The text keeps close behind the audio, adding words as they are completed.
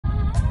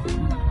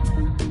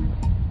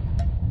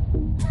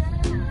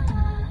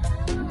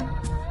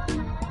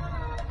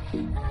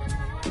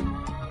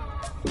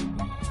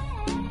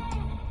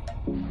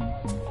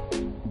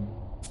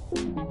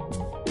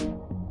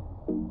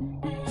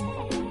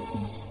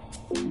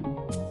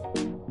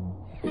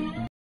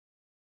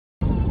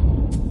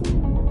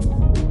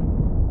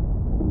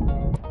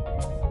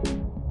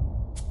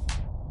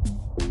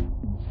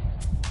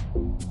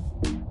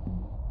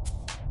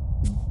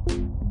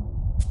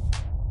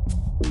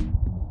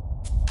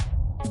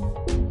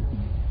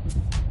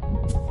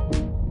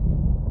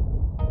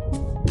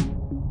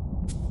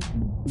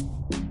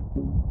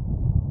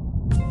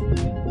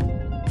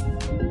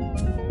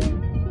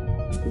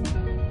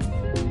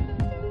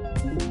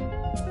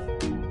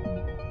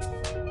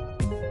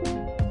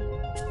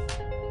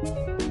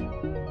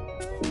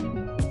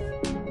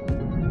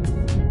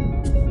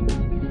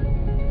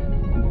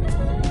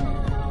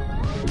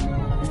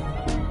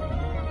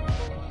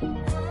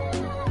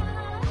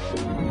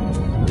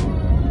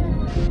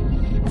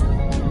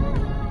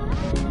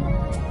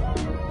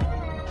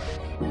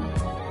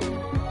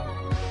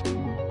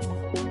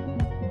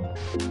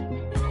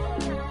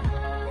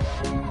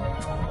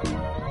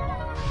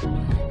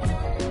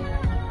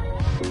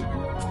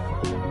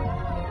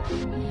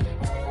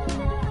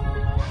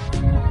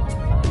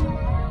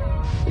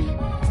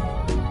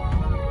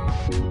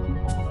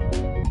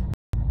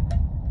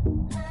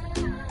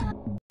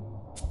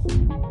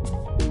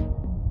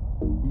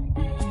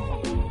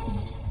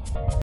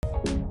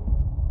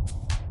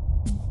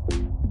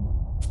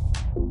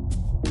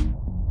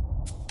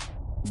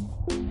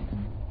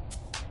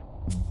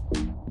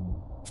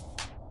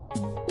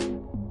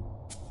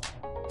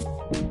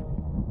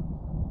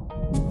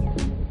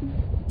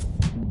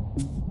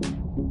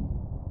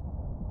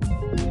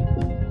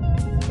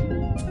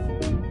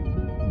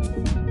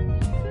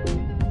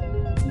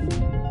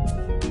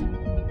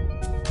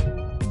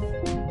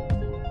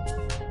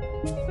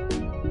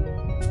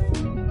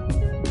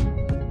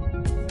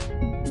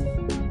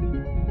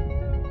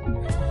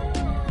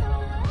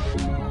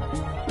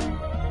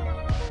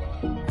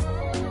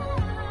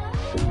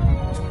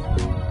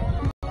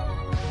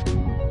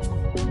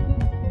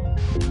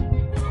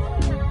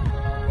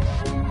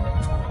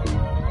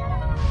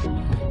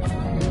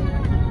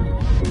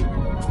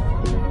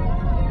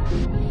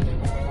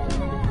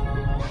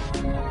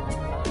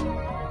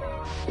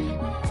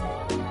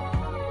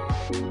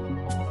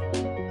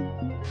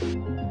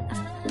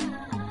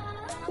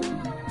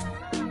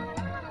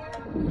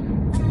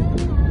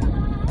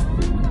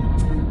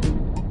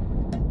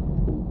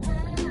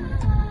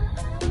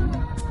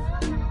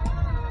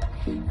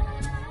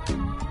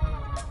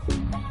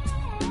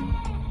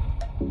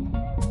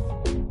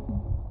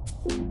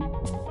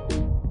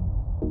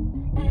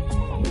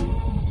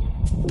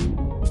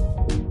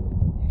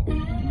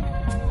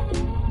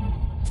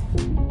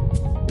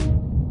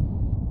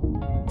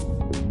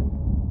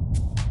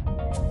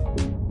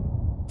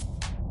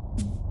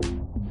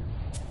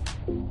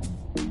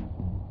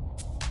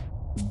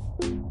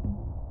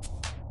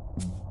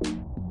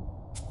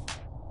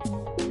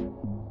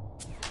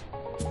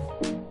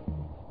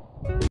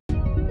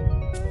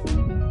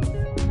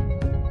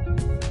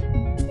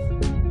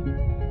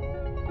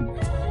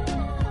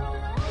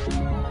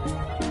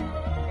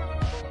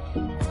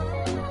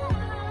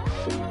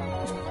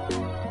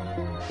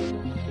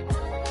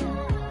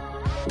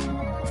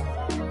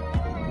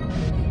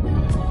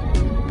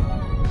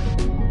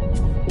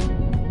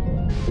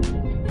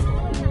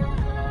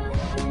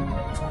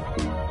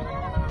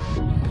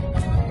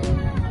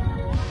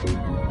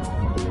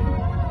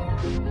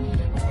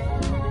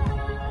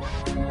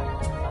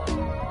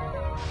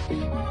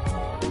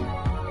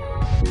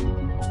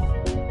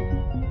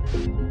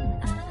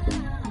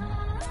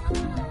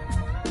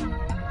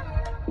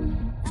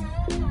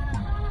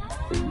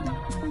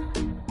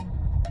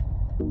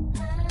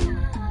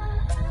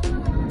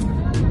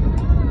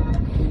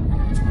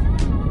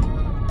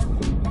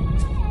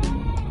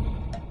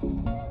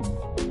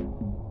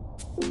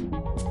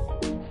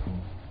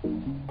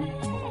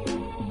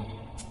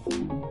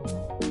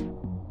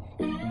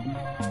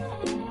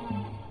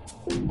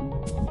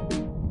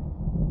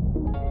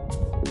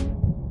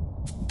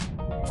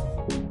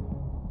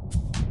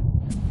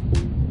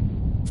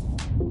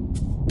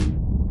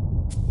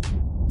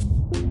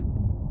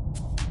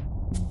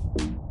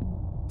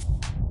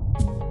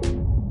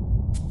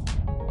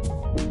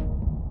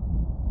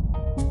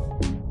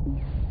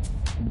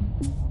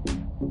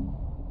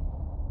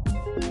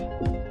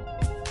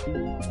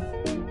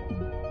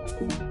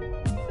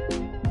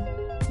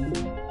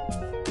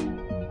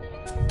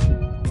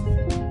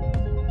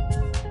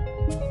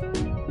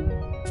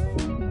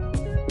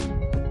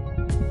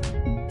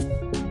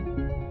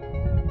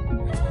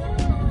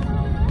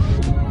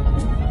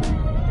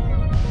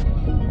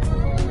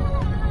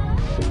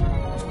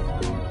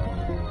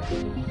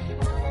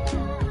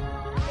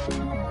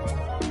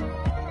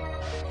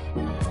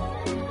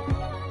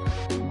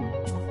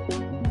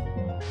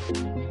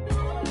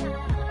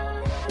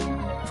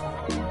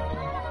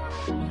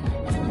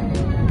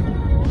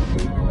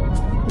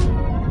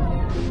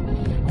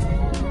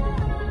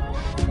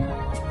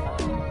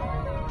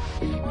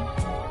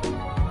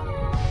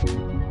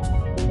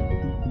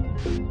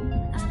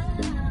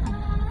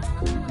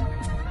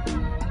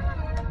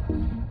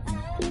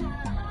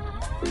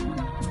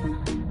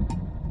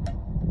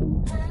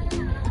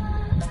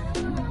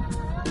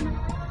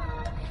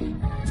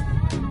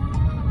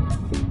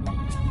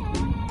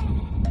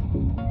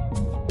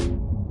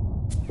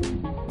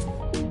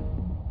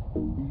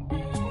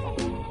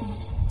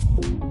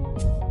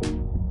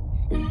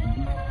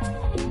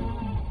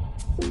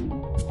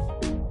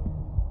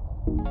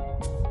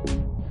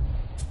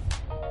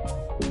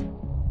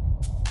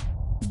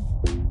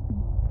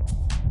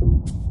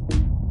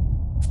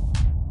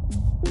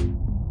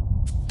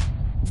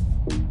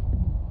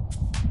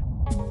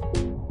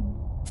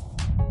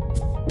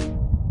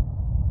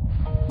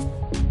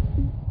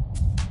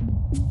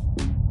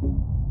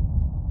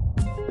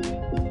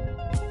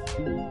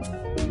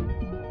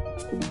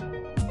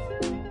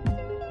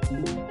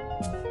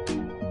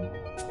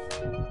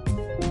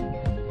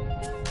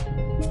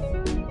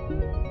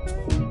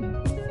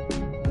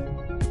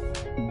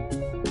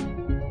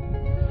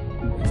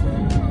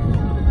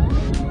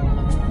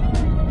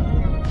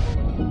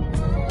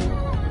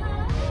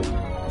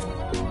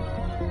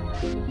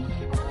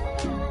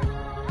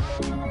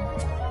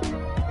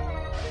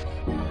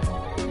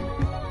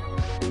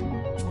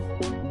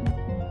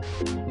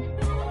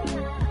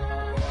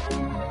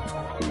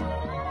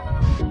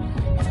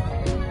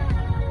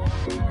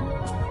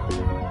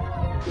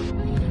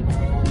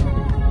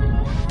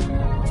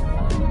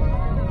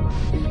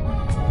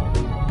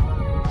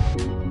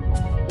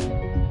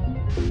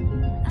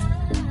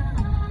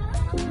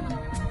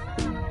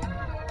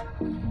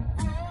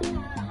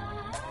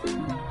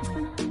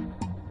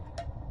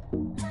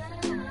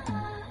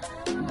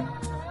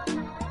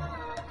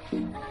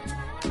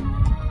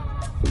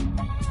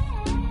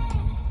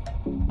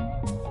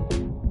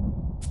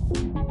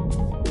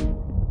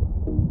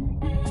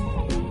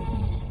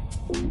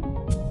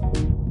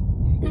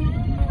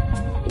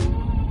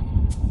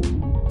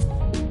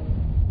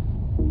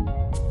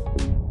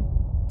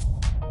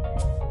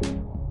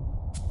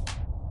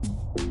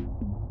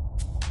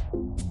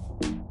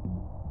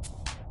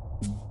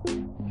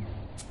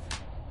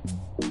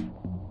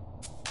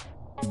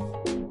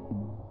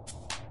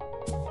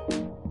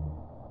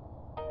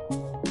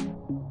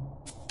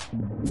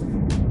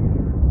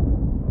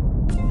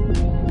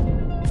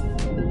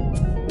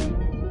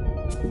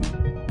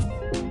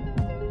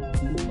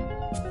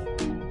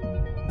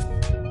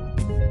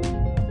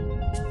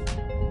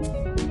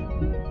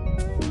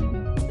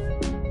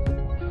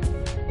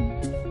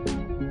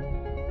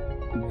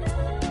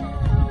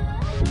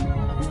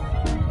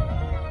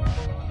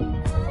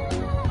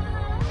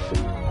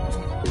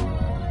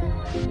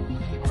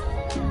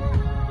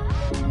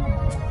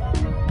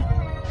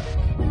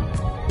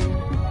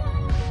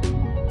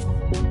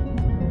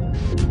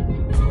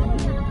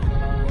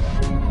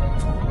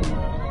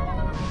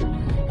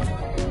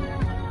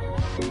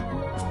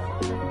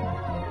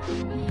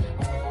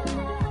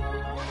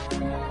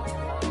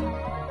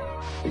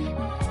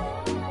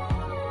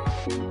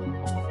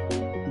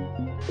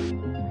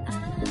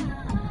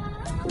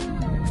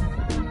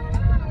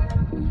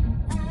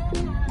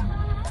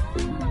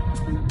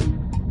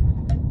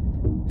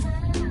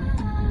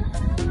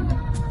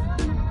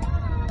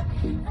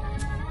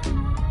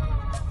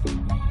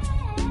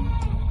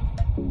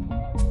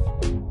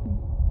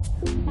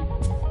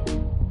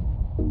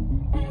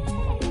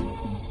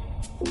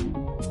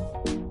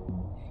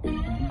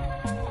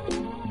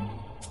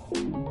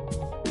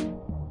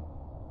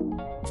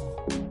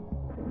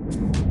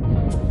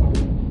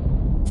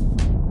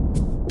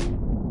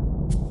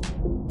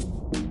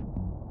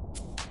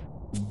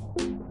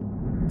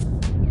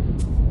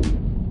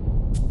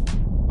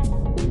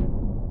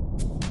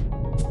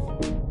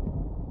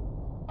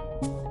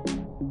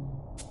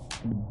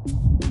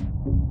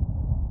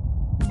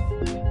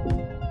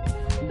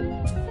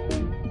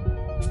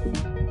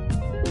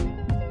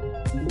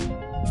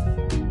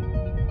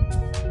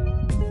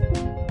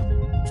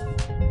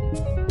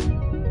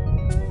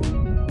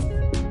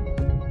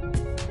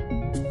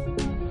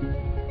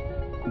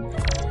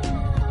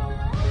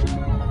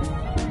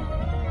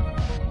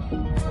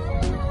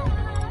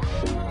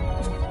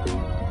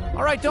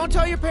All right, don't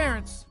tell your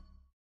parents.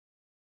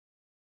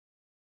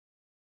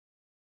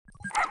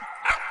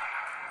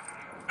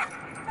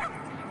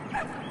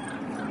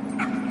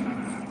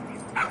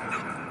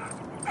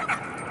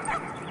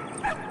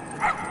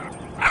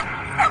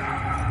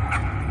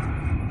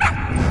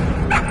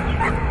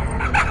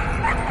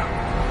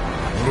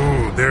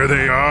 Oh, there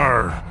they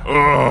are.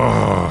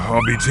 Oh,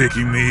 I'll be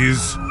taking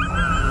these.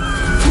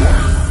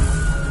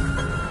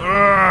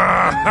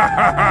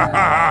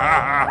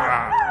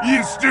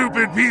 You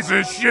stupid piece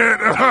of shit!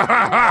 Oh,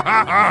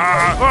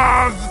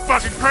 this is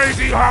fucking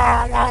crazy!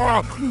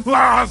 Oh,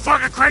 it's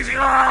fucking crazy!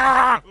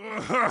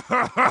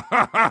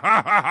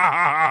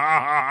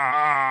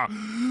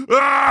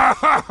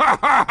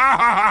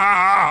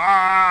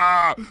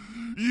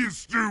 You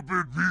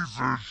stupid piece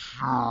of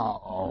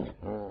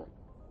shit!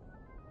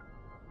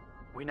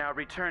 We now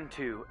return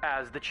to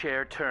As the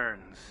Chair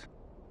Turns.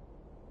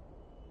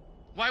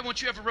 Why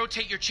won't you ever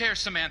rotate your chair,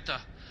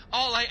 Samantha?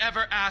 All I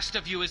ever asked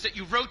of you is that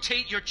you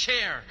rotate your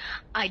chair.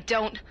 I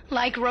don't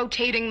like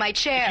rotating my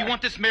chair. If you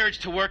want this marriage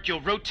to work, you'll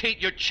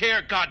rotate your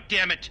chair,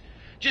 goddammit.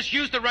 Just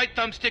use the right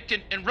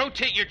thumbstick and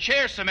rotate your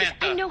chair,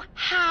 Samantha. I know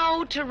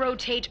how to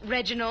rotate,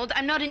 Reginald.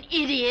 I'm not an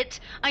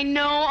idiot. I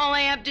know all I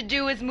have to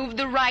do is move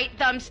the right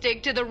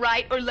thumbstick to the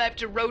right or left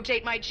to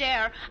rotate my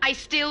chair. I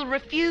still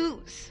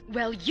refuse.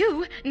 Well,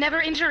 you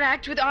never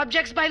interact with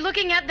objects by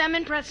looking at them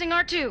and pressing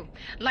R2.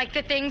 Like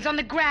the things on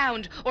the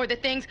ground or the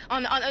things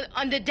on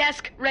the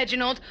desk,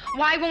 Reginald.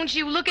 Why won't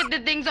you look at the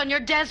things on your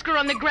desk or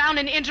on the ground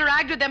and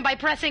interact with them by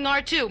pressing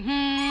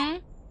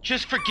R2?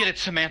 Just forget it,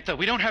 Samantha.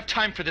 We don't have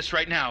time for this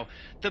right now.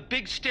 The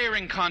big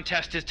staring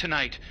contest is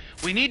tonight.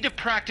 We need to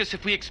practice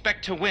if we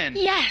expect to win.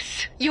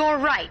 Yes, you're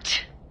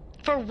right.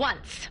 For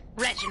once,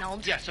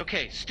 Reginald. Yes,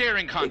 okay.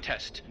 Staring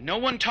contest. No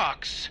one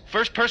talks.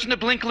 First person to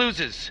blink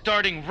loses.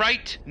 Starting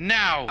right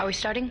now. Are we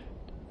starting?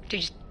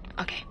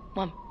 Okay.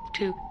 1,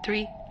 2,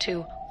 3,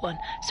 2, 1.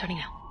 Starting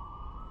now.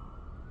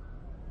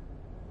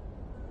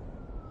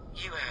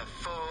 You have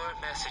 4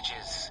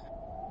 messages.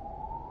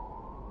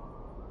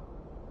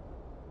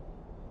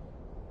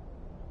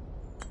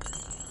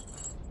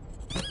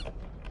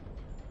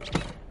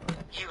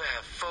 You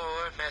have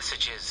 4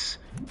 messages.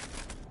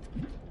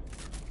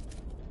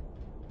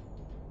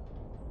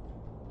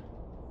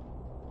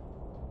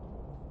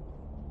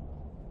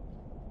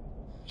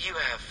 You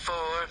have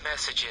 4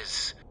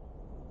 messages.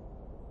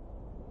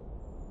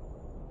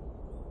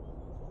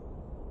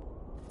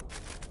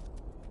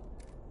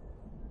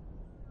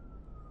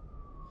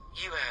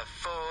 You have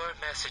 4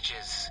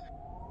 messages.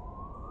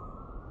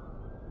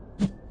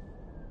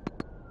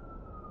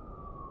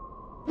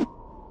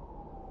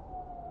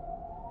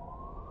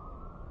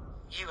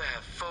 You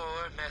have 4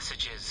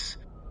 messages.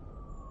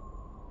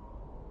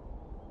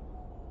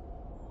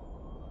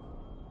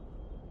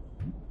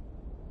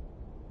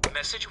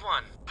 Message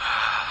 1.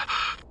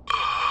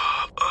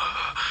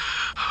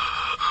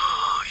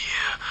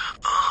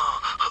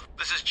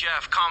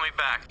 have. Call me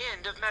back.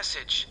 End of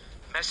message.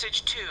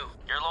 Message 2.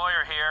 Your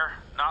lawyer here.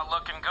 Not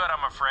looking good,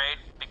 I'm afraid.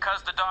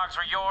 Because the dogs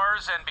are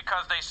yours and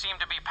because they seem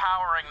to be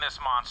powering this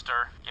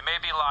monster, you may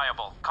be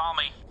liable. Call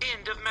me.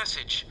 End of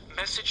message.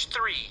 Message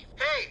 3.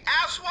 Hey,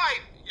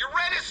 asswipe! You're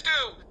red as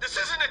stew! This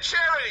isn't a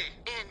charity!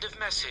 End of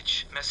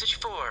message. Message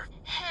 4.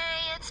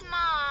 Hey, it's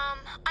Mom.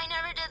 I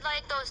never did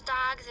like those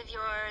dogs of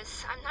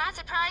yours. I'm not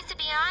surprised, to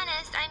be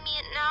honest. I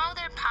mean, now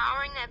they're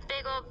powering that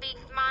big old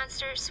beaked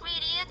monster.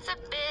 Sweetie, it's a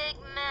big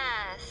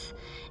mess.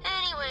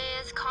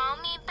 Anyways, call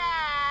me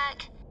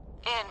back.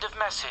 End of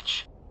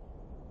message.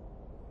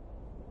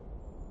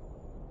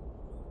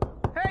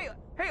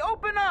 Hey,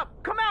 open up!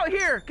 Come out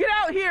here! Get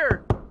out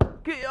here!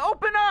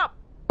 Open up!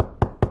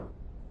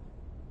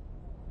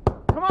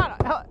 Come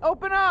on,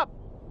 open up!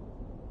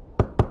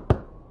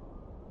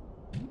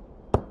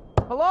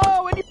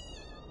 Hello?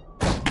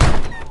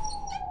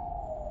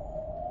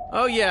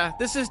 Oh yeah,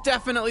 this is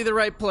definitely the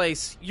right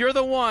place. You're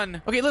the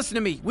one. Okay, listen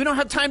to me. We don't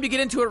have time to get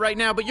into it right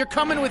now, but you're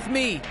coming with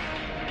me.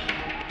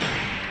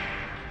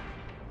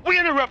 We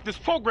interrupt this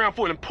program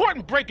for an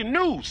important breaking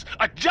news.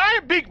 A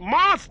giant beak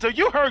monster,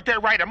 you heard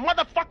that right, a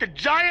motherfucking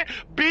giant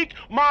beak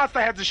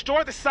monster has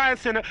destroyed the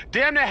science center,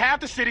 damn near half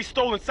the city,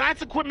 stolen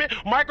science equipment,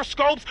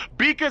 microscopes,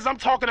 beakers, I'm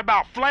talking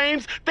about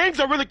flames. Things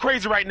are really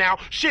crazy right now.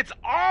 Shit's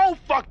all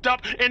fucked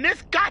up, and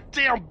this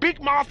goddamn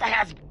beak monster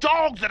has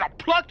dogs that are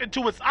plugged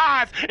into its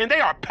eyes, and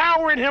they are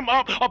powering him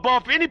up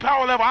above any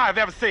power level I've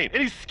ever seen.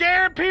 And he's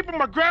scaring people,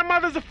 my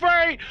grandmother's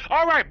afraid.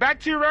 All right,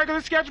 back to your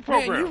regular schedule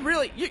program.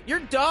 Man, your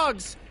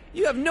dogs...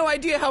 You have no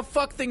idea how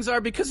fucked things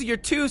are because of your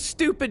two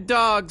stupid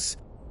dogs.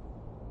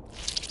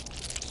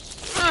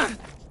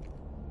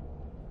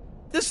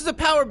 This is a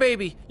power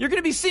baby. You're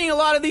gonna be seeing a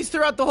lot of these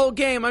throughout the whole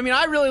game. I mean,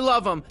 I really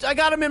love them. I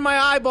got them in my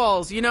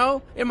eyeballs, you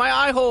know? In my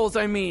eye holes,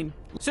 I mean.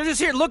 So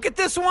just here, look at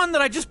this one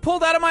that I just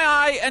pulled out of my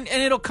eye and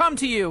it'll come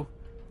to you.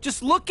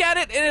 Just look at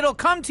it and it'll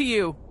come to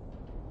you.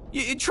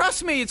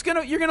 Trust me,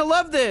 you're gonna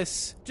love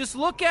this. Just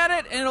look at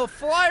it and it'll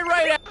fly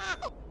right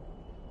out.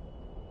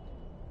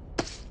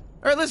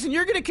 Alright, listen,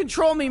 you're gonna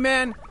control me,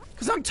 man,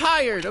 because I'm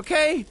tired,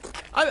 okay?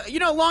 You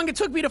know how long it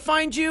took me to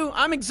find you?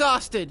 I'm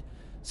exhausted.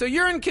 So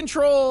you're in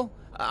control.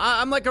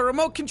 I'm like a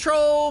remote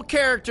control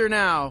character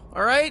now,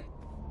 alright?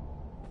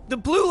 The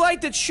blue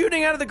light that's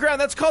shooting out of the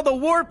ground, that's called the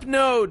warp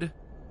node.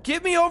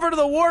 Get me over to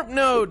the warp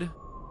node.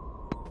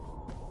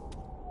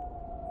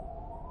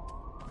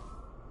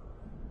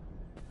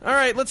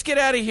 Alright, let's get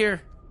out of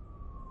here.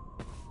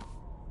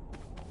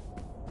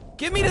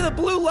 Get me to the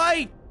blue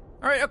light.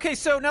 Alright, okay,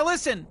 so now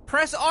listen.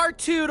 Press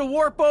R2 to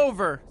warp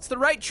over. It's the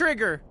right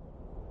trigger.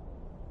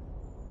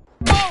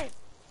 Oh!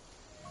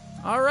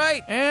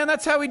 Alright, and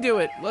that's how we do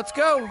it. Let's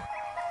go.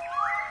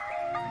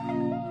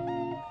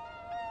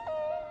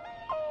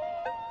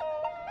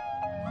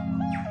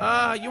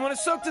 You want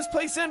to soak this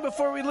place in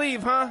before we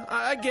leave, huh?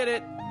 I get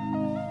it.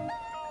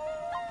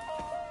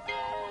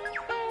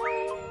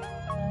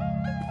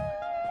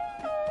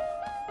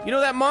 You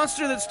know that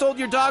monster that stole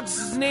your dogs?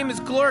 His name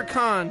is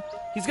Gloricon.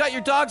 He's got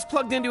your dogs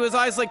plugged into his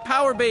eyes like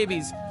power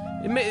babies.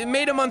 It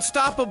made him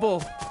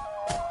unstoppable.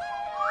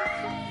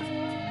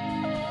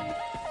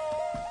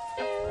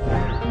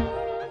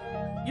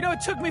 You know,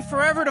 it took me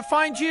forever to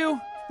find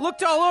you.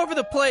 Looked all over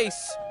the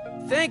place.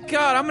 Thank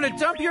God. I'm gonna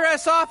dump your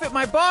ass off at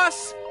my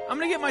boss. I'm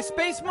gonna get my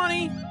space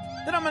money.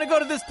 Then I'm gonna go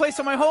to this place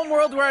on my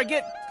homeworld where I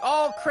get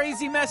all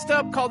crazy messed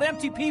up called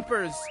Empty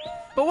Peepers.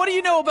 But what do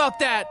you know about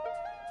that?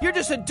 You're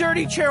just a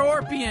dirty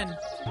Chairorpian.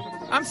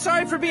 I'm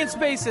sorry for being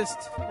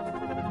spacist.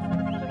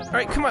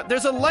 Alright, come on.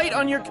 There's a light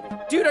on your...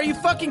 Dude, are you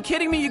fucking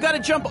kidding me? You gotta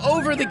jump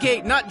over the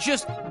gate, not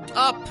just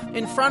up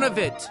in front of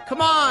it. Come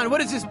on,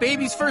 what is this,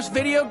 baby's first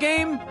video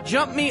game?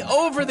 Jump me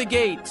over the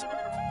gate.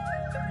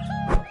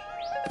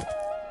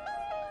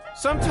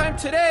 Sometime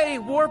today,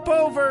 warp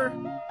over.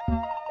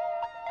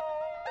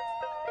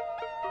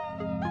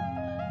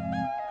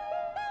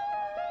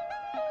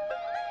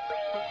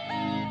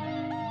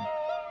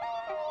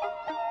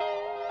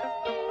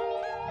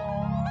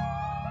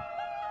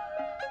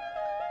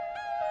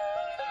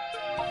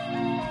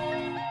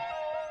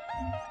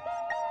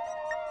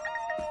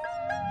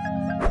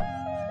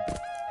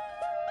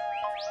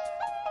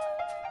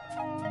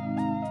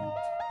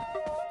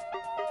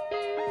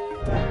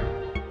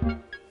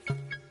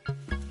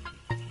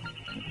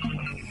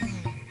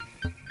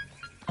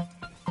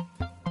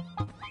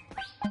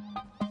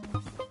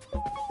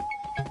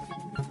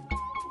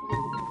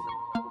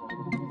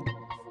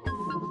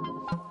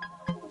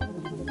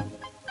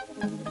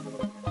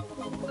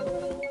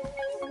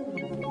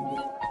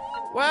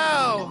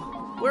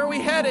 Wow, where are we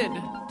headed?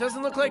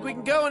 Doesn't look like we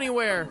can go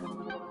anywhere.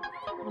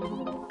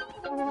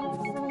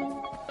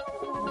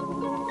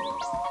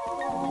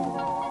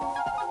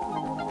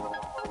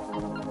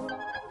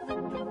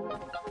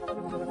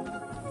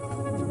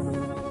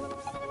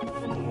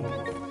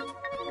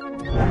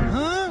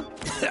 Huh?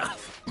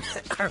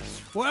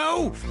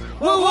 Whoa!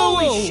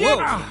 Holy shit!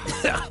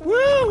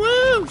 Woo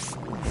woo!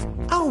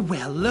 Oh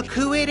well, look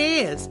who it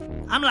is.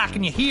 I'm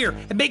locking you here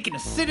and making a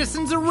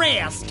citizen's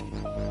arrest.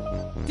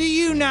 Do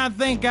you not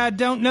think I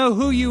don't know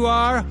who you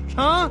are?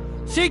 Huh?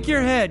 Shake your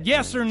head,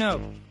 yes or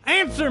no.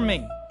 Answer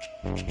me.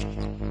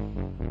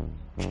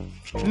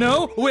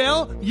 No?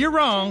 Well, you're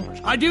wrong.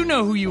 I do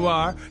know who you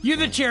are. You're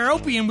the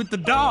Cheropian with the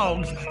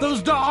dogs.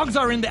 Those dogs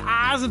are in the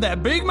eyes of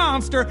that big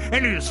monster,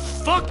 and it is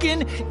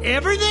fucking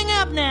everything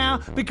up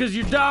now because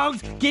your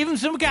dogs gave him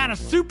some kind of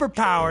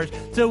superpowers.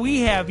 So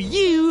we have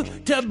you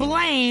to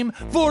blame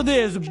for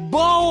this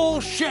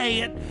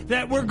bullshit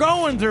that we're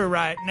going through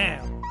right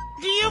now.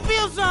 Do you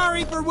feel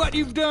sorry for what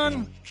you've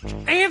done?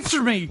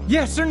 Answer me,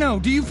 yes or no.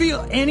 Do you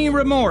feel any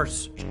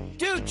remorse?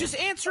 Dude, just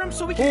answer him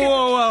so we can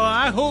Whoa,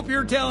 I hope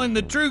you're telling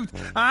the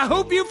truth. I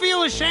hope you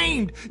feel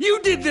ashamed.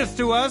 You did this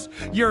to us.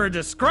 You're a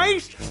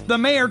disgrace. The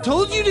mayor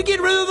told you to get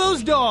rid of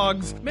those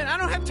dogs. Man, I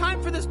don't have time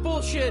for this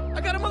bullshit.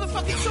 I got a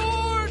motherfucking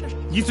sword.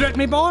 You threaten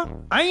me, boy?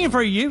 I ain't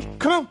afraid of you.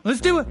 Come on,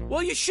 let's do it.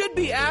 Well, you should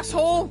be,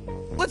 asshole.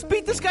 Let's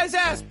beat this guy's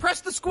ass.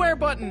 Press the square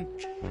button.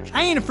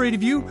 I ain't afraid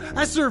of you.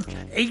 I served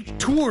 8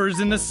 tours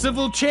in the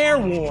Civil Chair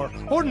War.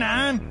 Or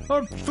 9,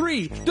 or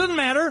 3. Doesn't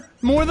matter.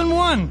 More than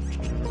 1.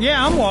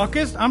 Yeah, I'm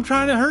walkist. I'm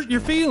trying to hurt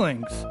your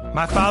feelings.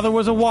 My father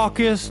was a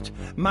walkist.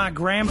 My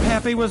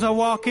grandpappy was a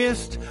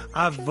walkist.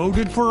 I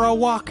voted for a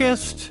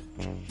walkist.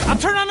 I'll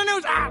turn on the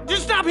nose.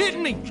 Just stop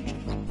hitting me.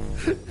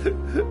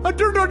 I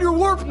turned on your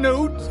warp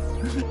nodes.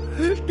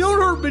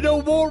 Don't hurt me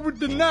no more with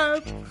the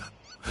knife.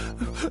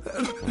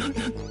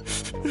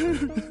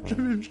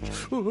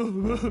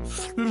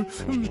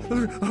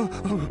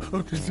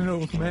 Oh, just an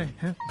old man.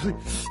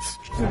 Please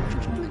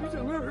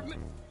don't hurt me.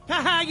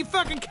 Haha, you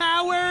fucking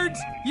cowards!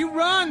 You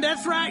run,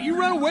 that's right, you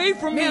run away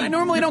from me! Man, I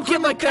normally don't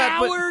get like that,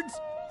 cowards!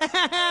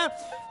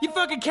 But... you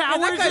fucking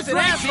cowards! Man, that guy's an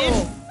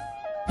asshole!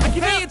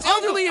 Hey, it's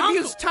elderly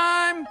abuse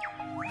time!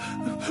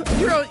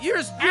 You're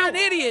an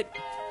idiot!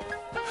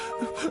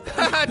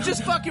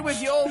 Just fucking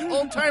with you,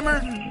 old timer!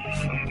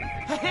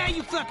 Haha,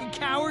 you fucking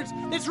cowards!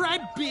 That's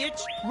right,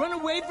 bitch! Run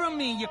away from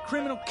me, you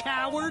criminal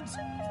cowards!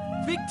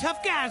 Big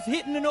tough guy's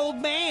hitting an old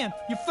man,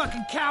 you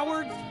fucking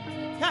cowards!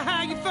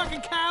 Haha, you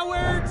fucking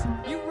cowards!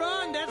 You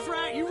run, that's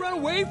right, you run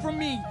away from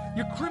me,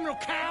 you criminal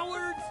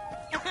cowards!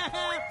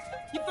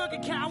 You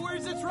fucking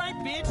cowards, that's right,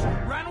 bitch!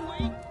 Run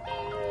away!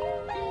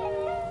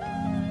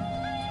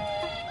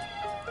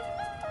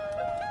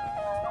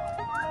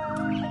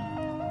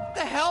 What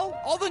the hell?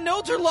 All the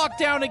nodes are locked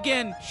down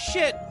again!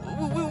 Shit!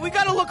 We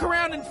gotta look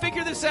around and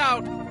figure this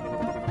out!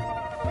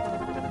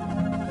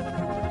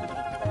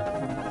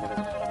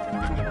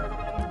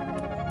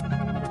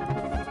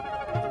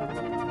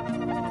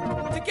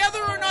 Together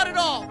or not at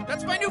all!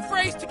 That's my new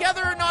phrase,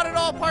 together or not at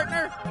all,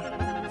 partner!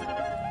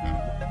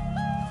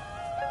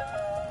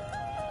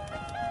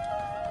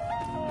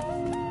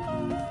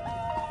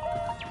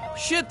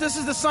 Shit, this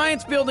is the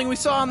science building we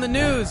saw on the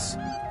news.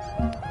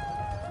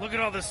 Look at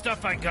all the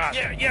stuff I got.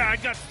 Yeah, I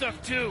got stuff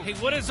too. Hey,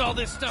 what is all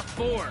this stuff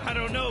for? I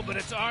don't know, but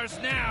it's ours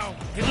now.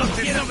 Hey, look,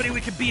 there's somebody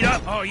we can beat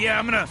up. Oh yeah,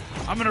 I'm gonna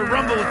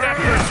rumble with that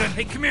person.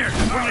 Hey, come here.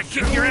 We're gonna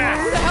kick your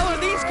ass. Who the hell are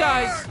these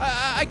guys?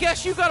 I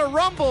guess you got a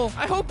rumble.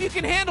 I hope you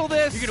can handle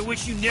this. You're gonna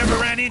wish you never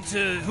ran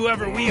into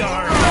whoever we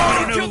are.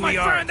 Oh, you killed my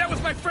friend. That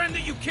was my friend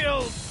that you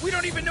killed. We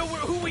don't even know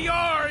who we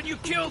are, and you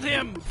killed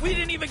him. We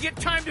didn't even get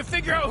time to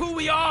figure out who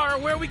we are or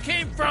where we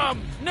came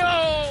from.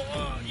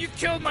 No, you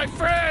killed my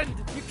friend.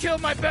 You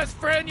killed my best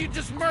friend. You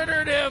just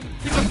murdered him.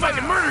 He's gonna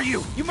fucking murder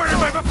you. You murdered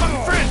my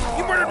fucking friend.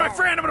 You murdered my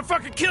friend. I'm gonna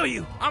fucking kill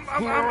you. I'm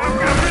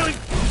gonna really.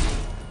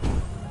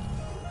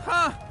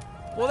 Huh.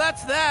 Well,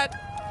 that's that.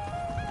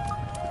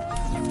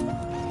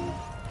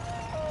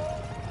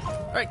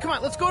 All right, come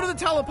on. Let's go to the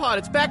telepod.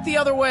 It's back the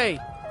other way.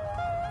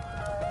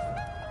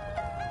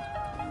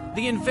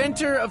 The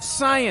inventor of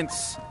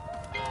science.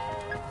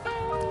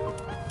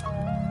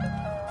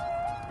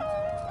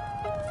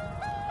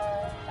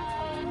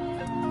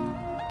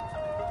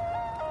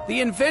 The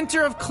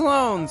inventor of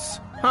clones.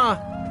 Huh.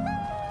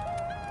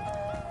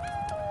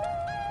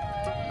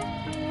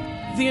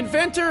 The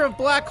inventor of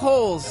black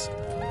holes.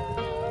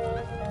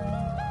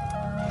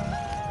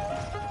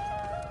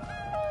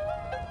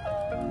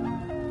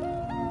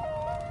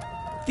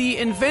 The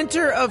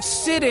inventor of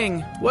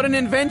sitting. What an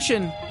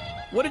invention.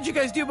 What did you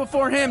guys do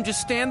before him? Just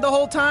stand the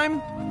whole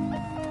time?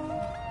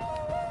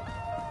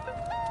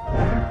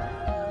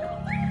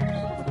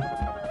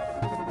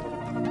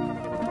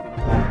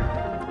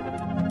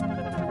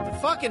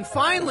 Fucking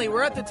finally,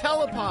 we're at the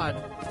telepod.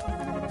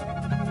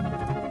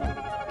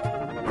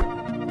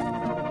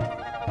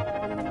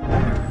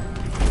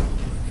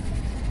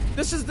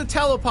 This is the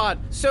telepod.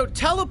 So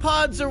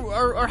telepods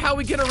are how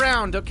we get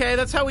around, okay?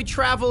 That's how we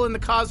travel in the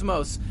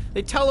cosmos.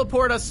 They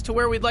teleport us to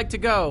where we'd like to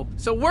go.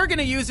 So we're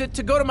gonna use it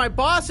to go to my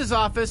boss's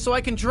office so I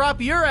can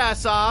drop your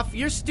ass off,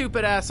 your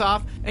stupid ass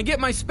off, and get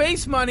my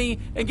space money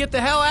and get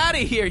the hell out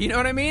of here, you know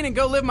what I mean? And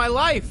go live my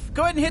life.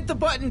 Go ahead and hit the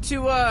button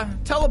to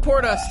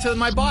teleport us to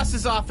my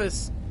boss's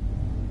office.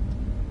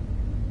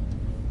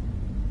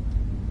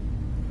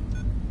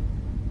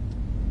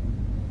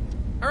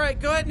 All right,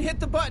 go ahead and hit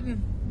the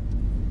button.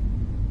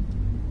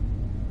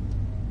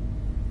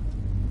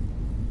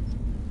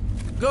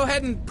 Go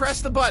ahead and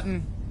press the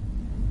button.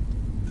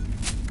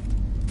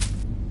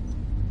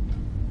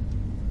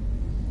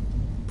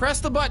 Press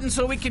the button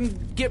so we can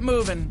get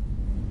moving.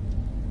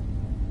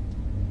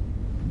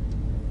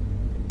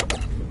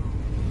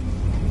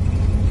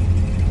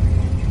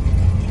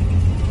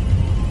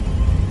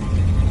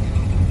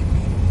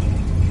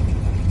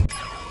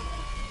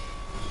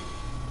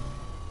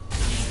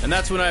 And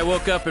that's when I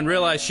woke up and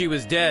realized she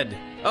was dead.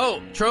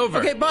 Oh, Trover.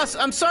 Okay, boss,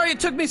 I'm sorry it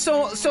took me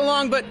so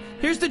long, but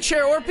here's the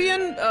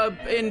Chairorpian,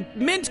 in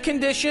mint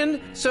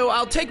condition, so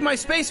I'll take my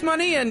space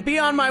money and be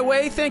on my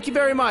way. Thank you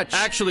very much.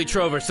 Actually,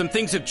 Trover, some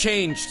things have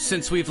changed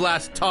since we've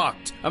last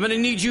talked. I'm gonna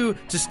need you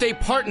to stay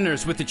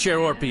partners with the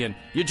Chairorpian.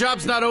 Your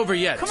job's not over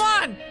yet. Come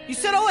on! You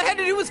said all I had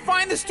to do was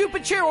find the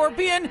stupid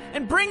Chairorpian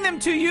and bring them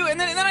to you, and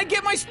then I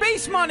get my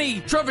space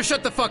money! Trover,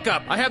 shut the fuck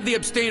up. I have the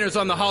abstainers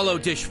on the hollow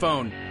dish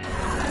phone.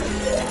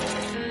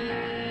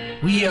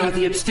 We are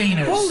the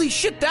abstainers. Holy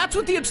shit, that's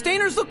what the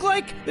abstainers look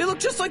like? They look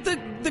just like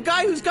the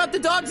guy who's got the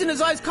dogs in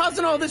his eyes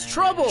causing all this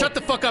trouble. Shut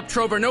the fuck up,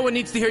 Trover. No one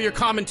needs to hear your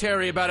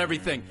commentary about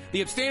everything.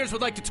 The abstainers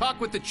would like to talk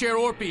with the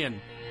Chairorpian.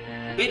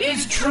 It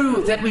is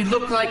true that we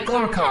look like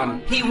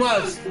Glorcon. He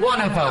was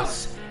one of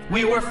us.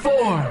 We were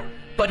 4,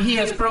 but he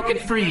has broken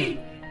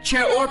free.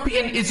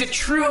 Chairorpian, is it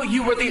true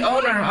you were the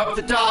owner of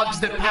the dogs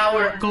that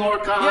power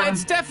Glorcon? Yeah,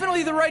 it's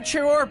definitely the right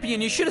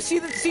Chairorpian. You should have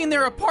seen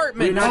their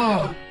apartment.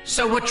 Oh,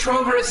 so what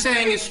Trover is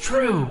saying is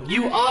true.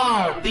 You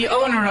are the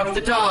owner of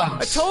the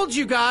dogs. I told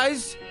you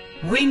guys.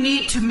 We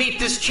need to meet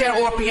this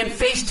Chairorpian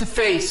face to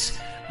face.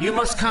 You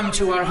must come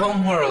to our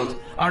home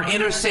world, our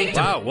inner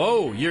sanctum. Wow,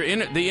 whoa, you're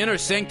in the inner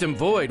sanctum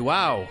void.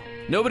 Wow.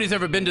 Nobody's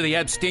ever been to the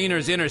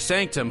abstainer's inner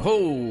sanctum.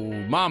 Oh,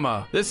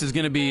 mama. That's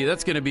gonna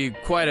be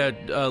quite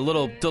a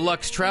little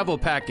deluxe travel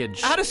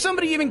package. How does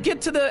somebody even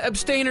get to the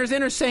abstainer's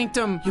inner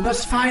sanctum? You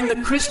must find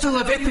the Crystal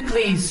of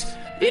Ithacles.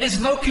 It is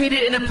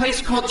located in a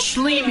place called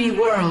Schleemy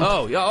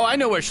World. Oh, I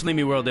know where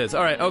Schleemy World is.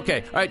 All right,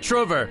 okay. All right,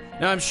 Trover.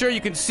 Now, I'm sure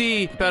you can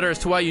see better as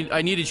to why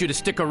I needed you to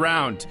stick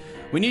around.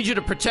 We need you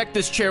to protect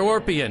this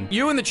Chairorpian.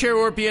 You and the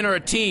Chairorpian are a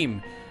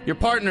team. You're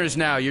partners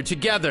now. You're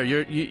together.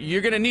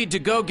 You're gonna need to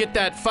go get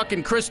that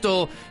fucking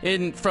crystal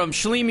from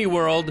Schleemy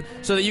World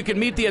so that you can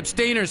meet the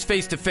abstainers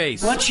face to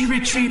face. Once you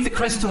retrieve the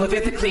Crystal of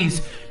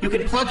Ithacles, you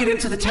can plug it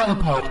into the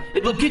telepod.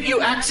 It will give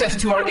you access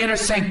to our inner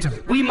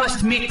sanctum. We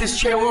must meet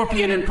this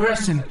Chairorpian in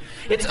person.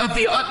 It's of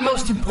the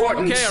utmost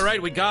importance. Okay, all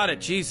right, we got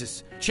it.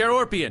 Jesus.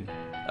 Chairorpian,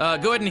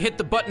 go ahead and hit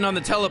the button on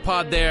the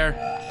telepod there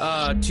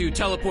to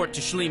teleport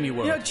to Schleemy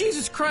World.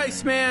 Jesus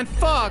Christ, man.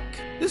 Fuck.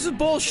 This is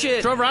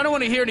bullshit. Trover, I don't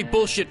want to hear any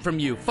bullshit from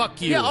you.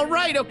 Fuck you. Yeah, all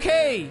right,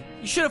 okay.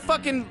 You should have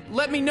fucking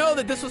let me know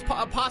that this was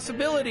a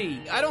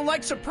possibility. I don't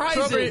like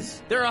surprises.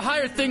 Trover, there are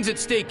higher things at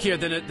stake here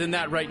than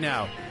that right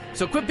now.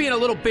 So quit being a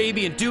little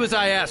baby and do as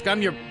I ask.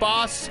 I'm your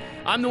boss.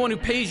 I'm the one who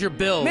pays your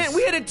bills. Man,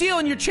 we had a deal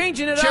and you're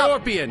changing it up.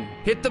 Chairorpian,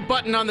 hit the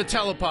button on the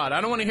telepod. I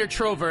don't want to hear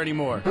Trover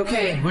anymore.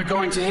 Okay, we're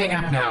going to hang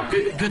up now.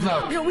 Good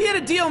luck. We had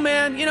a deal,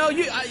 man.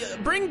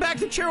 Bring back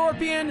the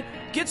Chairorpian,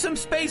 get some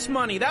space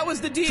money. That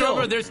was the deal.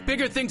 Trover, there's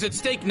bigger things at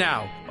stake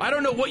now. I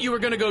don't know what you were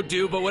going to go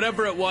do, but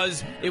whatever it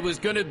was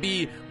going to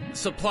be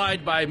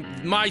supplied by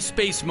my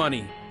space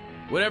money.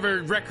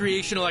 Whatever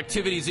recreational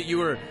activities that you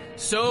were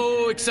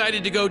so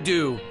excited to go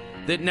do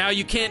that now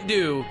you can't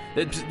do,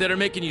 that are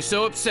making you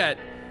so upset,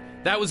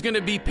 that was going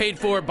to be paid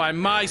for by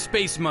my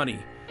space money.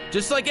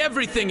 Just like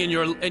everything in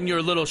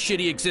your little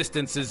shitty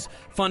existence is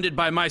funded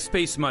by my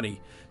space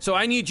money. So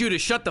I need you to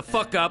shut the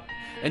fuck up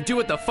and do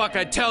what the fuck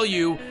I tell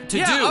you to do.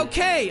 Yeah,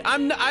 okay.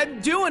 I'm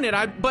doing it.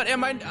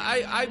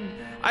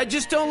 I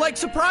just don't like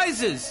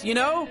surprises, you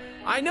know?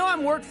 I know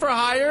I'm work for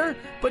hire,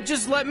 but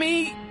just give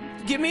me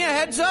a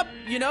heads up,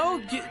 you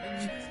know?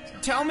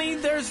 Tell me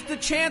there's the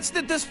chance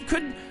that this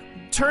could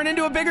turn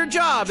into a bigger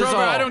job. Trover,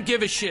 I don't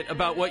give a shit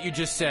about what you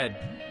just said.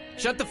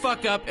 Shut the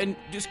fuck up and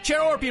just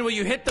Chairorpian, will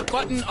you hit the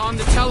button on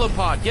the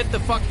telepod? Get the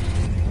fuck...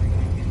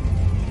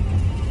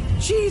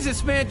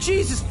 Jesus, man.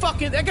 Jesus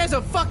fucking... That guy's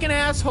a fucking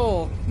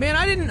asshole. Man,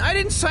 I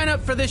didn't sign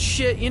up for this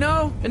shit, you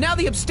know? And now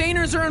the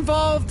abstainers are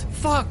involved?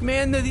 Fuck,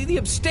 man. The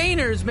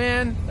abstainers,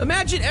 man.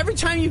 Imagine every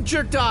time you've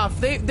jerked off,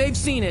 they've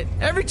seen it.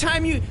 Every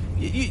time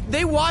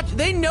they watch,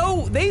 they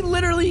know, they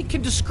literally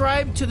can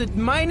describe to the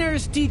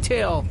minorest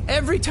detail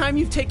every time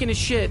you've taken a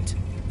shit.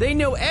 They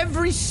know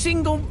every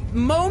single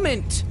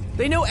moment.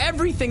 They know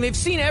everything. They've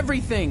seen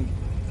everything.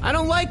 I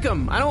don't like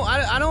them.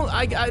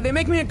 They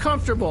make me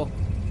uncomfortable.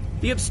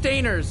 The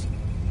abstainers.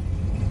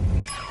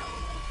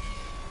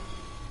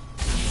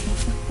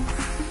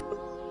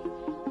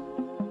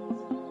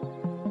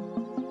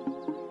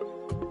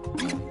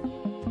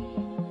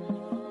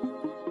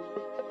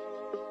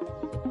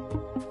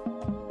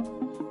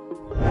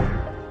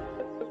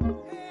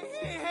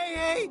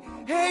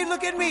 Hey,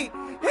 look at me.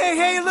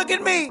 Hey, look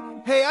at me.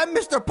 Hey, I'm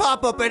Mr.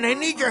 Pop-Up and I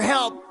need your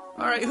help.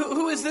 All right,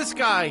 who is this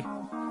guy?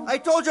 I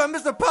told you I'm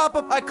Mr.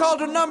 Pop-Up. I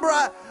called a number.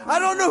 I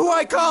don't know who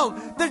I called.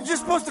 They're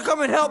just supposed to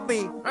come and help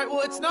me. All right,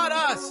 well, it's not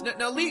us.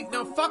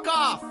 Now fuck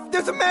off.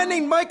 There's a man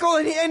named Michael,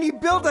 and he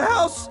built a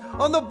house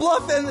on the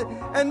bluff,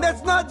 and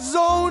that's not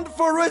zoned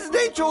for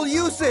residential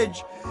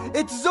usage.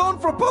 It's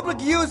zoned for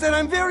public use, and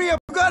I'm very... You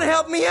gotta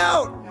help me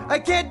out. I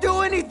can't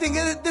do anything.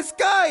 This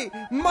guy,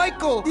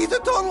 Michael, he's a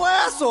total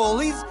asshole.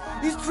 He's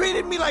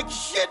treated me like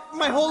shit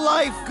my whole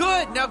life.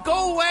 Good, now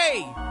go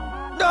away.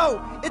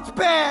 No, it's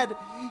bad.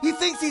 He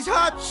thinks he's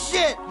hot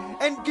shit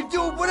and can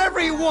do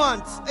whatever he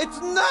wants. It's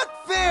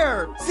not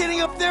fair.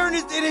 Sitting up there in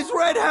his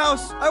red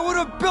house. I would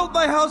have built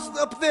my house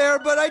up there,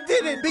 but I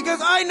didn't because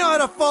I know how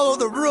to follow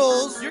the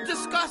rules. You're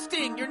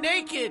disgusting. You're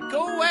naked.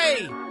 Go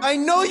away. I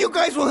know you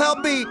guys will help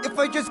me if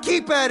I just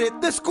keep at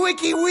it. The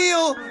squeaky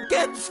wheel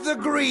gets the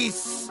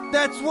grease.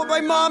 That's what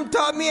my mom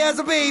taught me as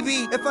a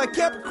baby. If I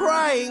kept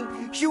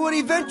crying, she would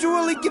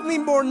eventually give me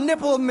more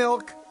nipple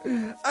milk.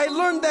 I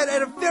learned that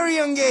at a very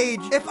young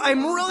age. If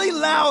I'm really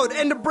loud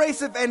and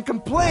abrasive and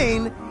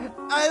complain,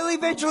 I'll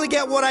eventually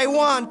get what I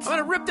want. I'm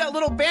gonna rip that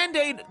little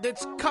Band-Aid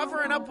that's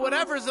covering up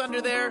whatever's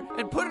under there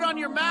and put it on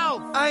your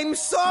mouth. I'm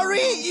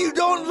sorry you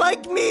don't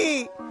like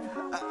me.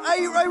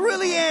 I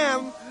really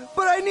am.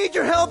 But I need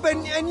your help,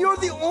 and you're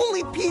the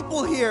only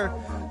people here.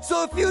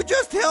 So if you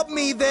just help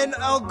me, then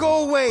I'll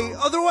go away.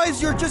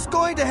 Otherwise, you're just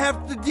going to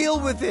have to deal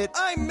with it.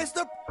 I'm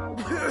Mr.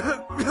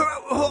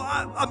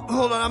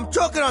 Hold on, I'm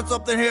choking on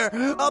something here.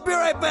 I'll be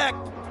right back.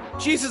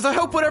 Jesus, I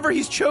hope whatever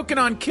he's choking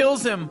on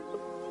kills him.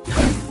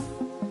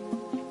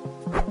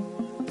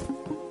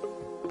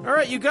 All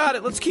right, you got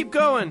it. Let's keep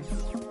going.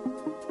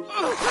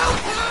 Help!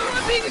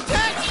 I'm being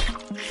attacked!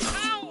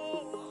 Ow!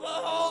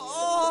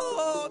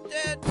 Oh,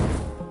 dead.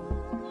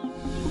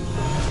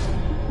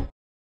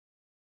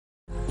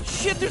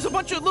 Shit, there's a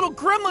bunch of little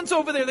gremlins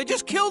over there. They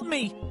just killed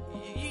me.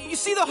 You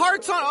see the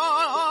hearts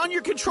on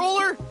your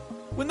controller?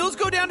 When those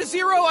go down to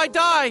 0, I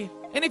die.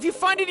 And if you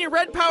find any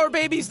red power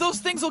babies, those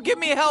things will give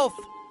me health.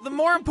 The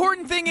more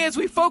important thing is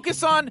we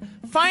focus on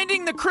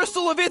finding the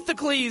crystal of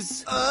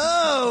Ithacles.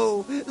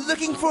 Oh,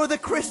 looking for the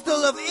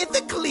crystal of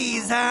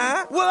Ithacles,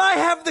 huh? Well, I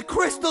have the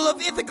crystal of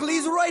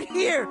Ithacles right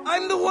here.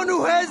 I'm the one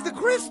who has the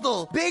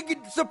crystal. Big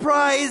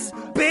surprise,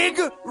 big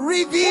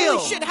reveal.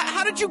 Holy shit,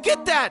 how did you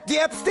get that? The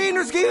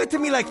abstainers gave it to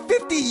me like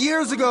 50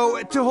 years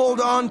ago to hold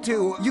on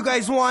to. You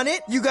guys want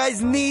it? You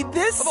guys need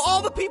this? Of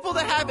all the people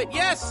that have it,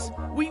 yes,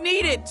 we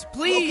need it,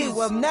 please. Okay,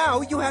 well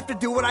now you have to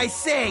do what I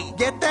say.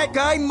 Get that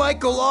guy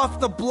Michael off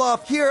the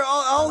bluff. Here,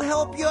 I'll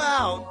help you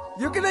out.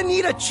 You're gonna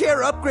need a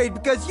chair upgrade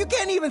because you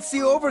can't even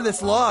see over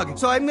this log.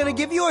 So I'm gonna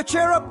give you a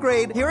chair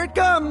upgrade. Here it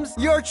comes.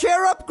 Your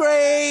chair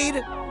upgrade.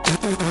 Hey,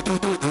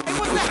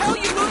 what the hell,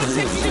 you lunatic?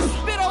 You just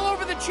spit all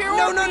over the chair.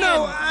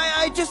 No.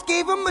 I just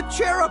gave him a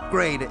chair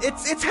upgrade.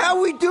 It's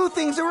how we do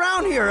things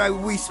around here.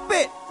 We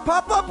spit.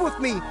 Pop up with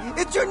me.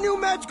 It's your new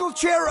magical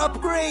chair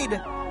upgrade.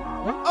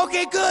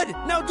 Okay, good.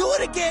 Now do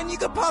it again. You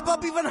can pop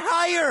up even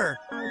higher.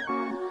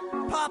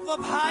 Pop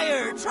up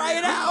higher. Try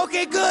it out.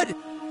 Okay, good.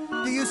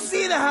 Do you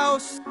see the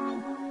house?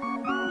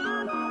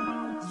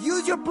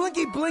 Use your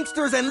blinky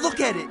blinksters and look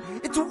at it.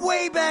 It's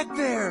way back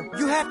there.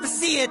 You have to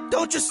see it.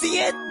 Don't you see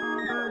it?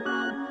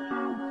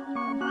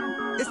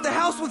 It's the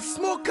house with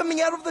smoke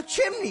coming out of the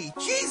chimney.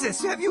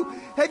 Jesus, have you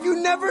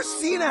never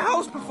seen a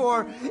house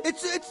before?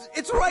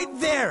 It's right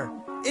there.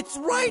 It's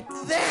right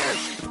there.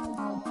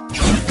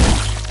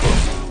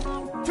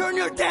 Turn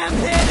your damn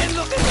head and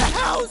look at the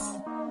house.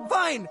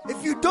 Fine.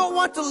 If you don't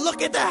want to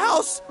look at the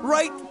house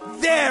right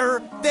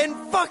there, then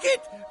fuck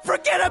it.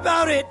 Forget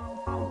about it.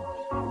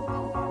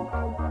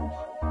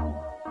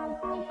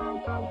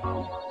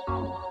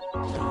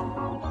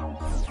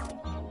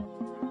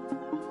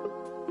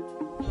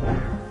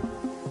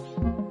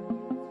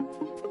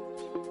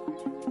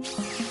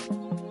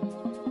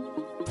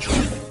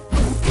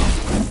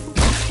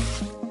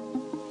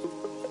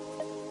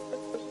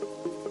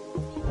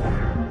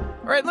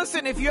 All right,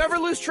 listen, if you ever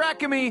lose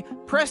track of me,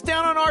 press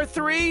down on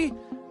R3,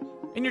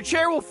 and your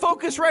chair will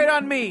focus right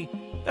on me.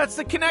 That's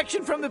the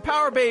connection from the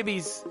Power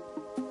Babies.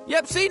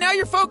 Yep, see, now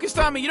you're focused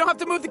on me. You don't have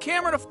to move the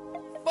camera to...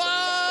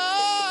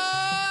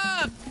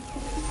 Fuck!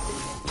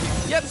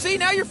 Yep, see,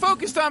 now you're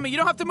focused on me. You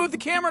don't have to move the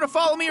camera to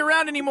follow me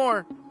around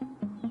anymore.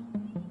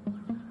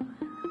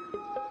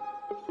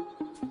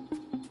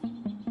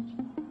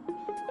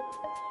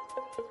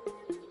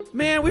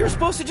 Man, we were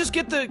supposed to just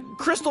get the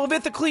Crystal of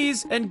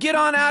Ithacles and get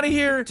on out of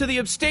here to the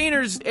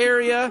abstainers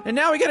area, and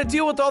now we gotta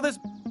deal with all this...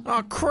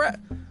 Oh, crap.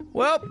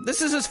 Well,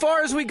 this is as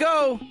far as we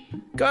go.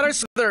 Got our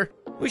slither.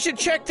 We should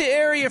check the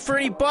area for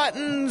any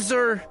buttons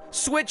or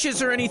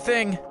switches or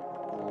anything.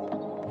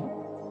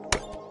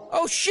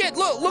 Oh shit,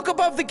 look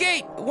above the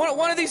gate.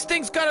 One of these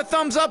things got a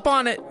thumbs up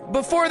on it.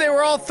 Before they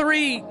were all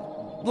three,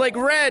 like,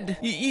 red.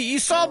 You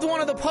solved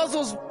one of the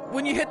puzzles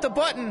when you hit the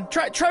button.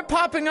 Try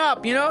popping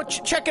up, you know?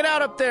 Check it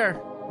out up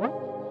there.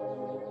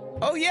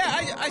 Oh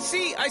yeah, I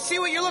see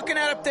what you're looking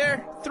at up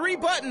there. 3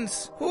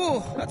 buttons.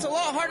 Ooh, that's a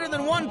lot harder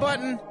than 1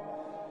 button.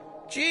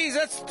 Jeez,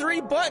 that's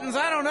 3 buttons,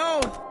 I don't know.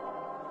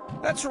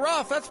 That's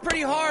rough, that's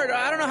pretty hard.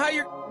 I don't know how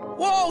you're...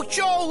 Whoa,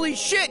 holy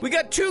shit! We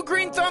got 2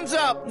 green thumbs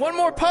up. 1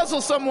 more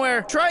puzzle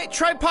somewhere. Try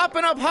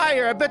popping up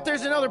higher. I bet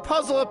there's another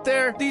puzzle up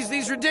there.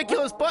 These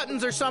ridiculous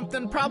buttons or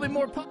something. Probably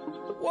more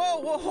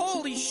Whoa,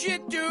 holy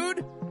shit,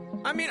 dude.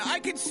 I mean, I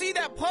can see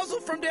that puzzle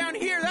from down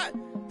here.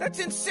 That's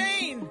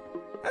insane.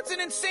 That's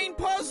an insane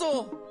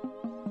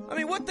puzzle. I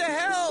mean, what the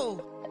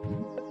hell?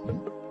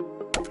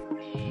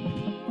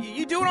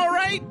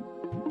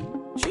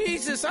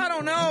 Jesus, I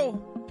don't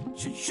know.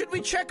 Should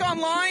we check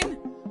online?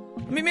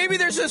 I mean, maybe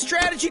there's a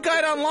strategy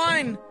guide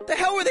online. The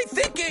hell were they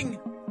thinking?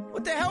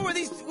 What the hell were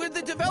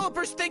the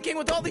developers thinking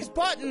with all these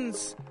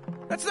buttons?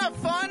 That's not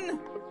fun.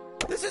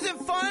 This isn't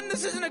fun.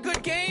 This isn't a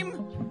good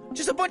game.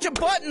 Just a bunch of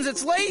buttons.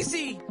 It's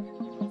lazy.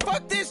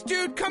 Fuck this,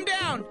 dude. Come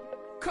down.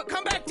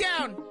 Come back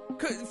down.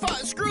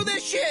 Screw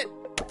this shit.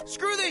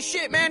 Screw this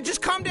shit, man.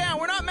 Just come down.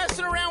 We're not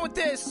messing around with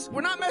this.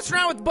 We're not messing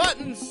around with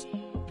buttons.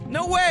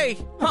 No way.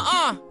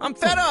 I'm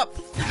fed up.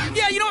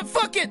 Yeah, you know what?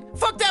 Fuck it.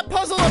 Fuck that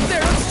puzzle up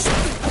there.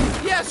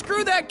 Yeah,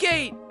 screw that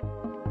gate.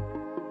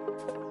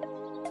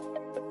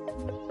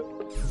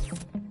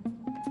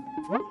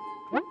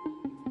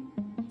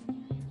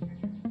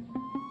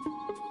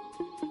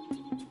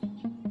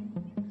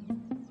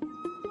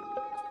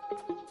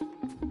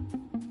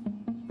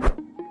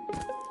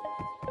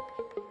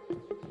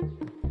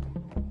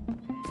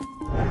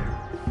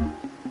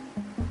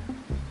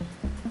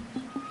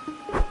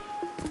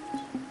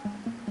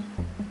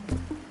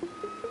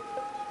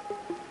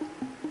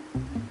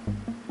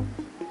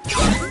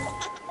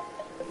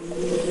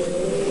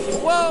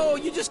 Whoa,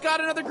 you just got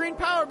another green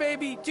power,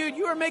 baby. Dude,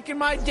 you are making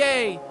my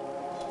day.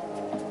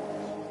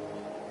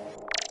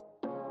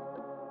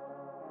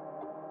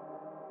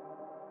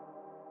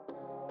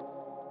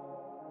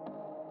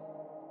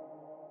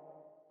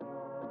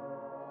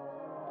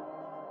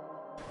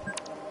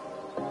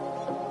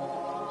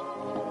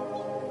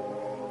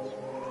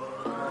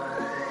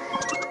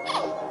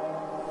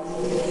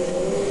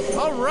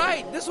 All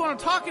right, this is what I'm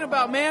talking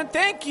about, man.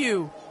 Thank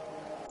you.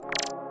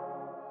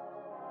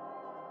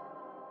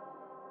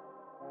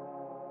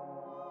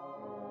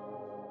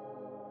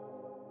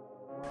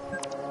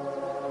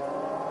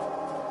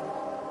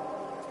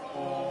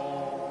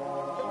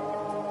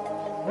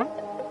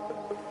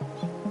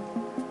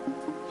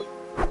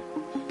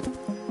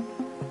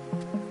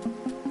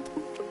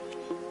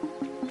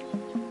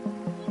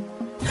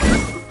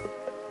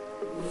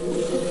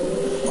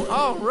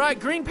 All right,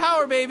 green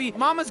power, baby.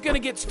 Mama's gonna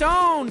get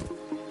stoned.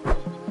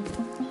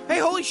 Hey,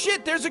 holy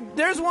shit,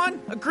 there's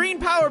one. A green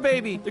power,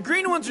 baby. The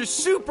green ones are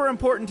super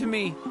important to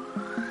me.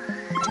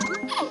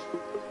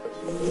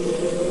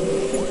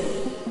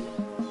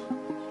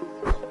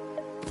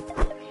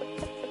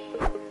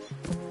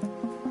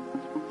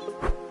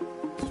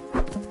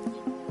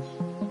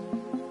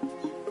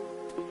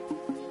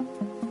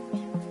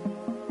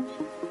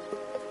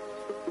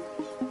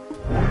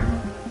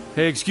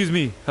 Hey, excuse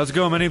me. How's it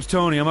going? My name's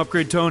Tony. I'm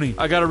Upgrade Tony.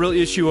 I got a real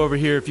issue over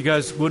here. If you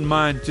guys wouldn't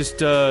mind just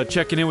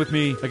checking in with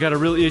me. I got a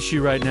real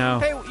issue right now.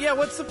 Hey, yeah,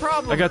 what's the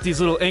problem? I got these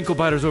little ankle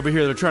biters over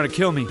here that are trying to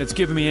kill me. It's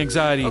giving me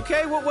anxiety.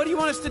 Okay, well, what do you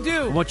want us to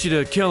do? I want you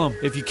to kill them.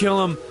 If you kill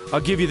them,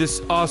 I'll give you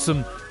this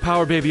awesome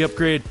Power Baby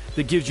upgrade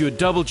that gives you a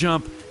double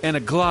jump and a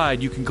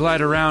glide. You can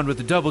glide around with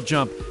the double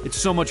jump. It's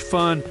so much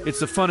fun. It's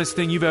the funnest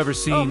thing you've ever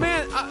seen. Oh,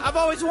 man, I've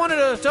always wanted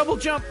a double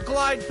jump,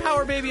 glide,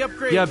 Power Baby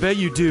upgrade. Yeah, I bet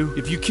you do.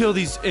 If you kill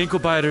these ankle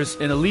biters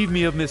and alleviate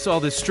me of all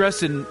this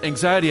stress and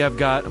anxiety I've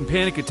got and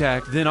panic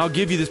attack, then I'll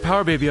give you this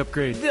Power Baby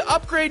upgrade. The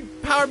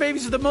upgrade Power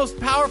Babies are the most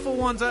powerful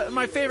ones.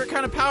 My favorite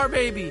kind of Power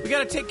Baby. We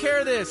gotta take care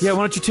of this. Yeah, why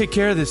don't you take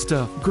care of this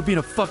stuff? Quit being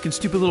a fucking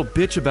stupid little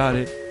bitch about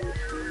it.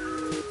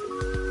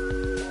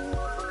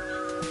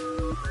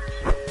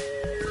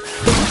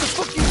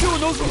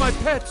 Those were my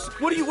pets.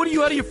 What are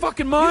you out of your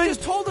fucking mind? You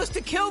just told us to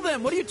kill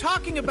them. What are you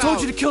talking about? I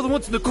told you to kill the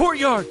ones in the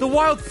courtyard. The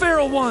wild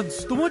feral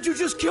ones. The ones you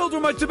just killed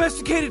were my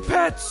domesticated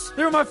pets.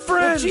 They were my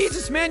friends. Oh,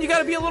 Jesus, man, you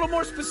gotta be a little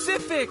more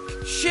specific.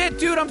 Shit,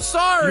 dude, I'm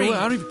sorry. You know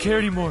what? I don't even care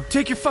anymore.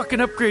 Take your fucking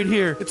upgrade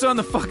here. It's on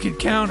the fucking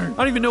counter. I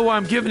don't even know why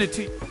I'm giving it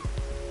to you.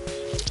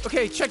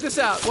 Okay, check this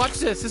out. Watch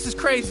this. This is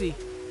crazy.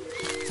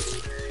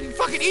 You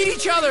fucking eat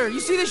each other. You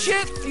see this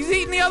shit? He's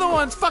eating the other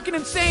ones. Fucking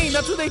insane.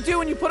 That's what they do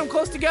when you put them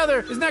close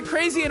together. Isn't that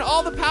crazy? And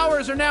all the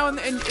powers are now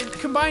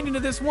combined into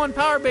this one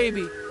Power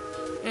Baby.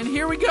 And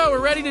here we go. We're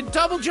ready to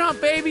double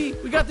jump, baby.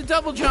 We got the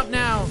double jump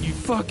now. You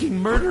fucking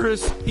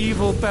murderous,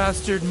 evil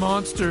bastard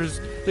monsters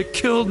that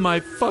killed my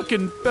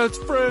fucking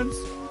best friends.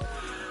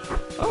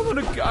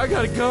 I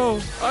gotta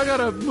go. I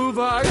gotta move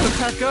on. I gotta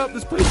pack up.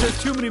 This place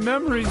has too many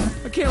memories.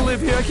 I can't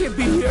live here. I can't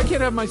be here. I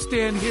can't have my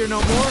stand here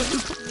no more.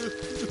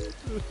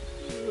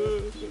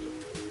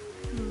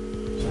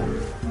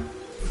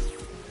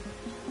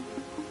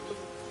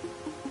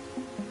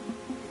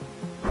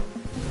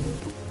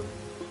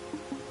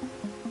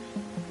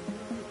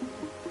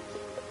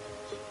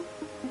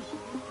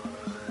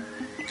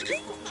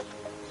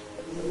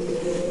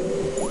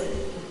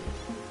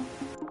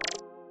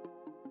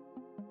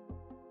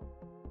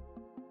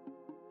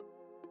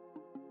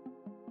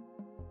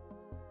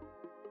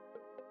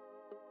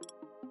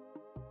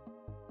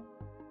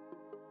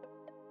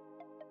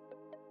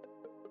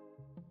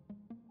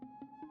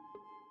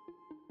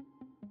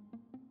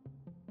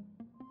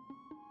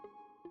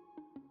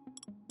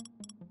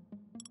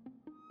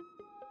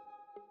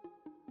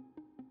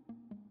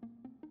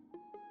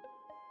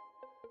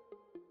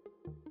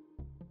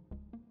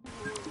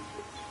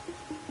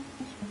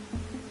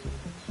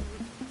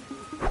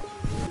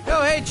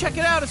 Oh, hey, check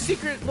it out, a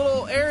secret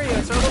little area.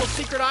 It's our little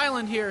secret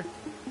island here.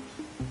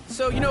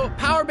 So, you know,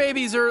 power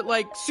babies are,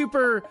 like,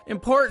 super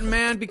important,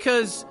 man,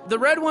 because the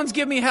red ones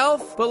give me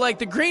health, but, like,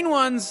 the green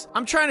ones,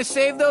 I'm trying to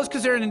save those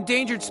because they're an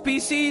endangered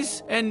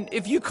species, and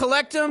if you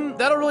collect them,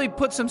 that'll really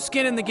put some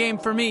skin in the game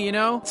for me, you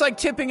know? It's like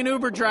tipping an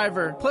Uber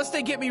driver. Plus,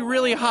 they get me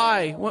really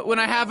high when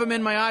I have them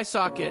in my eye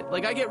socket.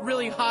 Like, I get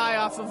really high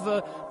off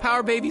of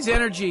power baby's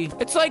energy.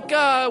 It's like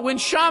when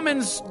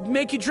shamans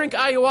make you drink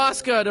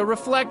ayahuasca to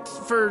reflect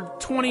for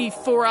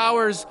 24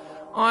 hours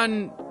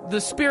on the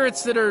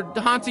spirits that are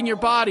haunting your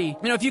body.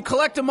 You know, if you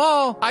collect them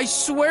all, I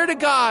swear to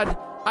God,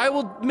 I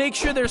will make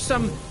sure there's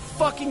some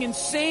fucking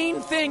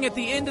insane thing at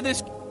the end of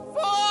this.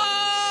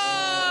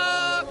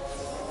 Fuck!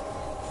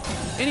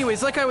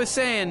 Anyways, like I was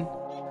saying,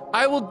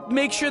 I will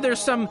make sure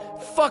there's some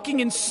fucking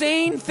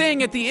insane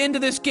thing at the end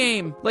of this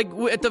game. Like,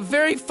 at the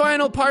very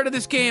final part of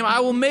this game,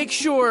 I will make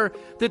sure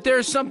that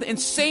there's some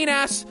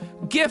insane-ass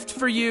gift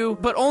for you,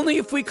 but only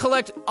if we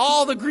collect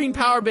all the green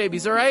power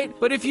babies, alright?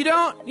 But if you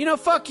don't, you know,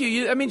 fuck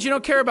you. That means you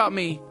don't care about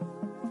me.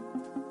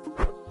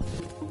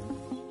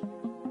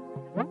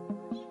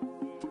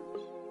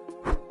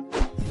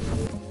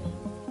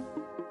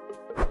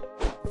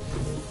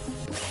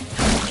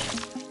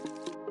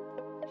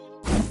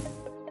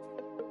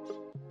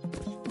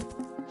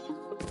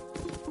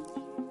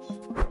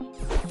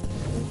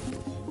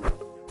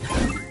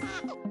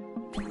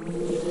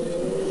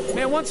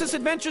 Man, once this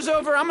adventure's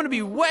over, I'm gonna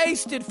be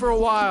wasted for a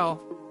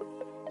while.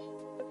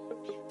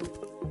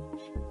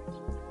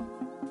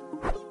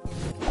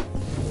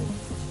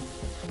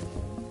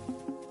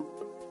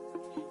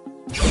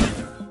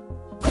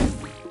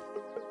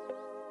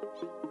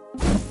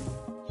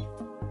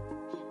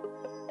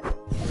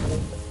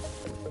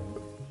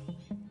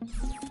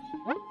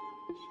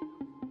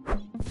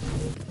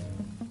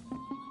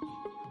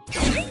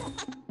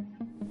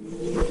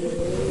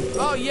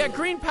 Oh yeah,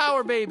 green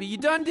power baby, you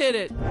done did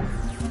it.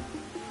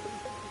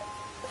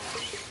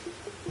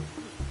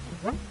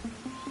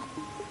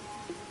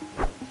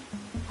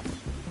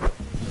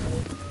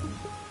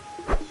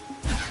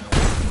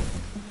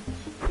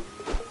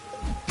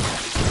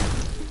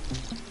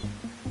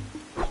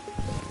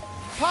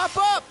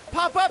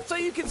 Pop up so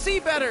you can see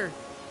better.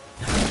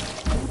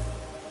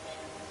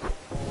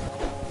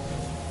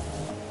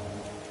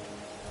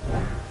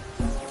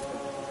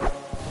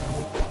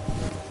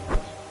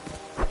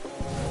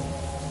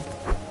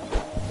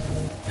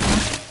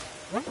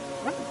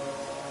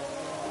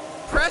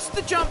 Press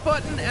the jump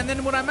button, and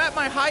then when I'm at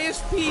my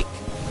highest peak,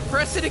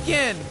 press it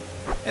again,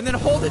 and then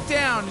hold it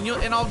down,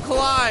 and I'll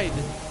glide.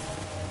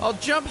 I'll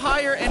jump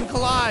higher and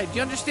glide. Do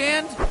you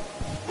understand?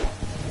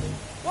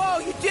 Whoa,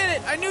 you did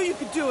it! I knew you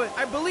could do it.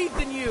 I believed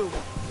in you.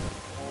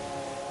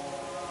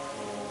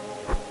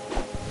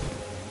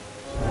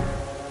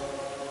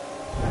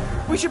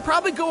 We should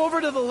probably go over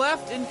to the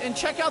left and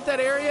check out that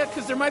area,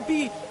 because there might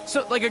be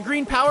like a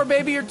green power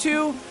baby or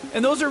two,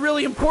 and those are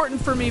really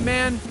important for me,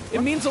 man.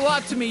 It means a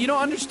lot to me. You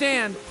don't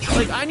understand.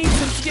 Like, I need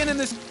some skin in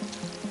this.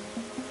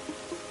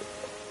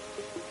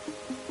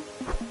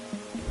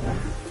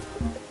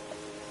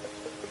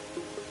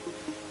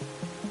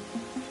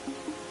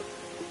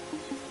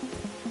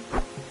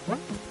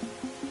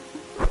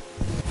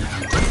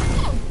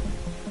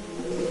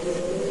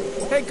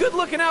 Hey, good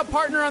looking out,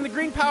 partner, on the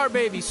green power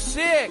baby.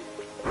 Sick.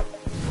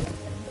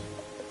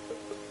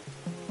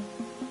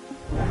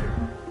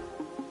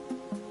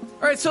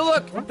 All right, so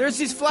look, there's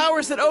these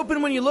flowers that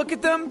open when you look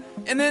at them,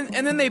 and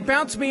then they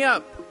bounce me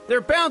up. They're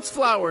bounce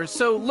flowers,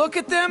 so look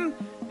at them,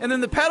 and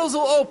then the petals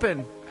will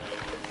open.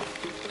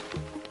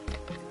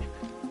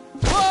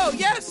 Whoa,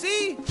 yeah,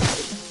 see?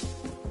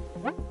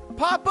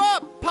 Pop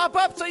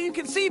up so you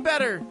can see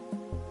better.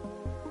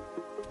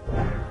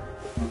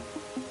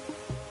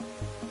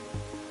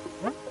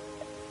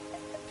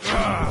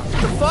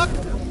 The fuck?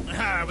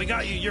 We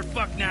got you. You're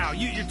fucked now.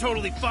 You're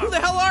totally fucked. Who the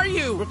hell are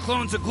you? We're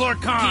clones of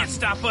Glorkon. Can't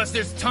stop us.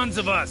 There's tons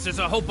of us. There's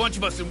a whole bunch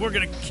of us, and we're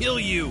gonna kill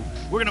you.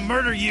 We're gonna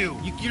murder you.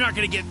 You're not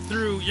gonna get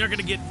through. You're not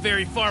gonna get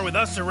very far with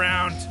us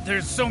around.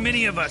 There's so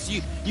many of us.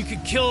 You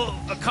could kill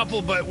a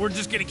couple, but we're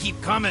just gonna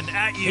keep coming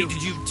at you. Hey,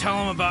 did you tell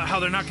them about how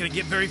they're not gonna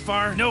get very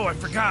far? No, I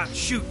forgot.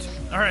 Shoot.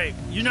 All right,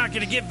 you're not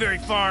gonna get very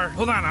far.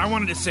 Hold on, I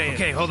wanted to say it.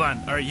 Okay, hold on.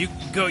 All right, you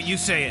go. You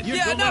say it.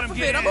 Yeah, enough of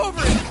it. I'm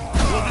over it.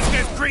 Well, this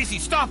guy's crazy.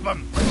 Stop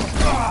him.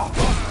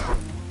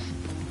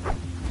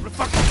 What the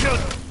fuck you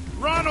killed?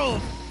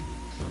 Ronald!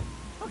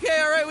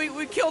 Okay, all right,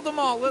 we killed them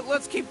all.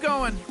 Let's keep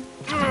going.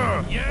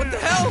 Yeah. What the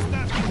hell?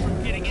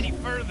 We're getting any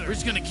further. We're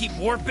just gonna keep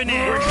warping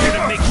it. We're here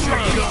to make sure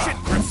you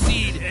don't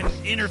proceed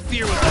and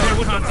interfere with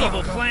Glorkon's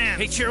evil plan.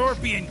 Hey,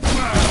 Cherorpian,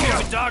 your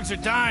stupid dogs are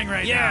dying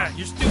right now. Yeah,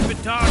 your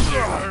stupid dogs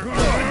are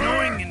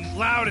annoying and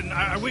loud, and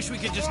I wish we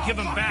could just give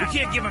them back. We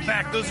can't give them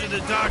back. Those are the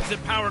dogs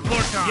that power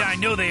Glorkon. Yeah, I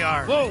know they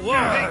are. Whoa,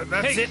 hey,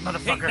 that's it,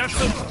 motherfucker. Hey, not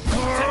so...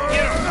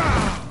 Get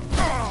him.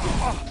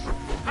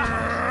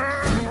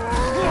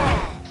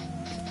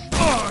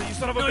 Oh, you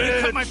son of a bitch.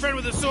 You cut my friend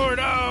with a sword.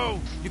 Oh,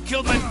 you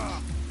killed my...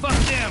 Fuck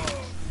them.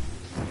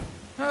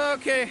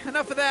 Okay,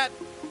 enough of that.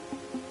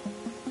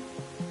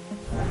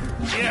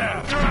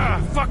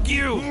 Yeah. Fuck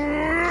you.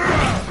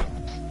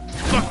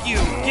 Fuck you.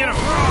 Get him.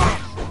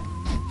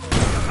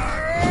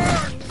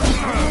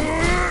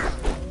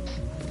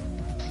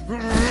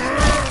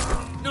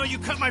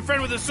 my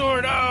friend with a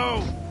sword.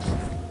 Oh!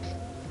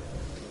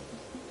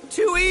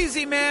 Too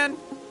easy, man.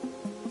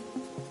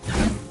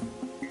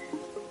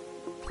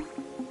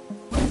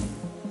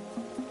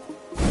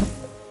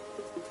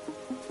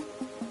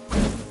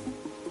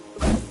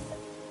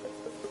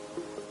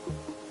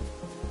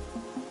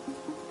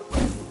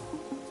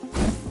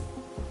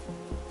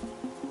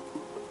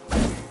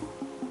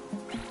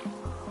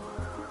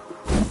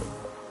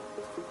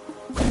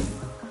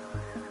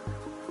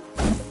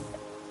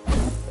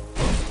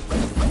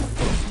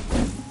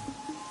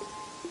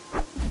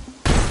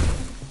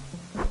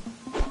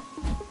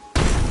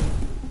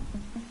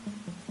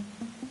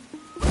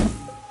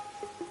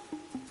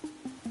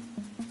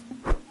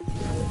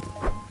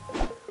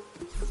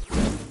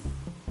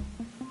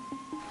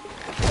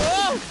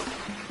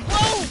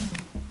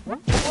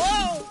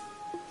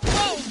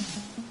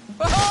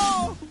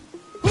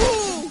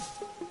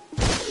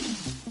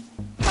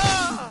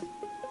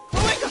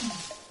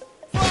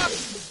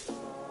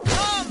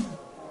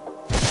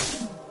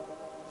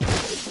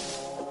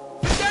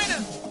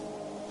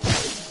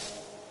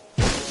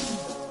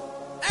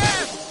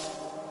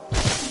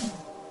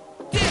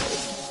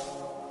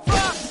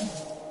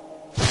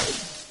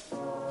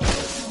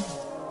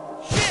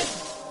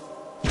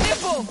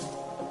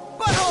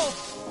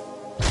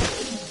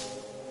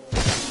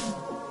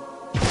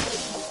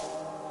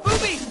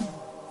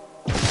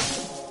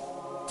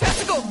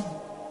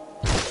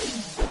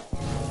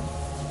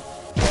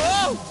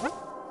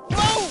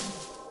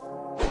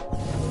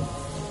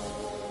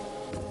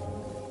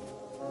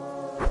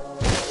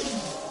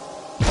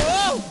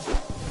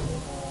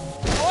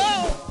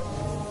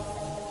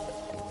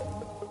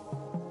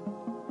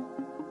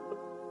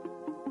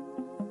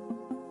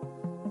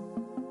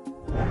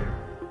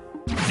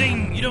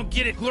 Zing! You don't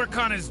get it.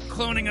 Glorkon is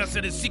cloning us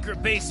at his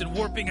secret base and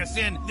warping us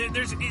in.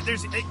 There's an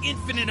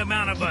infinite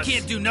amount of us. He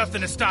can't do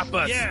nothing to stop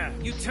us. Yeah,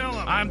 you tell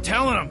him. I'm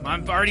telling him.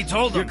 I've already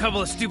told him. You're a couple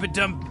of stupid,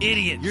 dumb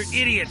idiots. You're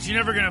idiots. You're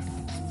never gonna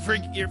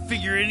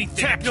figure anything.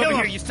 Tap over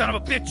here, you son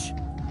of a bitch!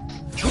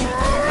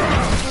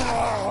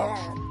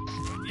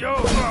 Yo!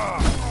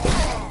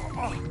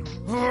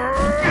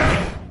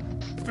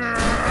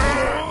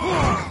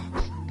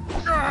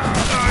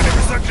 I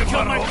never sucked your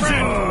Kill my butthole.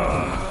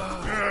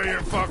 friend.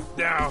 You're fucked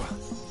now.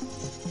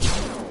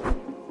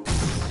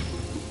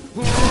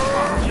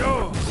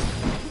 Yo!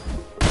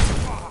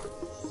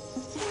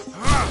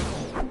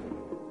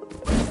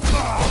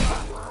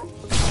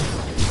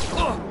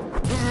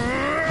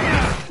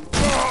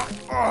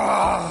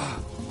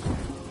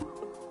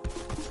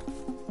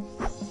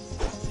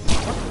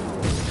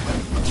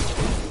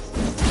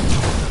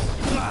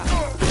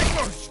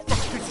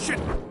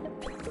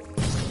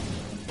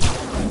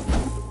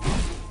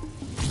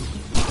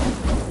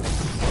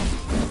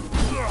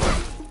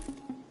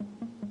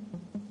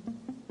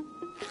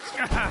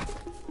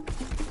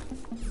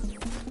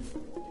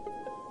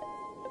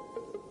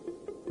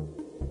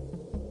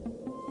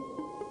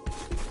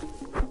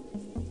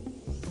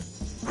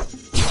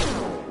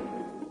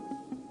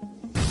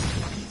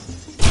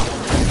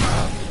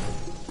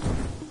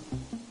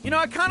 You know,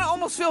 I kind of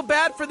almost feel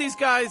bad for these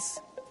guys.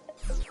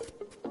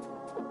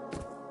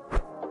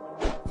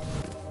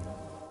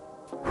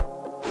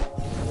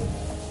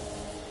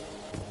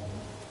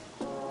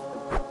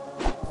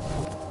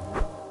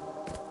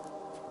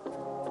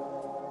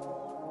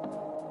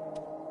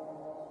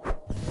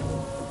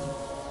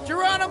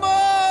 Geronimo!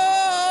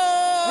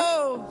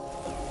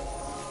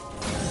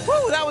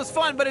 Woo, that was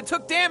fun, but it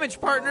took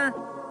damage, partner.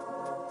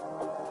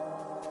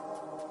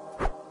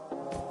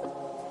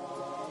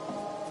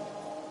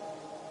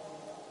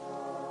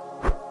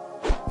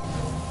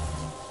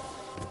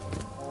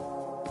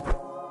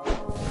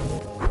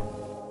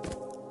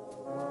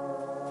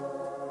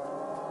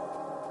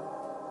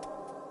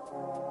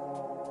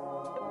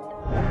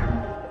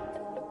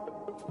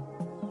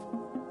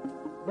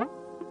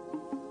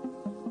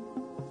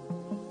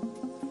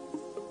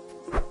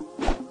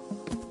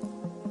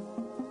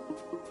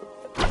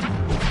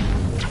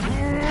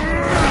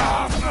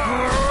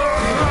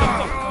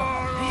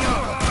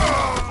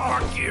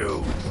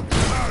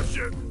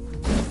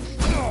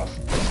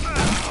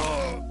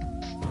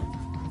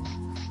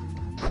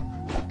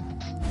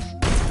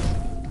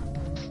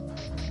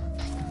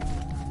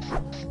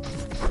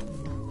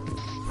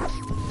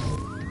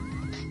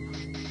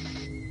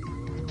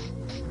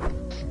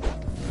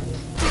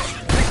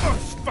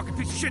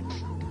 Shit!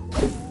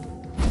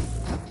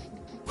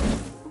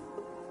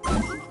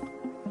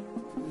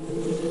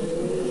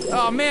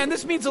 Oh man,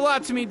 this means a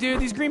lot to me, dude.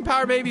 These green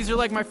power babies are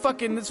like my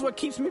fucking... This is what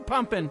keeps me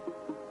pumping.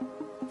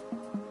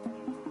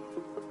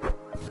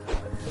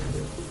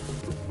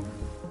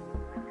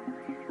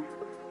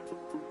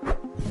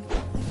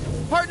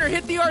 Partner,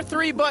 hit the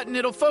R3 button.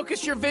 It'll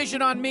focus your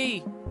vision on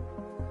me.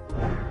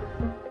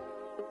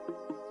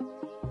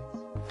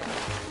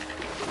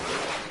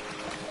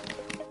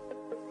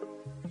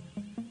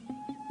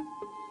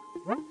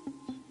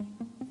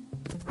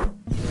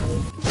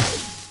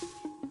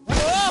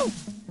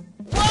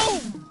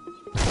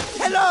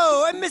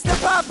 Hello, I'm Mr.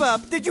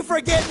 Pop-Up. Did you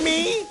forget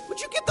me? Would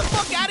you get the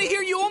fuck out of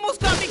here? You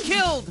almost got me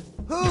killed!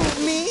 Who,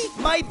 me?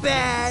 My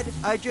bad.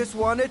 I just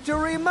wanted to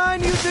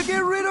remind you to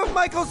get rid of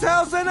Michael's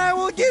house and I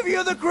will give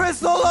you the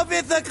crystal of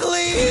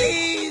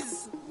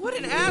ELEM3nT! What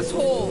an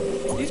asshole!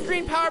 These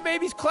green power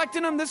babies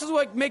collecting them, this is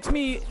what makes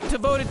me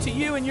devoted to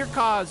you and your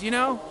cause, you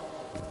know?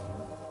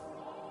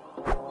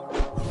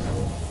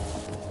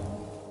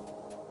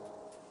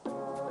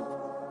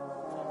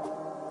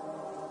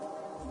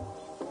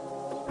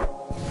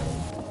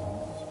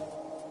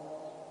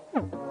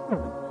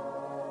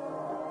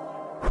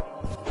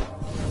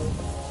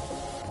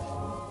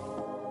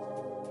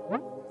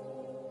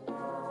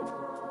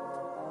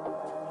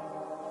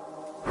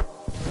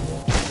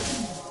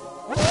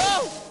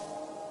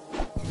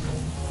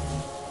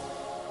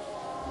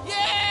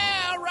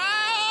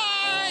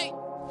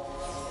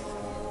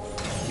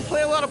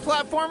 Play a lot of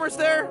platformers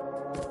there?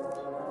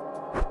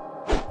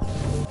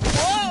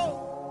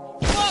 Whoa!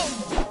 Whoa!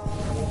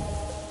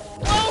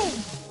 Whoa!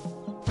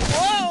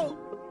 Whoa!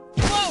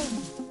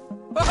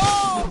 Whoa!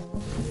 Oh!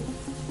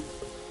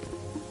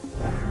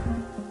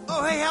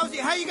 Oh, hey, how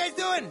you guys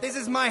doing? This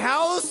is my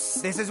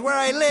house. This is where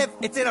I live.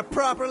 It's in a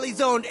properly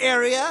zoned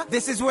area.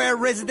 This is where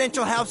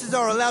residential houses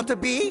are allowed to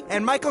be.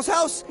 And Michael's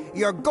house,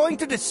 you're going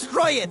to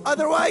destroy it.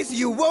 Otherwise,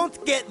 you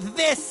won't get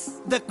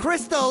this. The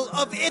crystal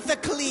of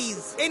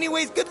ELEM3nT.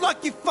 Anyways, good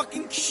luck, you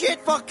fucking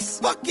shit fucks.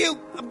 Fuck you.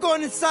 I'm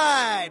going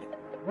inside.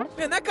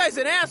 Man, that guy's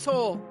an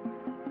asshole.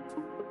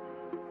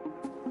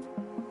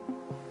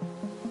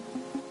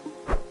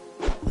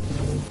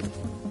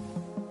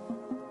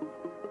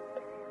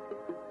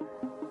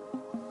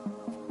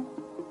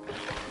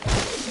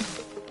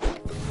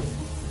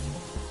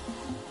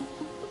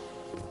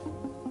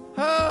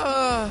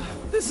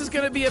 This is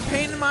gonna be a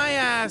pain in my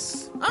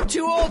ass. I'm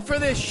too old for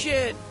this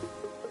shit.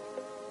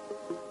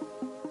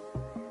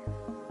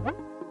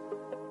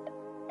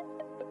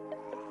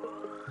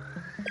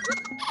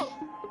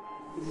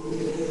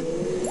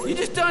 You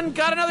just done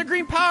got another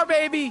green power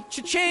baby.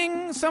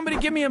 Cha-ching! Somebody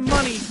give me a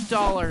money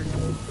dollar.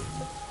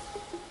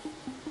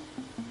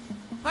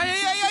 Ay,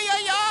 ay, ay, ay,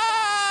 ay,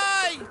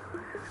 ay!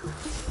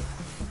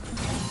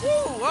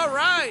 Woo, all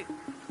right.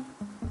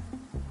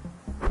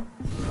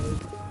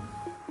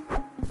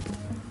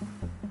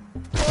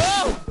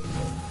 Whoa!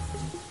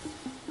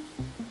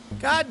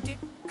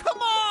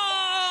 Come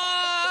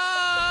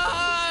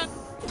on!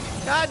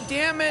 God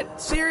damn it!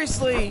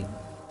 Seriously.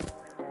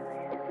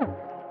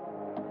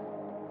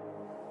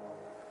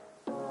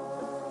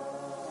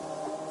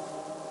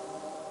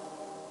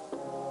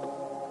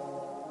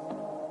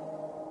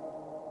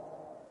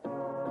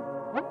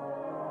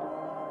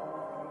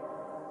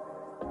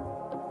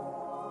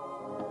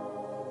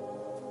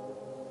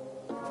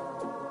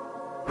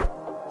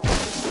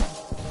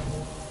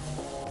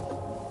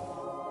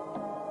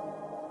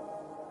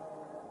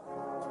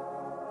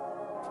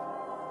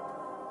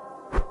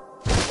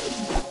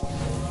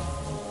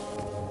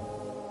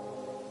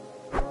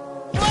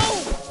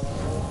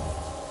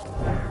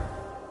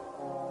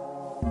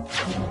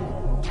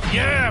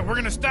 Yeah, we're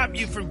gonna stop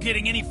you from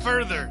getting any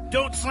further.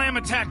 Don't slam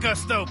attack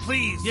us, though,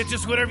 please. Yeah,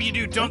 just whatever you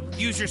do, don't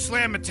use your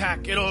slam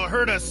attack. It'll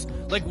hurt us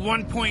like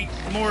 1 point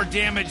more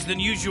damage than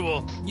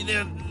usual.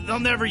 They'll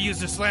never use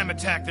the slam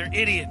attack. They're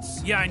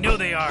idiots. Yeah, I know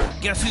they are.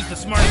 Guess who's the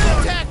smartest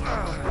one? Attack!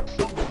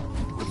 The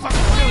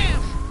fucking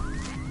brilliant.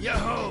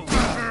 Yo-ho!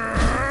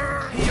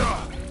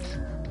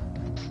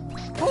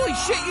 Holy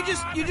shit!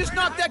 You just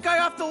knocked that guy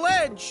off the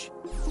ledge.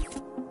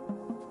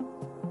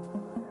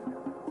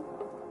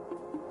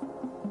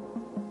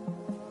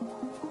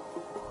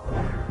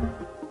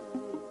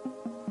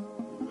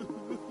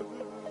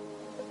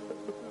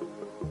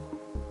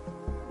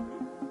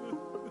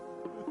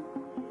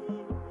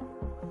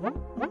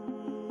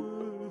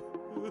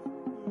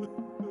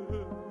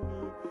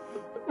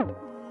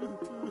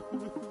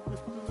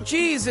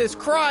 Jesus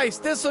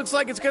Christ, this looks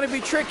like it's gonna be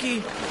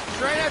tricky.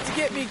 Try not to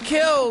get me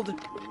killed.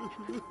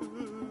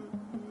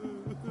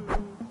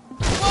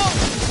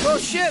 Whoa! Well,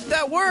 shit,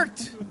 that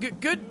worked.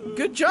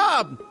 Good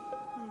job.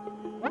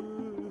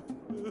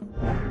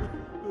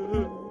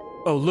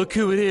 Oh, look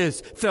who it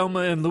is,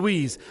 Thelma and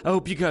Louise. I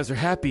hope you guys are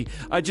happy.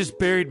 I just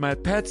buried my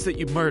pets that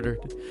you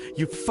murdered.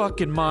 You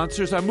fucking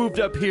monsters. I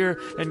moved up here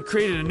and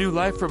created a new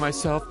life for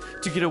myself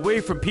to get away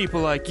from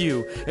people like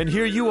you. And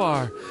here you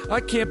are. I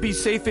can't be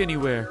safe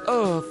anywhere.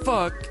 Oh,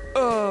 fuck.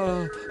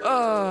 Oh,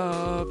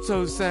 I'm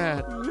so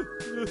sad.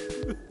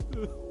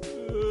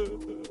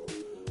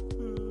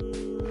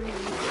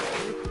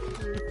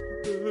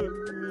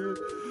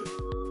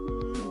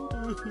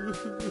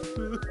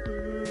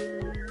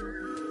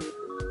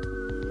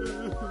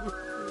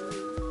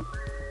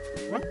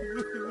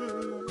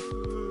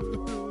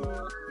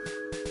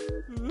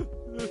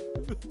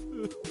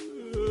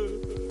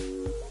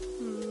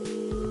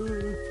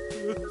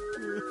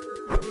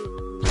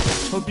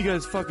 Hope you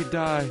guys fucking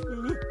die.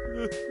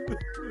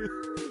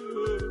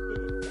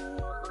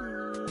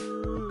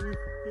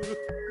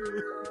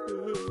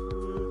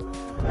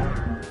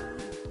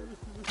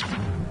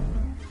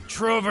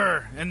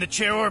 Trover and the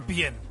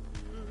Cheorpian.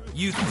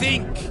 You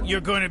think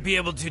you're going to be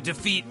able to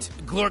defeat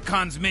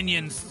Glorkon's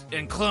minions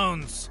and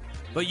clones,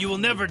 but you will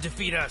never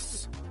defeat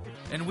us.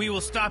 And we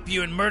will stop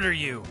you and murder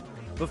you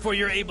before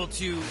you're able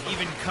to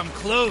even come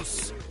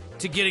close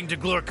to getting to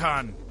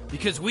Glorkon.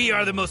 Because we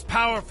are the most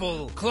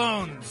powerful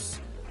clones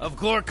of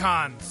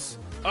Glorkons.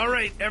 All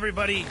right,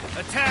 everybody,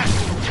 attack!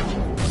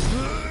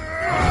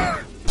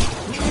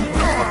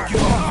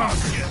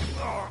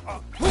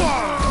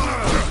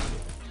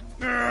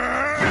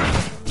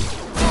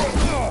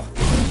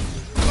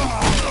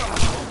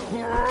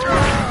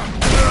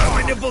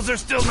 My nipples are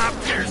still not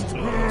pierced.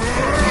 Hey,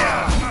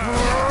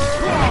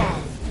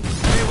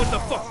 what the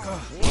fuck?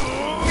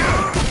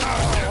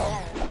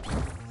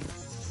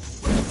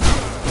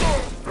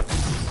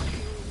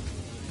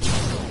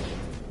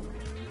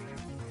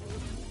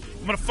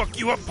 I'm gonna fuck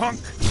you up, punk.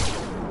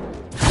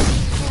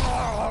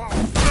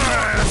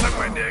 Suck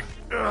my dick.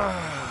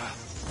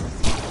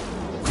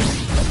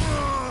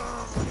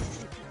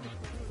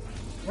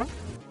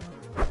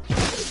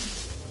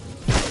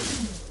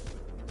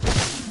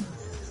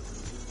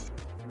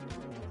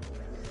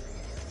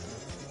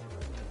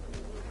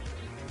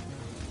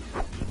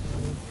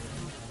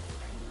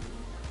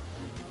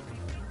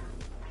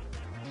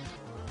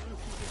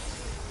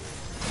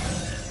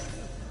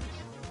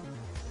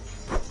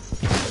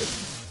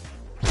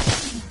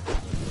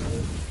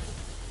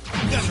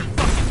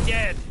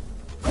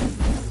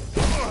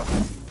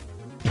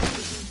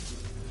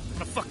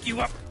 You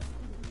up.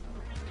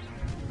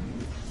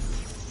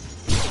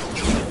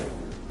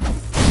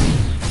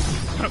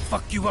 I'm gonna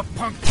fuck you up,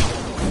 punk.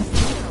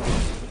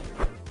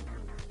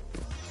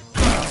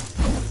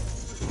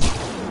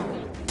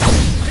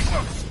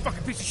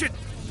 Fucking piece of shit.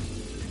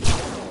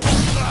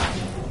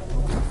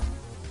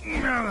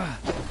 You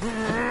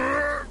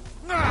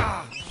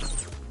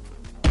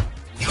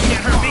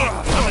can't hurt me.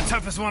 I'm the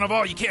toughest one of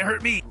all. You can't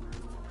hurt me.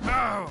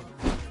 Oh.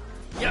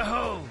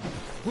 Yo-ho.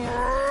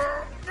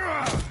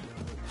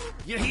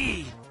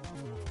 Yahee!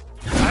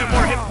 I have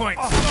more hit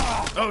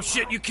points. Oh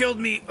shit, you killed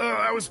me.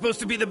 I was supposed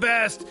to be the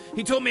best.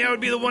 He told me I would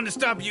be the one to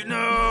stop you.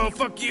 No,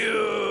 fuck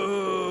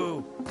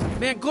you!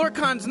 Man,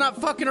 Glorkon's not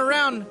fucking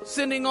around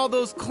sending all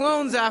those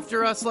clones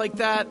after us like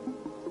that.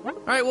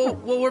 Alright, well,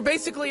 we're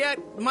basically at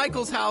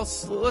Michael's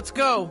house. Let's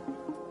go.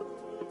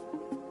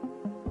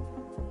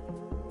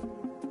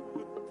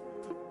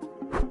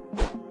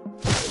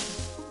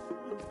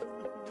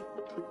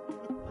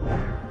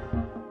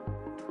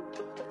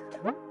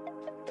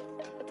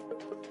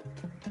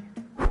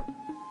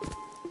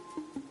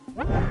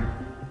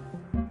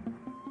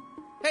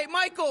 Hey,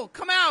 Michael,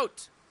 come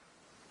out!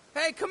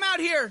 Hey, come out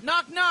here!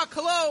 Knock, knock,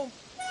 hello!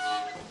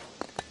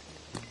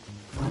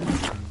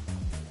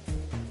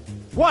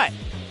 What?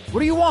 What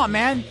do you want,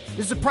 man?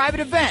 This is a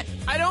private event.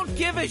 I don't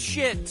give a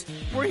shit!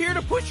 We're here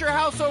to push your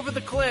house over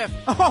the cliff!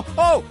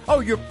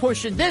 Oh, you're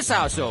pushing this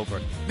house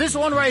over. This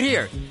one right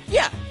here.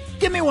 Yeah,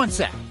 give me 1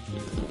 sec.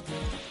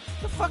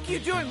 The fuck are you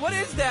doing? What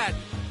is that?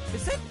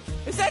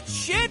 Is that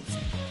shit?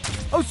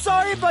 Oh,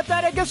 sorry about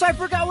that. I guess I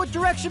forgot what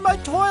direction my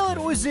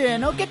toilet was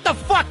in. Oh, get the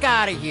fuck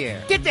out of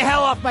here. Get the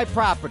hell off my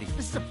property.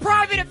 This is a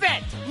private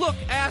event. Look,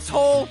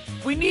 asshole,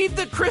 we need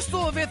the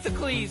Crystal of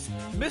Ithacles.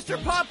 Mr.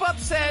 Pop-Up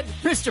said...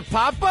 Mr.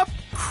 Pop-Up?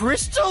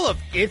 Crystal of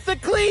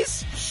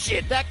Ithacles?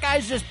 Shit, that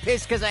guy's just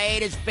pissed because I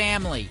ate his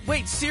family.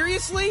 Wait,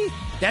 seriously?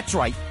 That's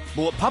right.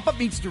 But what Pop-Up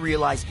needs to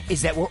realize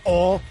is that we're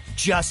all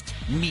just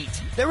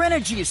meat. Their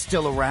energy is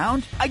still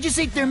around. I just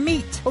ate their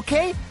meat,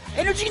 okay?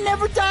 Energy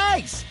never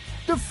dies.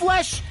 Their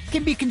flesh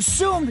can be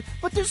consumed,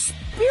 but their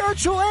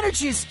spiritual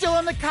energy is still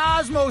in the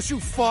cosmos, you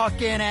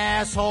fucking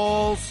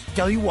assholes.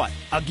 Tell you what,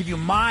 I'll give you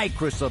my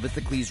Crystal of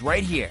Ithacles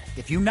right here.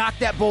 If you knock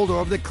that boulder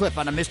over the cliff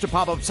onto Mr.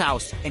 Pop-Up's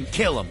house and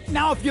kill him.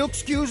 Now, if you'll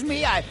excuse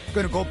me, I'm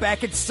gonna go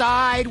back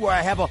inside where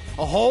I have a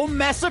whole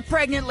mess of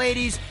pregnant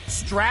ladies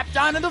strapped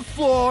onto the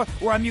floor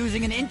where I'm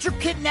using an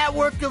intricate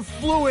network of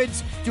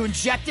fluids to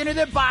inject into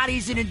their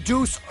bodies and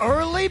induce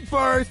early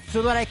birth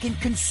so that I can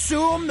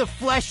consume the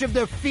flesh of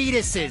their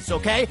fetuses,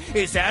 okay?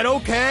 Is that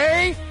okay?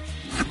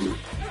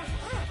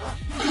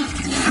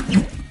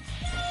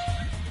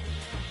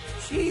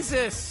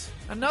 Jesus,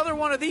 another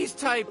one of these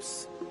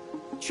types.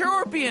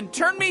 Chirorpian,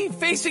 turn me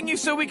facing you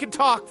so we can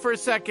talk for a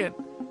second.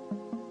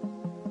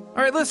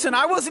 Alright, listen,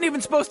 I wasn't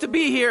even supposed to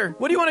be here.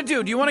 What do you want to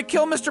do? Do you want to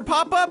kill Mr.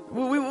 Pop-Up?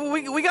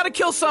 We gotta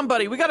kill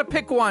somebody. We gotta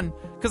pick one.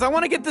 Because I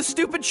want to get this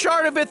stupid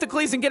shard of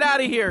Ithacles and get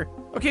out of here.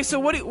 Okay, so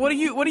what are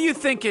you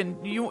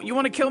thinking? You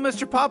want to kill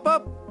Mr.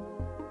 Pop-Up?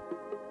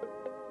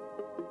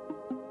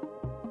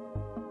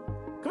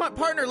 Come on,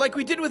 partner, like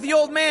we did with the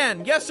old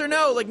man. Yes or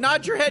no? Like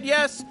nod your head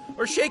yes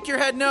or shake your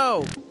head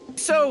no.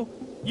 So,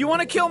 you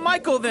want to kill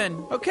Michael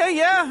then? Okay,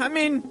 yeah. I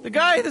mean,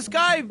 this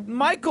guy,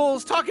 Michael,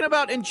 is talking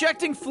about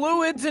injecting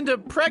fluids into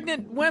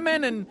pregnant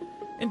women and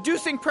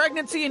inducing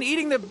pregnancy and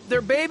eating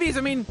their babies.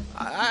 I mean,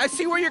 I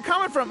see where you're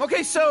coming from.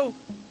 Okay, so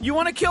you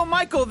want to kill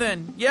Michael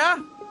then? Yeah?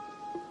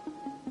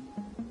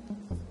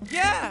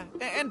 Yeah,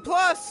 and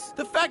plus,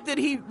 the fact that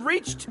he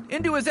reached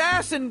into his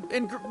ass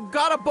and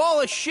got a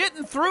ball of shit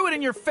and threw it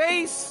in your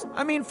face.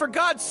 I mean, for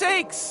God's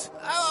sakes.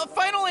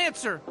 Final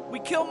answer. We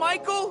kill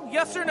Michael,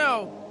 yes or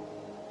no?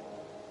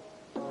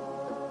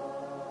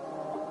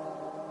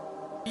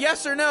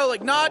 Yes or no,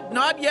 like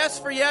nod yes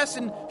for yes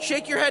and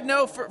shake your head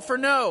no for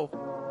no.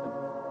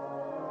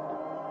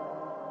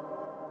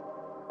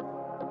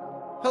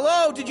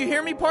 Hello, did you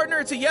hear me, partner?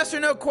 It's a yes or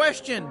no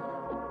question.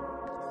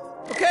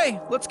 Okay,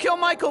 let's kill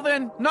Michael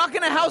then.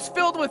 Knocking a house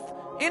filled with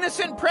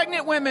innocent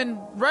pregnant women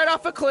right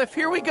off a cliff.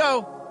 Here we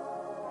go.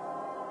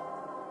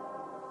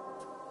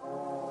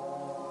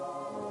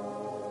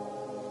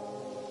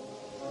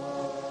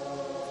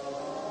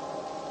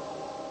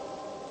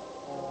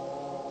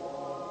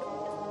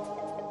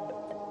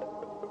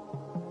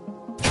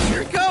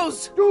 Here it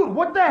goes. Dude,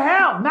 what the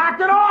hell? Knock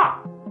it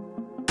off!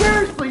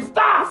 Seriously,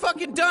 stop! You're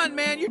fucking done,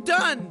 man. You're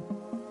done.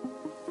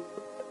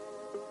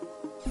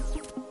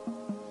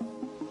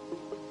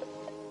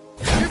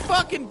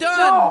 Fucking done!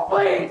 No,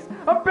 please!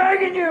 I'm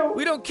begging you!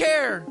 We don't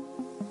care!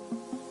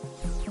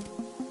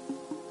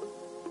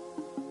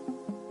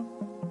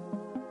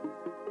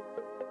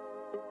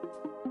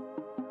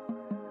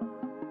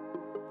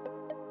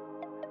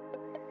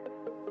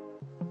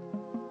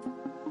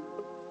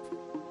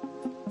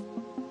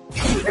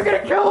 You're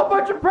gonna kill a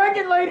bunch of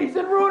pregnant ladies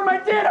and ruin my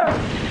dinner!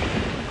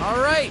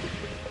 Alright!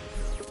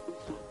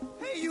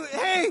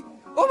 Hey!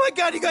 Oh my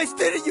god, you guys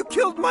did it! You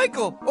killed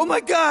Michael! Oh my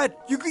god!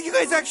 You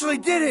guys actually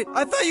did it!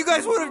 I thought you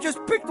guys would have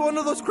just picked one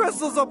of those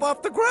crystals up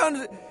off the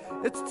ground.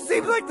 It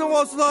seems like the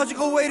most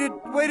logical way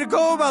to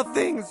go about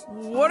things.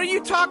 What are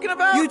you talking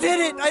about? You did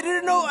it! I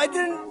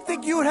didn't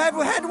think you would have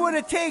had what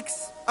it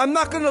takes. I'm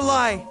not gonna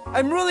lie.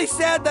 I'm really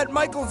sad that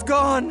Michael's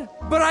gone.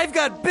 But I've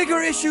got bigger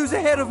issues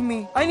ahead of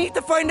me. I need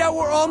to find out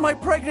where all my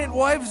pregnant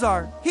wives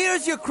are.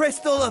 Here's your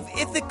crystal of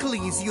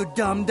Ithacles, you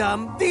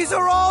dum-dum. These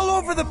are all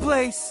over the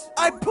place.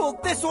 I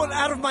pulled this one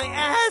out of my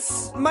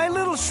ass. My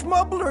little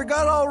schmubbler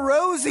got all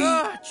rosy.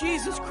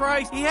 Jesus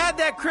Christ. He had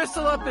that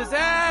crystal up his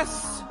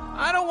ass.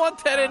 I don't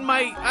want that in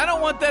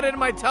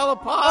my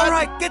telepod. All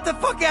right, get the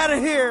fuck out of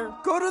here.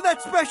 Go to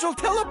that special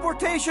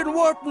teleportation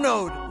warp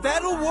node.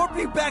 That'll warp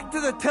you back to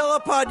the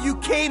telepod you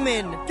came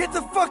in. Get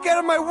the fuck out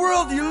of my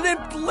world, you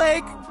limp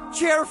leg,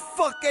 chair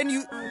fuck, and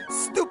you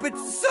stupid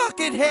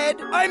socket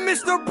head. I'm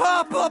Mr.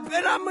 Pop-Up,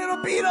 and I'm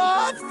gonna beat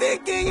off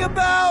thinking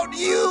about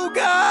you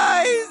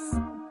guys.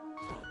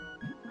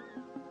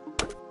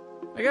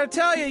 I gotta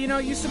tell you,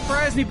 you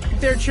surprised me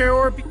there, Chair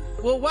Orp.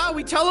 Well, wow,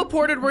 we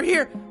teleported. We're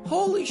here.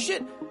 Holy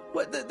shit.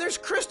 What? There's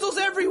crystals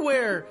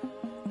everywhere.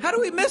 How do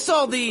we miss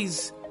all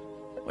these?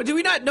 Did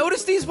we not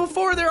notice these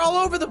before? They're all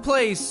over the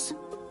place.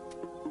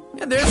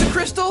 And there's a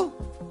crystal.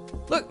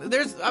 Look,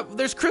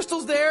 there's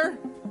crystals there.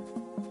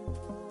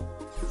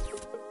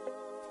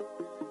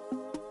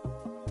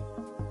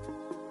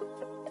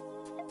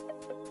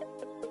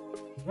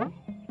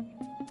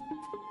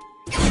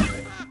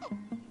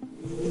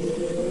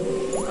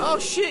 Oh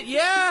shit,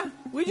 yeah.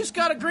 We just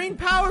got a green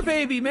power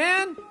baby,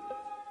 man.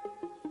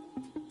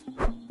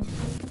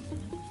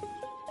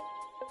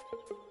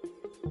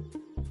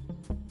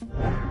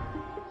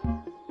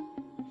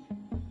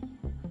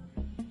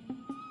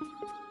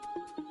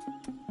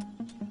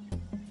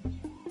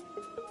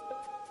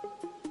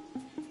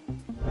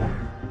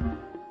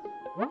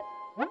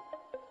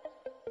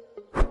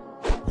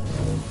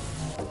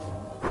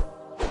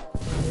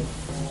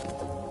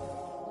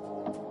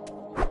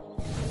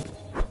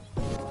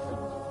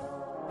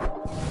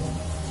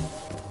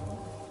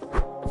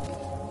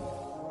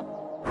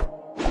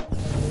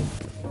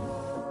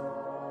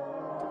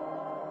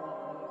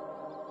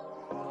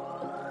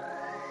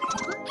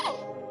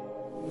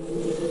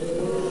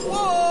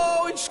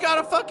 Got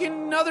a fucking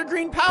another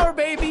green power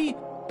baby.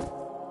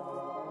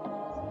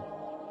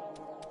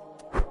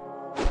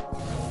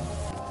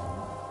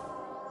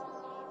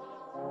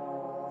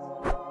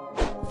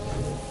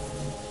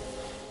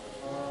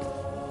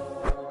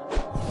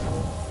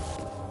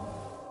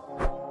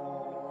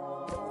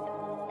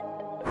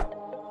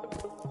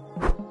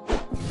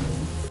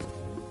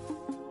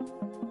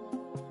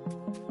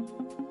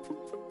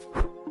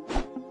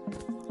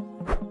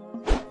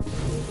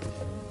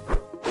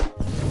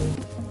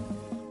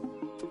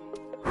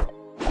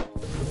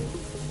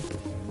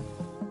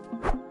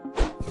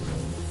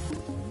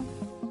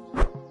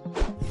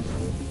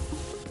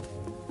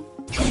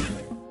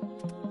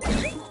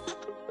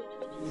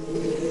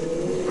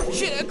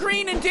 A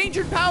green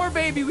endangered power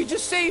baby. We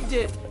just saved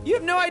it. You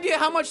have no idea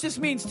how much this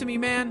means to me,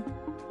 man.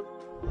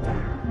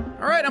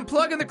 All right, I'm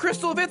plugging the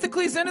crystal of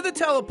Ithacles into the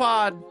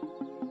telepod.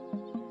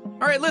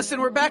 All right, listen,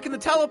 we're back in the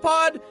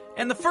telepod,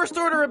 and the first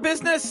order of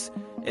business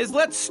is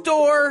let's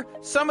store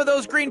some of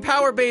those green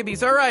power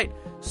babies. All right,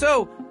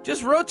 so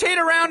just rotate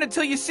around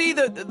until you see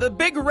the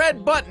big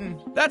red button.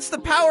 That's the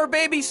power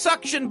baby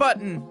suction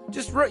button.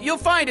 You'll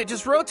find it.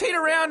 Just rotate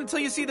around until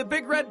you see the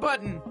big red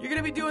button. You're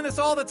gonna be doing this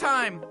all the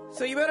time,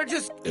 so you better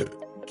just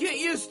get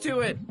used to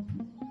it.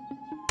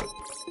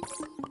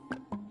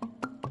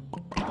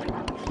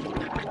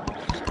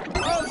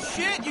 Oh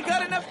shit, you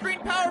got enough green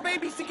power baby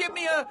babies to give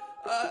me a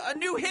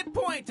new hit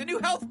point, a new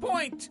health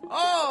point.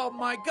 Oh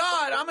my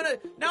god,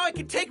 now I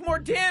can take more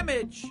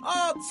damage.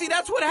 Oh, see,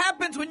 that's what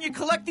happens when you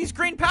collect these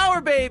green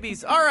power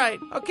babies. All right,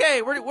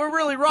 okay, we're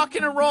really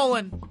rocking and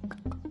rolling.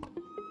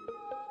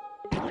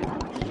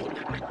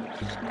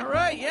 All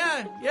right,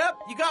 yeah, yep,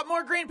 you got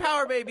more green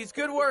power babies.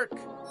 Good work.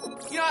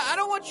 You know, I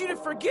don't want you to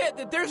forget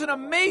that there's an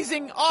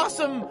amazing,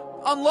 awesome,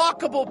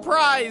 unlockable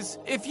prize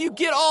if you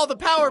get all the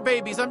power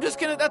babies.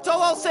 That's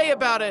all I'll say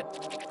about it.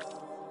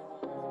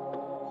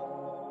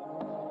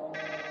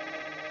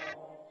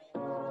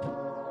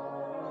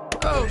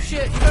 Oh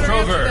shit, you better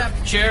answer Trover, that.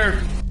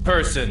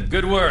 chairperson,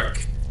 good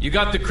work. You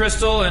got the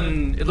crystal,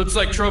 and it looks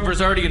like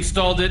Trover's already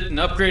installed it and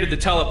upgraded the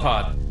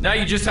telepod. Now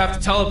you just have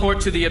to teleport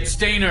to the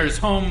Abstainer's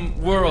home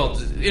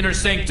world, Inner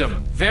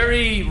Sanctum.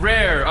 Very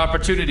rare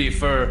opportunity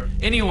for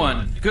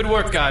anyone. Good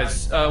work,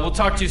 guys. We'll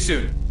talk to you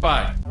soon.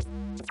 Bye.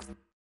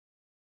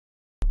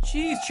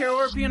 Jeez, Chair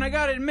Orpian, I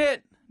gotta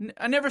admit,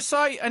 I never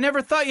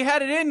thought you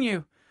had it in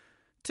you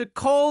to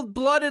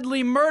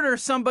cold-bloodedly murder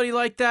somebody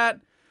like that.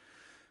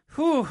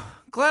 Whew,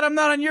 glad I'm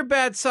not on your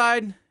bad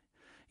side.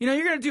 You know,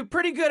 you're gonna do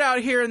pretty good out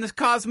here in this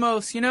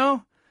cosmos, you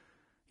know?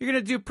 You're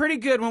gonna do pretty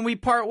good when we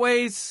part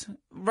ways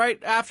right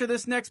after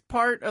this next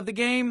part of the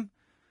game,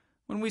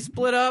 when we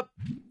split up.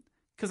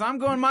 'Cause I'm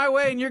going my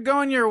way and you're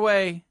going your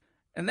way.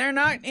 And they're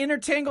not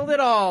intertangled at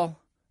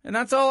all. And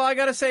that's all I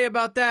gotta say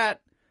about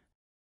that.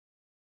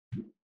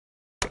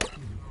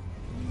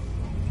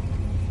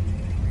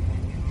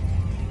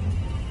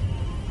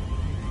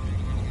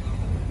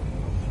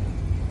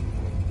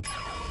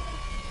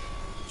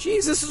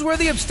 Jeez, this is where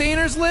the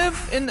Abstainers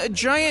live? In a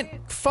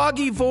giant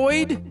foggy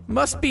void?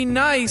 Must be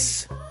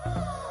nice.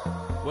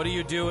 What are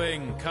you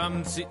doing?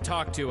 Come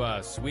talk to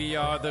us. We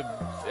are the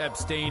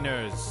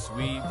Abstainers.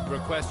 We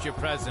request your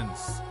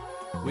presence.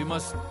 We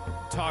must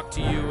talk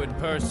to you in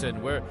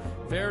person. We're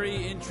very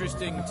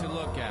interesting to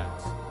look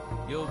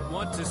at. You'll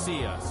want to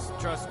see us.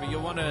 Trust me,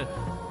 you'll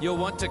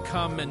want to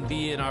come and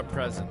be in our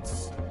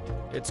presence.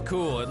 It's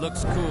cool. It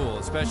looks cool,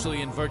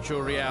 especially in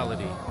virtual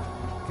reality.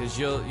 Because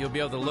you'll be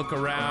able to look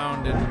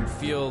around and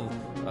feel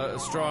a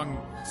strong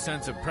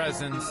sense of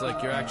presence,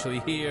 like you're actually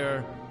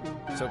here.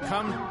 So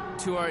come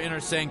to our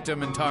inner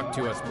sanctum and talk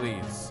to us,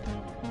 please.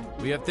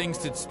 We have things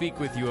to speak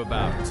with you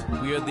about.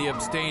 We are the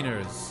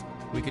Abstainers.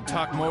 We could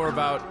talk more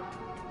about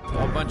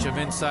a bunch of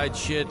inside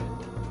shit,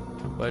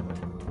 but,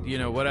 you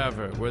know,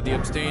 whatever. We're the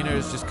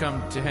Abstainers. Just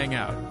come to hang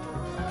out.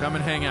 Come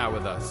and hang out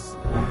with us.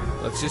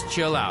 Let's just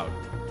chill out.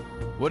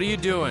 What are you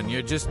doing?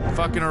 You're just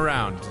fucking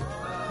around.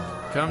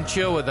 Come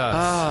chill with us.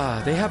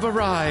 Ah, they have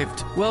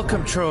arrived.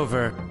 Welcome,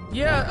 Trover.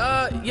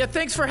 Yeah,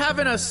 thanks for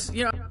having us,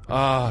 you know.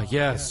 Ah,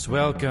 yes,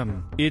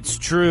 welcome. It's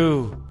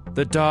true.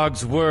 The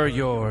dogs were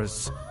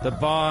yours. The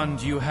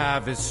bond you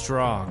have is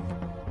strong.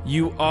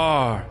 You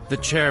are the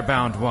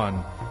chairbound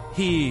one.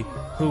 He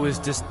who is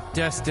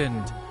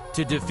destined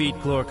to defeat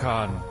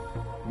Glorkon.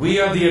 We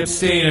are the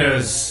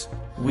Abstainers.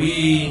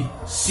 We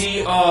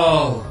see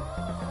all.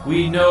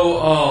 We know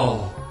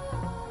all.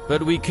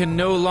 But we can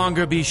no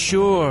longer be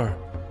sure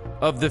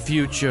of the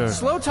future.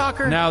 Slow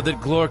talker. Now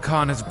that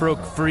Glorkon has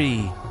broke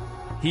free.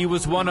 He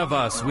was one of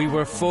us. We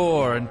were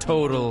 4 in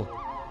total.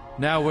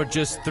 Now we're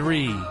just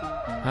 3.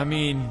 I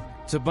mean,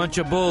 it's a bunch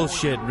of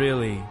bullshit,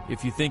 really,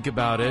 if you think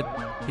about it.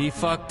 He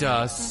fucked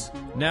us.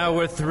 Now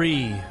we're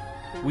 3.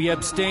 We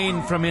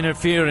abstain from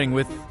interfering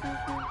with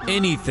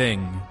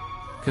anything,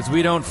 'cause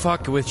we don't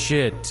fuck with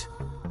shit.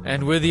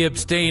 And we're the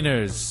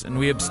Abstainers, and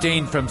we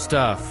abstain from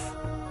stuff.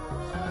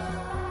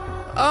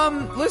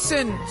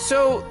 Listen,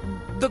 so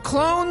the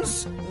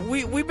clones,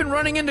 we've been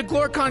running into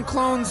Glorkon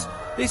clones.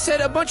 They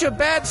said a bunch of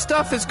bad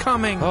stuff is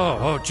coming.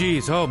 Oh,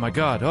 jeez. Oh, my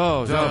God.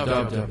 Oh,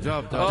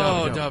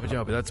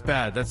 that's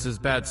bad. That's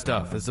just bad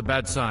stuff. That's a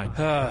bad sign.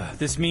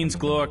 This means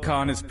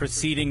Glorkon is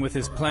proceeding with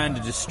his plan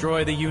to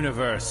destroy the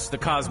universe, the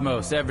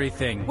cosmos,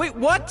 everything. Wait,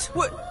 what?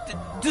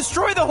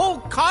 Destroy the whole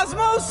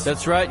cosmos?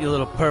 That's right, you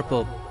little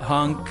purple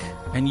hunk.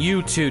 And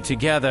you two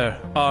together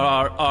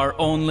are our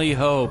only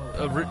hope.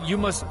 You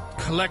must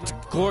collect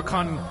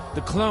Glorkon,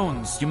 the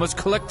clones. You must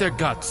collect their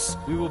guts.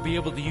 We will be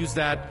able to use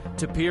that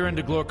to peer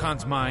into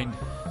Glorkon's mind,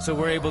 so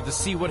we're able to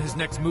see what his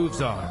next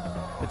moves are.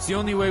 It's the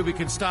only way we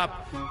can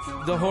stop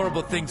the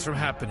horrible things from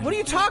happening. What are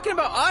you talking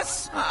about?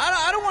 Us?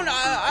 I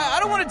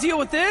don't want to deal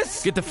with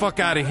this. Get the fuck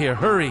out of here.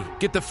 Hurry.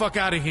 Get the fuck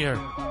out of here.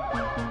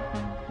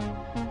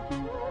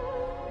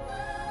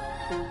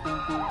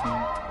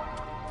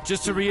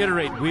 Just to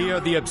reiterate, we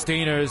are the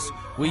Abstainers.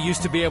 We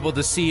used to be able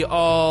to see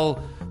all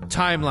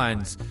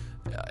timelines.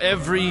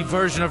 Every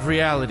version of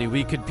reality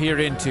we could peer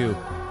into.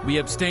 We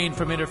abstained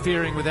from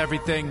interfering with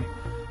everything.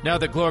 Now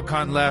that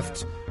Glorkon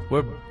left,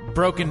 we're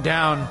broken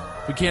down.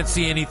 We can't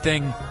see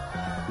anything.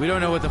 We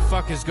don't know what the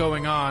fuck is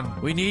going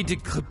on. We need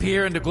to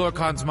peer into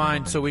Glorkon's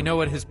mind so we know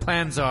what his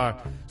plans are,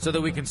 so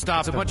that we can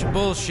stop. It's a bunch of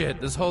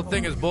bullshit. This whole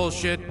thing is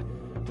bullshit.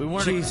 We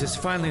weren't. Jesus,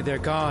 finally they're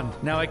gone.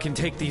 Now I can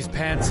take these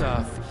pants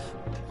off.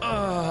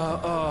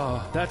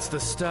 Oh, that's the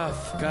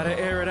stuff. Gotta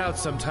air it out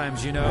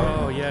sometimes, you know.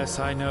 Oh, yes,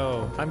 I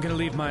know. I'm gonna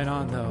leave mine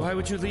on, though. Why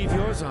would you leave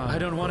yours on? I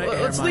don't want to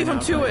air Let's mine leave him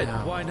out to right it.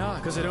 now. Why not?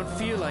 Because I don't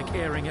feel like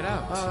airing it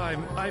out.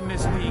 I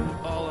miss being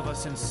all of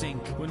us in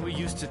sync. When we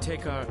used to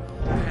take our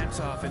pants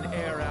off and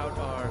air out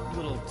our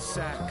little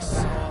sacks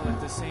all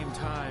at the same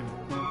time.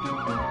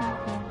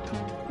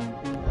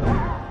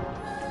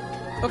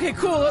 Okay,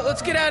 cool.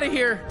 Let's get out of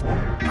here.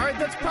 All right,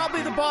 that's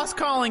probably the boss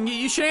calling.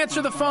 You should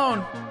answer the phone.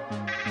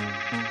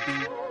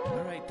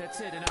 All right, that's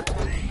it.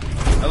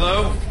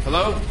 Hello?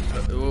 Hello?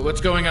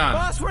 What's going on?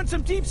 Boss, we're in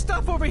some deep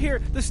stuff over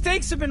here. The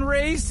stakes have been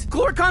raised.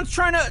 Glorcon's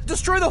trying to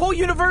destroy the whole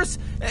universe,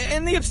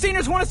 and the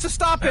abstainers want us to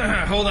stop him.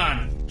 Hold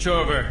on.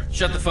 Trover,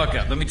 shut the fuck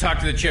up. Let me talk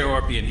to the Chair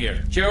Orpian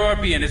here. Chair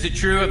Orpian, is it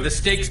true? Have the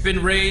stakes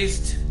been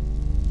raised?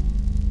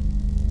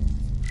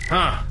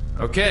 Huh.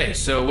 Okay,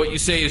 so what you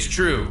say is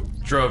true,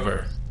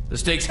 Trover. The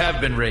stakes have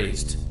been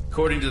raised,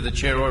 according to the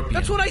Chair Orpian.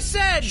 That's what I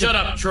said! Shut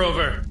up,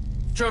 Trover.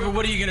 Trover,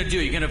 what are you gonna do?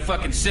 You gonna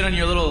fucking sit on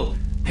your little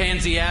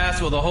pansy ass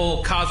while the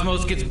whole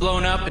cosmos gets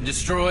blown up and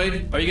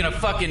destroyed? Or are you gonna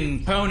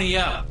fucking pony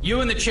up?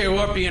 You and the Chair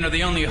Orpian are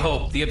the only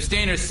hope. The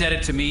abstainers said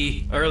it to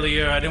me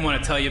earlier. I didn't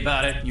want to tell you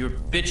about it. You were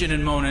bitching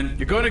and moaning.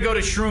 You're gonna go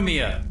to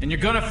Shrumia, and you're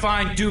gonna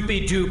find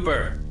Doopy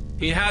Dooper.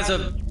 He has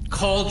a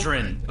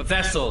cauldron, a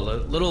vessel, a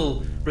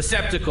little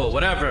receptacle,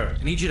 whatever.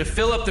 I need you to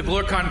fill up the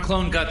Glorcon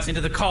clone guts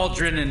into the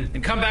cauldron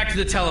and come back to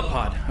the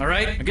telepod,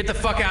 alright? Now get the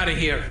fuck out of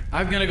here.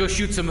 I'm gonna go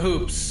shoot some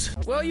hoops.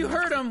 Well, you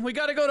heard him. We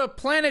gotta go to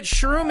planet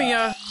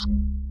Shrumia.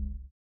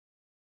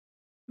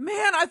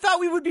 Man, I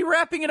thought we would be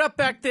wrapping it up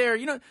back there.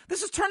 You know,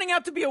 this is turning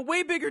out to be a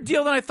way bigger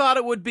deal than I thought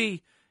it would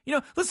be. You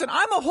know, listen,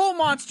 I'm a whole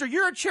monster.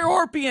 You're a Chair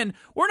Orpian.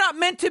 We're not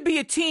meant to be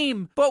a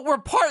team, but we're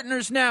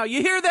partners now.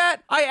 You hear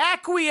that? I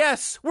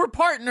acquiesce. We're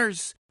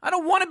partners. I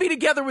don't want to be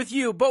together with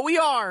you, but we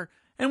are.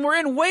 And we're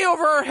in way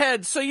over our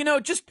heads, so, you know,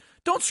 just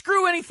don't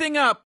screw anything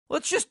up.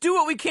 Let's just do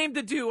what we came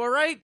to do, all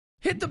right?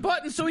 Hit the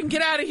button so we can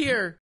get out of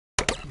here.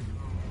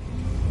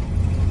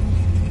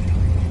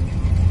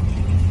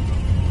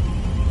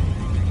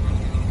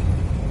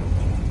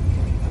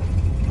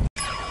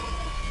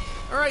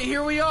 All right,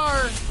 here we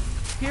are.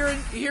 Here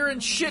in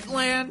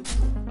Shitland.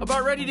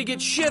 About ready to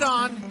get shit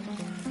on.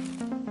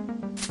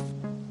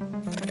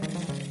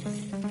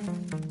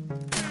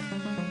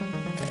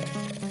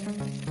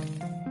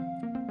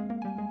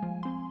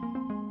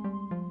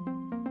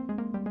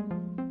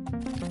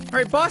 All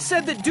right, boss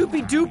said that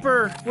Doopy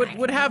Dooper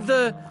would have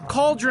the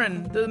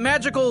cauldron, the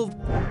magical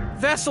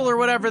vessel or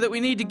whatever that we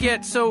need to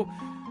get, so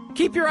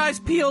keep your eyes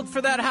peeled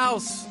for that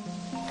house.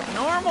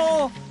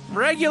 Normal,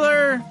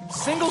 regular,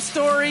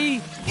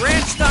 single-story,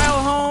 ranch-style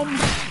home,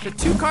 the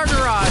two-car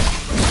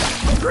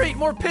garage. Great,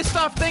 more pissed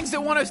off things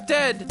that want us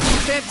dead.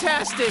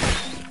 Fantastic.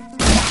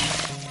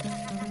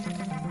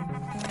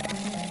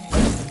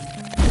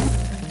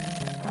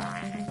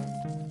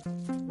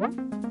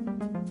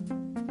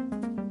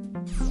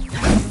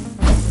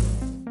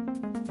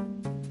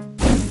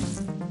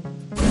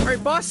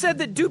 Boss said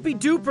that Doopy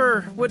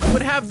Dooper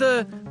would have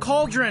the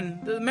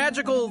cauldron, the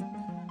magical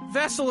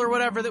vessel or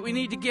whatever that we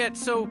need to get,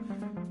 so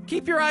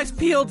keep your eyes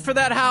peeled for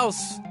that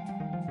house.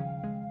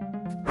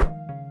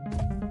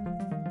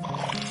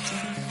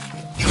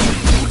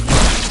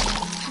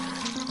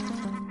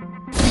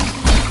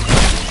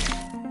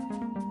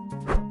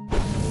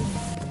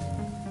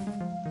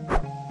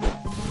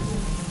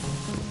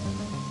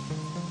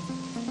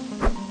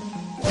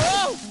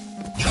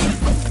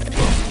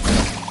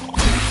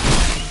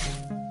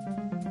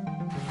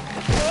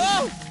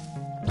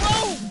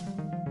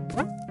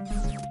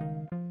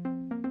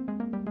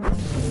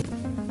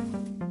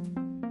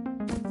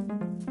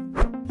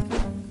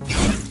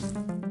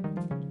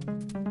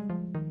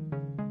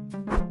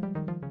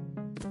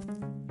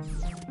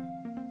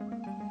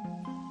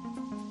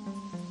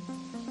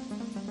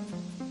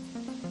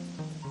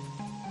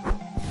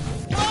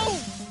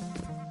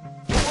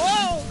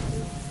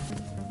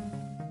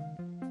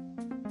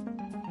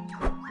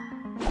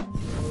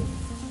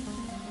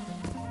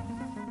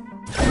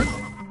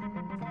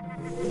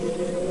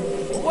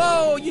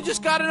 Whoa, you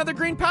just got another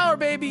green power,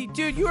 baby.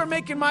 Dude, you are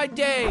making my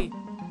day.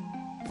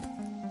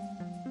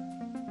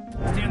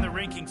 Understand the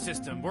ranking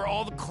system. We're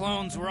all the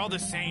clones. We're all the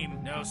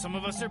same. No, some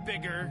of us are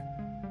bigger,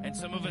 and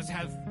some of us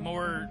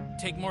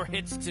take more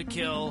hits to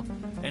kill,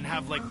 and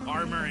have like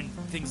armor and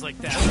things like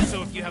that.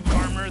 So if you have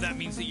armor, that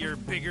means that you're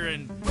bigger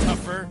and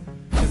tougher.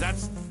 Because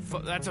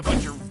that's a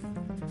bunch of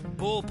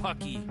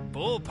bullpucky.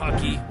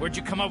 Bullpucky? Where'd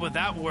you come up with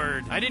that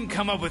word? I didn't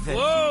come up with it.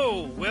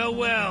 Whoa!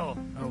 Well.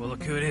 Oh, well,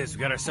 look who it is.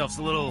 We got ourselves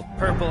a little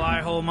purple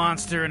eye-hole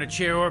monster and a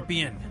Chair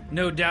Orpian.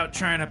 No doubt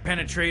trying to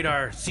penetrate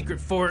our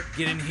secret fort,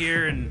 get in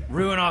here, and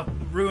ruin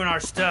our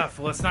stuff.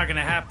 Well, it's not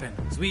gonna happen.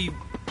 'Cause we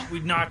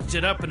notched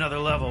it up another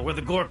level. We're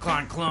the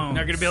Glorcon clones.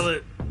 Not gonna be able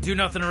to do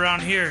nothing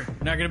around here.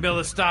 Not gonna be able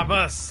to stop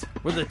us.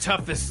 We're the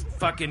toughest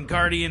fucking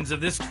guardians of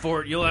this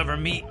fort you'll ever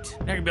meet.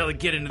 Not gonna be able to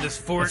get into this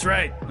fort. That's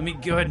right. Let me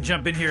go ahead and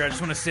jump in here. I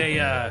just want to say,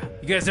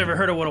 you guys ever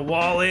heard of what a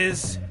wall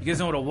is? You guys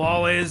know what a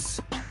wall is?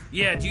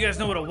 Yeah, do you guys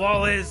know what a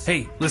wall is?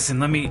 Hey,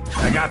 listen,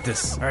 I got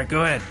this. All right,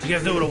 go ahead. Do you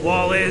guys know what a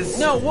wall is?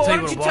 No, why Tell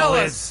don't what you a tell wall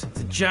us? is.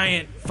 It's a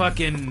giant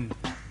fucking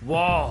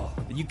wall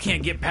that you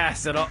can't get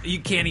past at all. You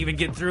can't even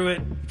get through it.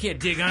 You can't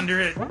dig under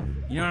it.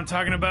 You know what I'm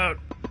talking about?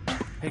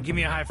 Hey, give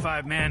me a high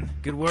five, man.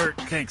 Good work.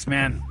 Thanks,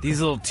 man.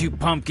 These little two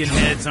pumpkin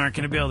heads aren't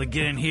gonna be able to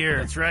get in here.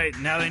 That's right.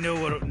 Now they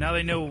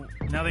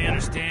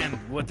understand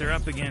what they're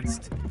up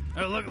against.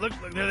 Oh, look,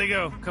 there they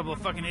go. A couple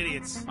of fucking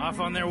idiots. Off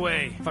on their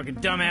way. Fucking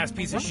dumbass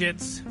piece of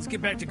shits. Let's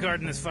get back to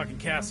guarding this fucking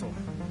castle.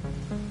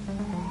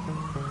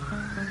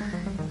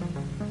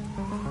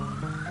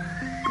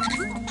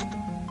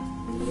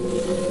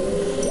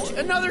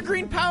 Another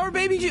green power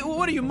baby?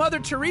 What are you, Mother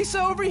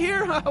Teresa over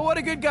here? What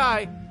a good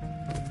guy.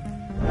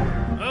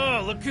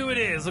 Oh, look who it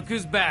is. Look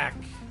who's back.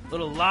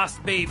 Little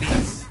lost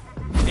babies.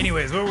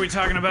 Anyways, what were we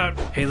talking about?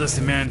 Hey,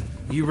 listen, man.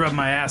 You rub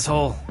my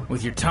asshole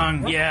with your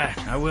tongue? Yeah,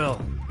 I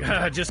will.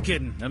 Just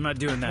kidding. I'm not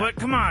doing that. What?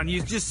 Come on.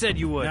 You just said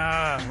you would.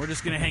 Nah, we're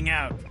just gonna hang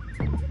out.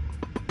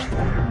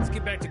 Let's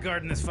get back to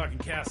guarding this fucking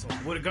castle.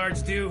 What do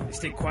guards do? They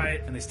stay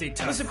quiet and they stay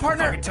tough. Listen,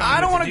 partner,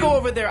 I don't want to go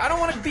over there. I don't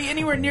want to be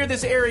anywhere near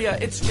this area.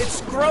 It's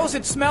gross.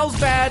 It smells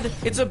bad.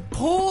 It's a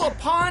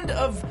pond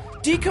of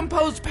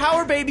decomposed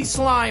power baby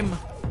slime.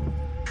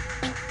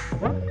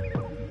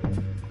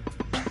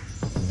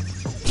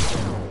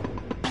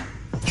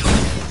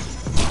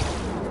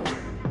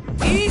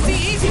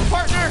 Easy,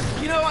 partner.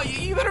 You know,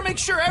 you better make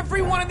sure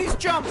every one of these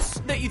jumps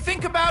that you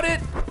think about it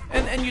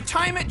and you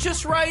time it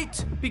just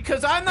right,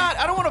 because I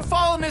don't want to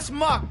fall in this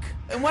muck.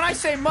 And when I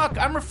say muck,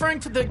 I'm referring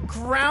to the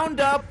ground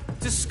up,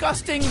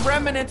 disgusting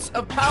remnants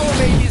of power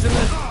babies in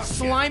the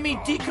slimy,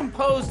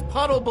 decomposed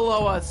puddle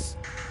below us.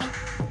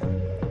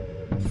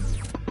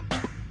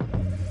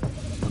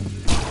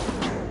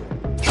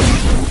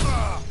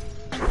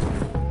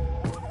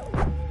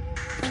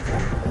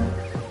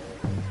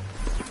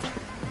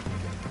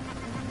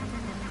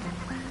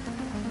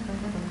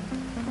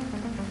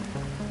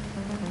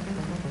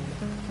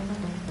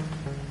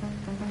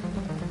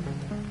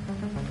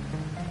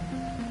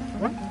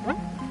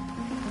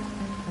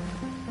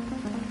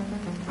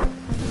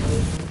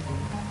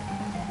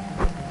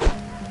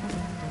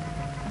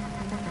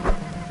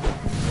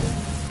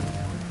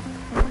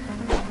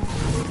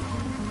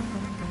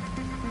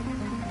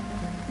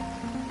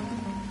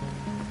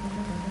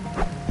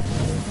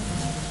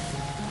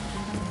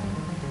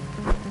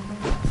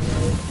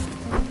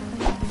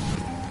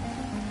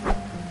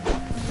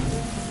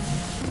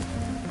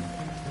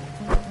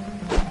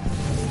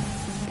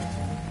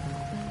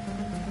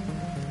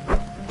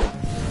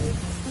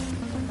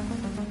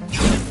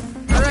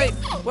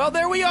 Well,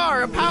 there we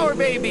are, a power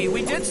baby.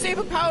 We did save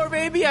a power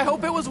baby. I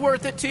hope it was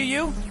worth it to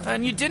you.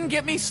 And you didn't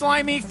get me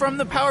slimy from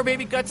the power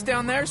baby guts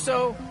down there,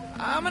 so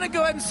I'm gonna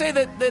go ahead and say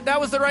that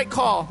was the right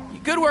call.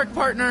 Good work,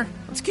 partner.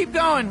 Let's keep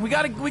going. We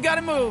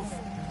gotta move.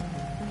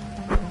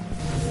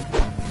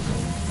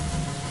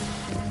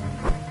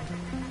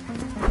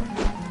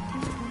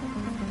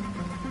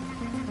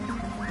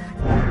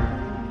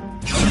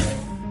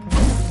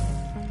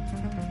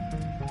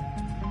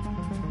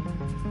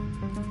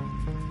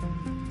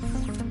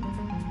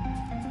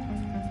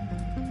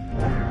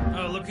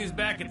 Look who's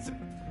back. It's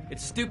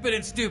Stupid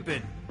and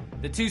Stupid.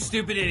 The two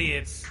stupid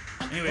idiots.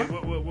 Anyway,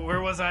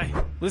 where was I?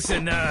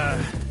 Listen,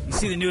 you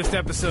see the newest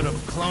episode of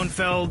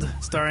Clonefeld,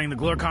 starring the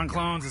Glorcon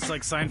clones? It's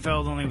like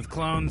Seinfeld, only with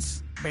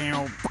clones.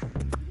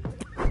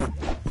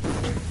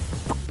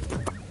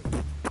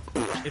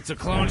 It's a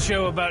clone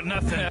show about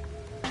nothing.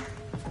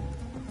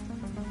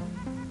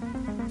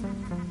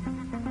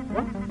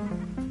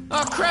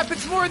 Oh crap,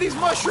 it's more of these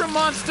mushroom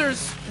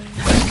monsters!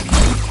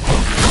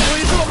 Well,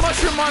 these little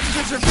mushroom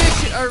monsters are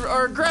vicious,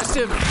 are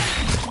aggressive.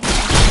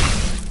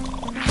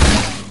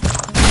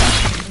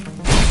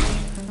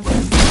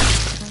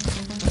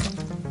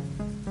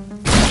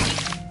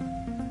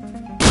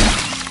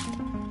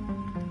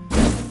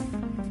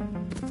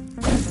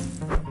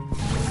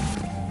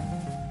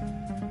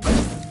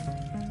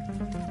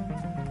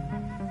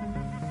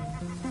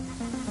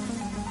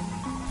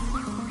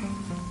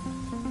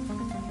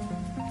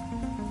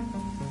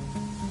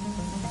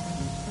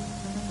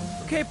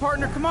 Okay,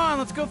 partner, come on,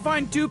 let's go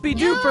find Doopy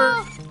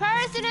Dooper.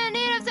 Person in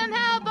need of some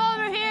help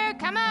over here,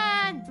 come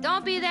on!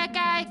 Don't be that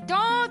guy.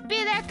 Don't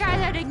be that guy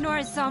that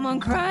ignores someone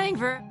crying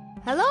for...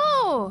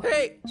 Hello!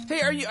 Hey,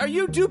 are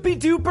you Doopy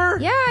Dooper?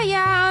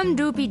 Yeah, I'm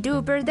Doopy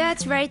Dooper.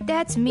 That's right,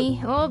 that's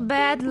me. Oh,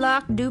 bad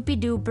luck, Doopy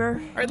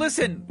Dooper. All right,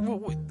 listen,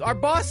 our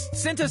boss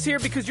sent us here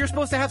because you're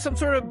supposed to have some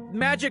sort of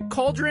magic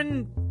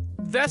cauldron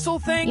vessel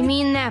thing? You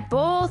mean that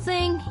bowl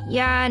thing?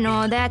 Yeah,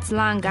 no, that's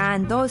long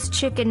gone. Those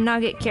chicken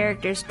nugget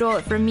characters stole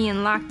it from me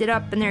and locked it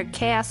up in their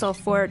castle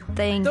fort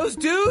thing. Those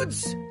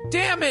dudes?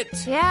 Damn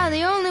it! Yeah,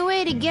 the only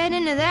way to get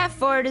into that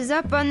fort is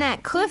up on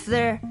that cliff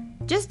there.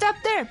 Just up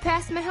there,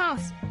 past my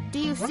house. Do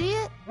you see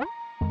it?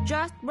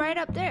 Just right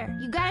up there.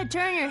 You gotta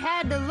turn your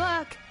head to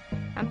look.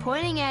 I'm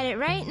pointing at it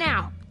right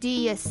now. Do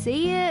you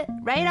see it?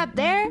 Right up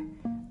there?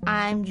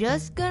 I'm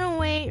just gonna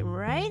wait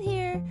right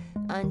here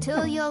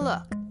until you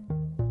look.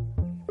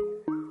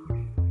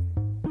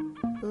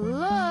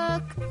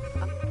 Look.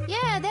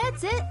 Yeah,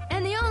 that's it.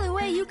 And the only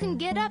way you can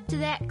get up to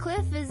that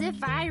cliff is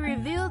if I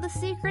reveal the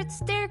secret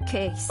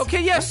staircase.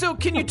 Okay, yeah, so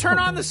can you turn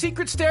on the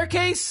secret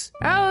staircase?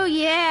 Oh,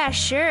 yeah,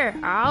 sure.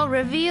 I'll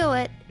reveal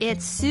it.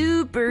 It's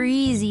super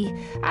easy.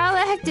 I'll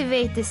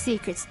activate the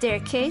secret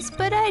staircase,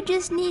 but I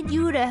just need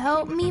you to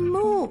help me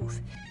move.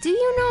 Do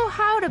you know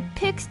how to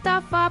pick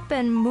stuff up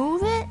and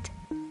move it?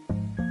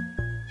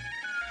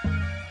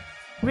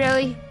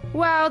 Really?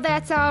 Well,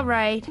 that's all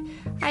right.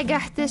 I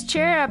got this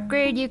chair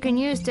upgrade you can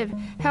use to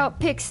help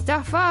pick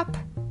stuff up.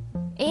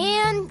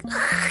 And...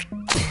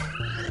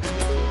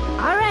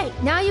 Alright,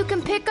 now you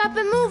can pick up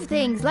and move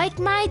things, like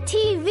my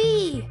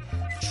TV.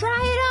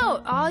 Try it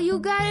out. All you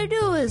gotta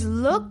do is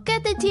look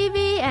at the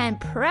TV and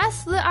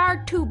press the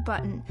R2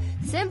 button.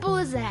 Simple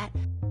as that.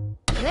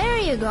 There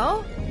you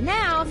go.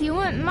 Now, if you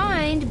wouldn't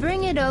mind,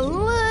 bring it a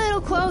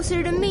little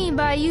closer to me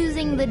by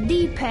using the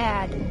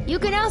D-pad. You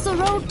can also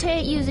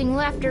rotate using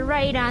left or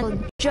right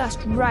on just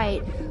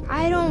right.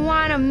 I don't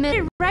want to miss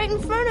it right in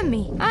front of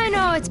me. I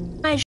know it's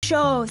my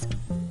shows.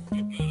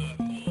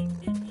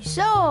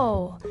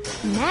 So,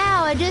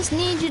 now I just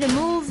need you to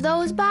move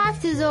those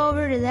boxes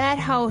over to that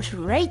house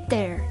right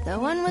there. The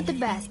one with the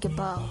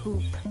basketball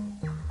hoop.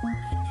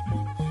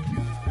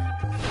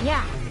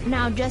 Yeah,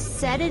 now just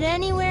set it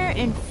anywhere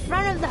in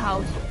front of the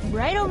house,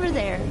 right over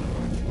there.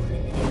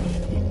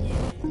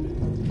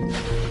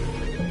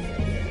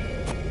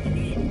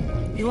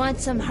 You want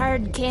some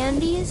hard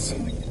candies?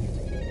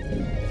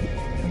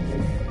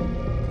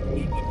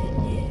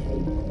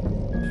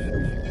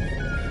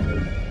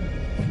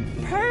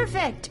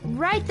 Perfect!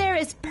 Right there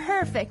is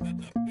perfect.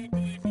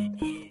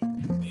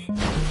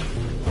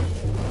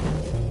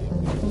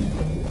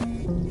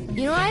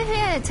 You know, I've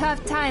had a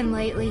tough time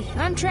lately.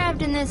 I'm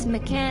trapped in this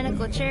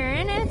mechanical chair,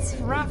 and it's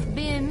rough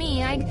being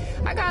me. I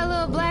got a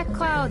little black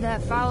cloud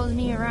that follows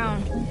me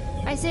around.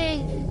 I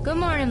say, "Good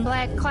morning,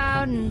 black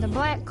cloud," and the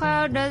black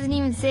cloud doesn't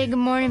even say good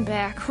morning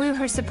back. We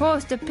were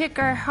supposed to pick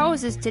our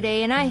houses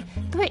today, and I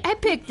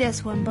picked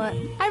this one, but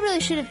I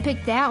really should have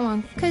picked that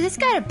one, because it's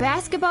got a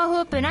basketball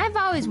hoop, and I've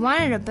always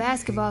wanted a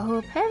basketball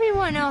hoop.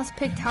 Everyone else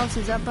picked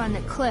houses up on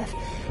the cliff.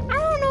 I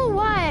don't know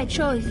why I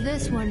chose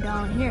this one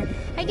down here.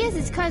 I guess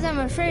it's because I'm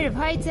afraid of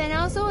heights, and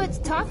also it's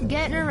tough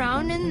getting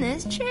around in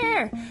this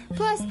chair.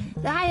 Plus,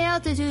 the high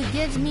altitude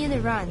gives me the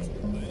runs.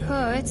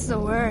 Oh, it's the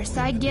worst.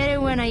 I get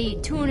it when I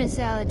eat tuna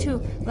salad,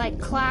 too, like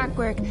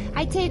clockwork.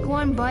 I take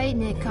one bite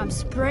and it comes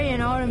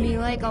spraying out of me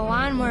like a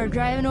lawnmower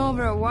driving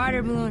over a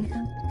water balloon.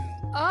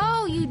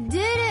 Oh, you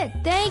did it!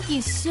 Thank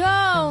you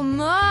so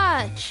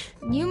much!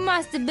 You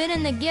must have been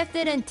in the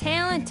Gifted and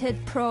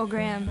Talented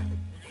program.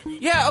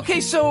 Yeah,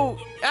 okay, so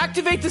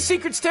activate the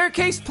secret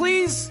staircase,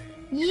 please?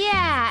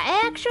 Yeah,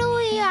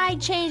 actually, I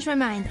changed my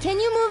mind. Can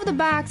you move the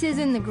boxes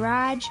in the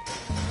garage?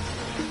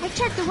 I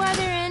checked the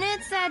weather and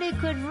it said it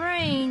could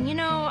rain. You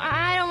know,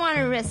 I don't want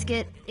to risk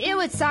it. It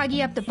would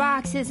soggy up the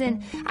boxes,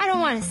 and I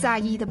don't want to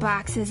soggy the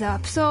boxes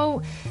up.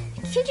 So,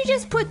 could you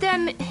just put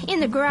them in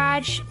the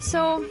garage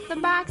so the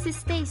boxes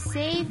stay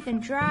safe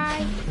and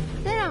dry?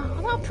 Then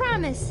I'll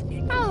promise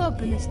I'll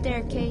open the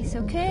staircase,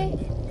 okay?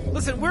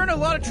 Listen, we're in a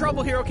lot of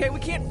trouble here, okay? We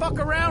can't fuck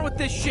around with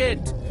this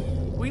shit.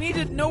 We need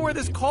to know where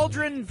this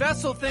cauldron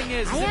vessel thing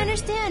is. I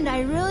understand,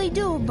 I really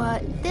do,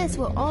 but this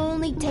will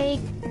only take...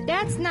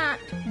 That's not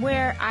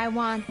where I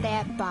want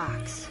that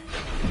box.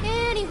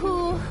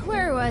 Anywho,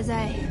 where was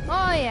I?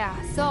 Oh yeah,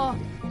 so...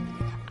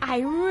 I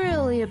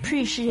really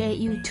appreciate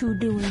you two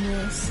doing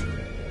this.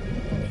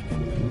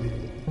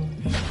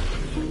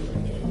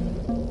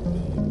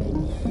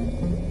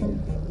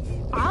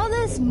 All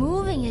this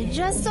moving is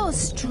just so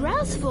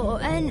stressful,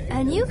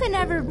 and you can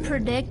never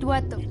predict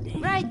what the...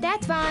 Right,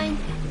 that's fine.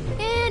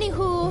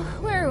 Anywho,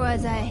 where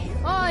was I?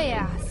 Oh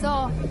yeah,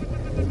 so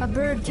a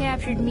bird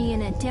captured me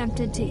and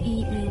attempted to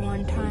eat me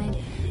one time.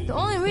 The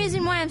only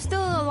reason why I'm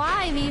still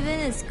alive even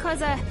is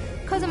cause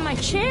of my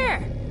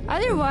chair.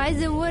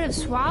 Otherwise it would have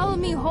swallowed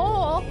me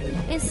whole.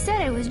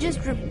 Instead it was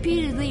just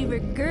repeatedly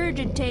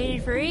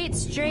regurgitated for 8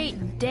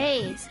 straight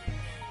days.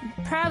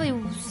 Probably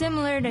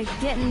similar to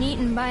getting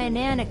eaten by an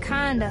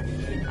anaconda.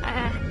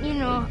 You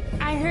know,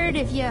 I heard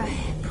if you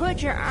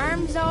put your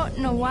arms out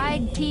in a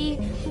wide T,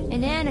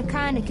 an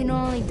anaconda can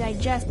only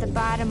digest the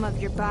bottom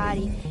of your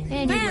body.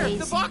 Anyways. There!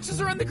 The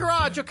boxes are in the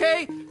garage,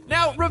 okay?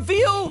 Now,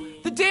 reveal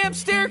the damn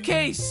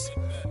staircase!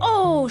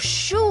 Oh,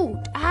 shoot!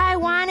 I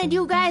wanted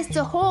you guys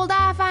to hold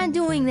off on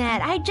doing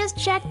that. I just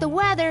checked the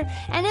weather,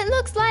 and it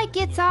looks like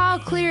it's all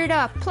cleared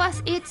up.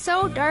 Plus, it's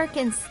so dark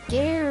and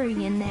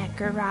scary in that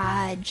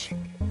garage.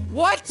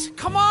 What?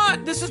 Come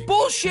on! This is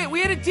bullshit!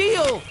 We had a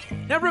deal!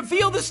 Now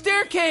reveal the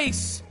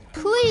staircase!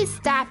 Please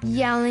stop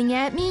yelling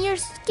at me. You're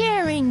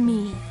scaring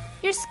me.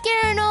 You're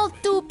scaring old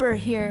Duper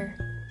here.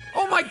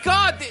 Oh my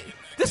god!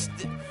 This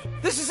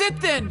is it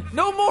then!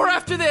 No more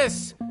after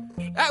this!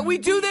 We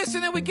do this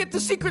and then we get the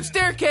secret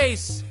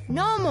staircase!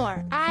 No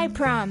more, I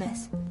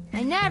promise.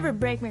 I never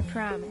break my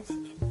promise.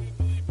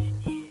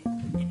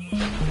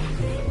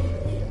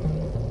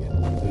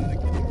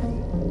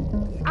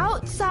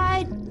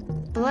 Outside,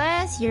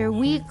 bless your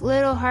weak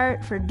little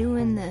heart for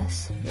doing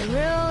this. You're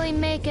really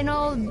making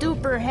old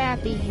Duper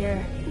happy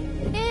here.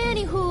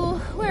 Anywho,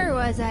 where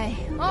was I?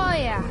 Oh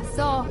yeah,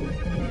 so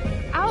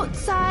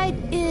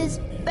outside is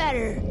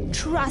better.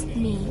 Trust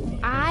me.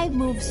 I've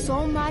moved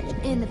so much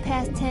in the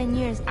past 10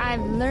 years,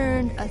 I've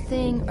learned a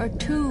thing or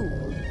two.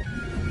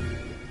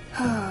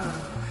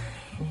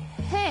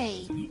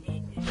 Hey,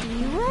 do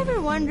you ever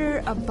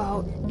wonder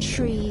about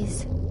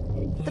trees?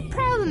 The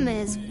problem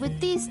is with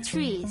these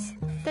trees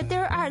that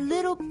there are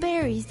little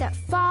berries that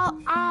fall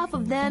off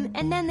of them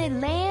and then they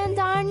land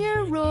on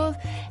your roof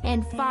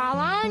and fall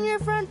on your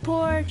front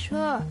porch.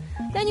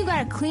 Then you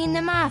gotta clean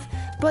them off,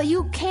 but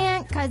you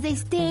can't cause they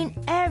stain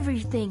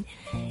everything.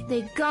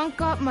 They gunk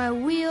up my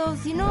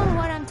wheels. You know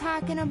what I'm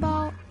talking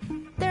about?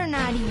 They're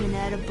not even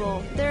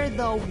edible. They're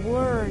the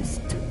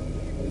worst.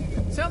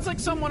 Sounds like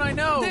someone I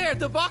know. There,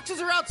 the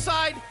boxes are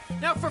outside.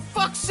 Now for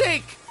fuck's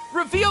sake,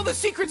 reveal the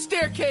secret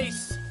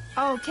staircase.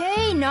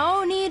 Okay,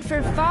 no need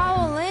for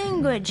foul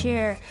language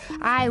here.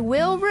 I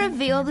will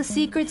reveal the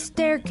secret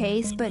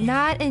staircase, but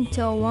not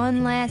until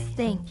one last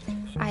thing.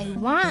 I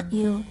want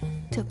you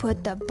to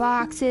put the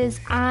boxes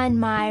on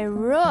my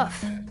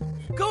roof.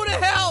 Go to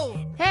hell!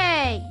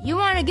 Hey, you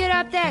want to get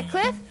up that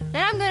cliff?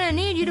 Then I'm gonna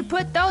need you to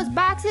put those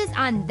boxes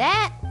on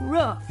that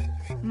roof.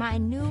 My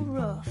new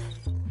roof.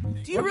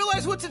 Do you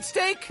realize what's at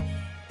stake?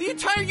 The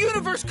entire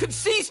universe could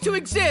cease to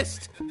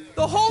exist.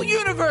 The whole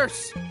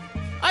universe.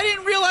 I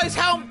didn't realize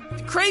how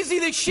crazy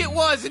this shit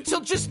was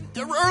until just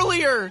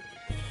earlier.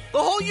 The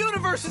whole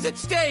universe is at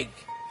stake.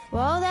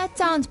 Well, that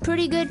sounds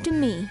pretty good to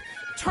me.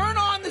 Turn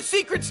on the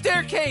secret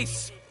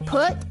staircase.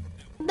 Put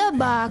the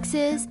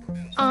boxes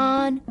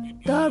on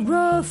the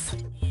roof.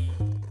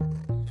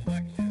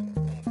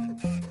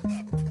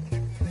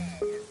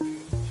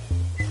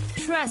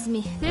 Trust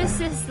me, this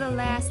is the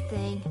last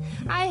thing.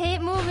 I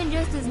hate moving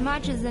just as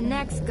much as the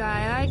next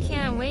guy. I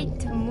can't wait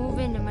to move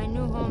into my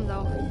new home,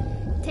 though.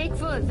 Take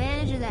full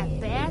advantage of that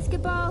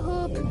basketball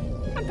hoop.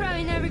 I'm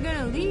probably never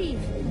gonna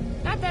leave.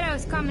 Not that I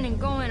was coming and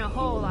going a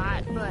whole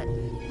lot, but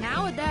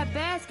now with that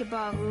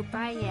basketball hoop,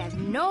 I have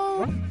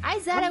no... I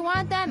said I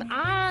want them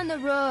on the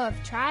roof.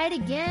 Try it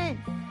again.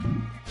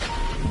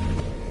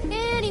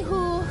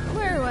 Anywho,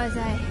 where was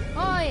I?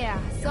 Oh yeah,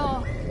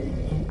 so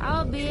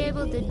I'll be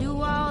able to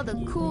do all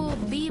the cool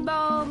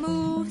b-ball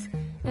moves,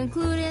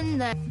 including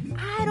the...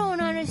 I don't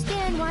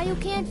understand why you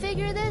can't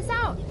figure this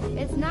out.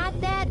 It's not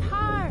that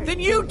hard. Then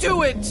you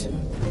do it!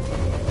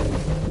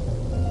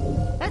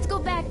 Let's go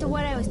back to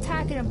what I was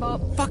talking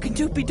about. Fucking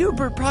doopy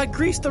dooper probably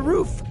greased the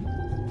roof.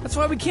 That's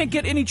why we can't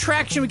get any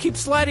traction. We keep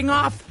sliding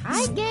off.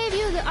 I gave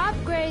you the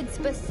upgrade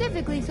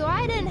specifically so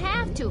I didn't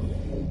have to.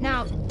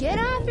 Now get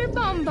off your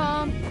bum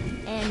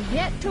and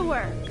get to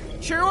work.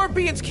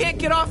 Cheropians can't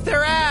get off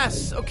their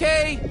ass,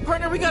 okay?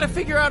 Partner, we gotta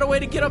figure out a way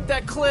to get up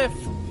that cliff.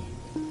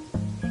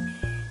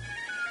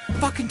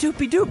 Fucking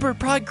doopy dooper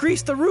probably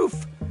greased the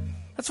roof.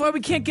 That's why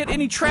we can't get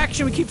any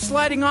traction. We keep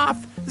sliding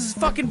off. This is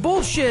fucking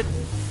bullshit.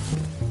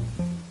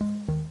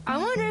 I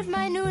wonder if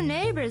my new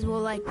neighbors will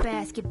like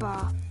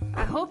basketball.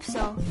 I hope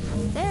so.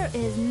 There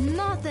is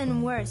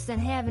nothing worse than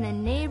having a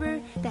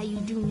neighbor that you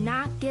do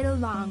not get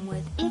along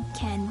with. It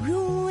can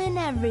ruin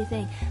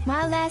everything.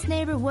 My last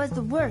neighbor was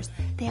the worst.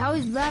 They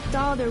always left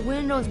all their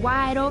windows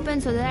wide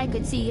open so that I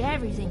could see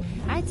everything.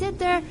 I'd sit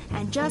there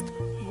and just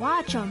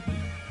watch them.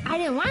 I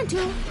didn't want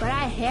to, but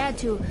I had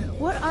to.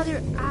 What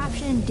other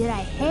option did I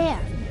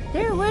have?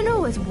 Their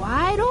window was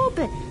wide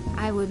open.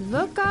 I would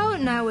look out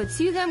and I would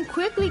see them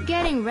quickly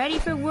getting ready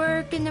for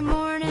work in the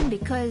morning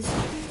because,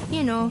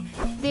 you know,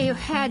 they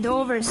had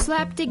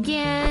overslept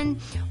again,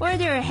 or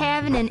they were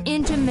having an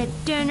intimate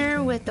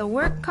dinner with a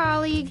work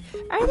colleague.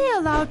 Are they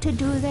allowed to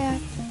do that?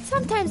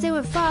 Sometimes they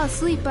would fall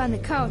asleep on the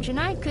couch and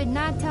I could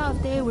not tell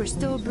if they were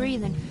still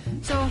breathing.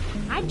 So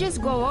I'd just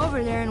go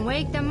over there and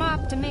wake them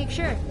up to make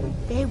sure.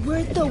 They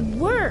were the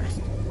worst.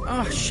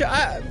 Oh,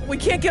 we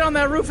can't get on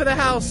that roof of the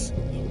house.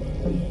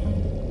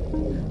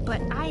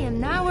 But I am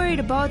not worried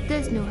about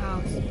this new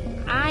house.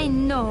 I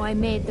know I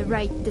made the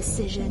right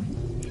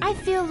decision. I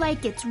feel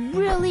like it's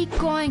really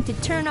going to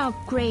turn out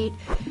great.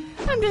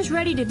 I'm just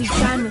ready to be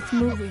done with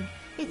moving.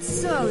 It's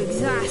so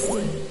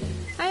exhausting.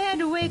 I had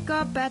to wake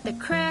up at the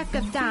crack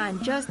of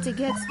dawn just to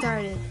get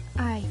started.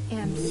 I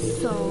am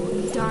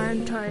so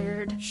darn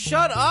tired.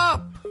 Shut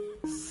up!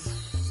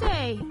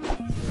 Say,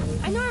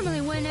 I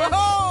normally win it.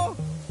 Oh,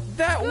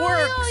 that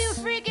works!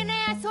 You freaking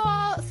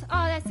assholes!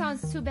 Oh, that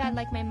sounds too bad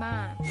like my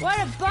mom. What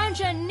a bunch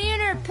of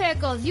neener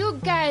pickles. You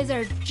guys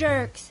are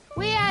jerks.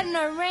 We had an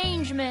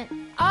arrangement.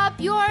 Up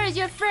yours,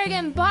 you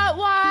friggin'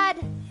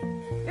 buttwad.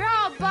 You're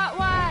all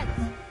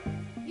buttwads.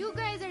 You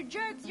guys are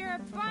jerks. You're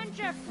a bunch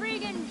of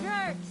friggin'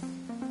 jerks.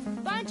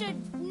 Bunch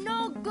of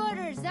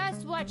no-gooders,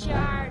 that's what you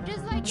are.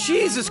 Just like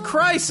Jesus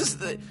Christ,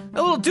 that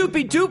little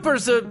doopy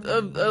dooper's a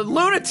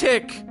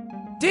lunatic.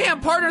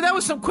 Damn, partner, that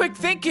was some quick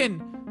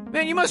thinking.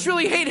 Man, you must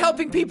really hate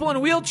helping people in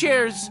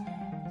wheelchairs.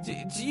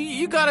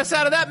 You got us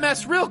out of that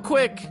mess real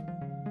quick.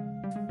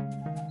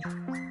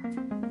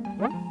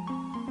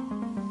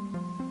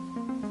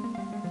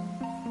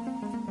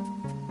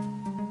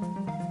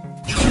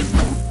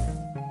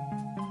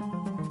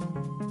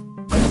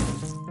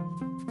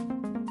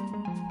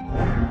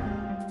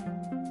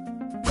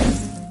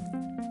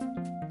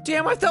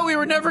 Damn, I thought we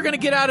were never gonna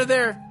get out of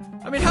there.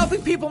 I mean,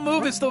 helping people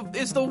move is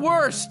the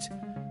worst.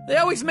 They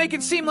always make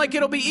it seem like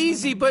it'll be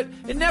easy, but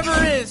it never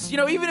is. You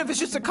know, even if it's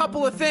just a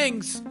couple of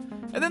things.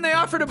 And then they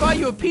offer to buy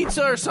you a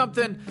pizza or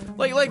something.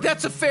 Like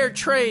that's a fair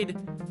trade.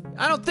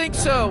 I don't think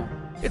so.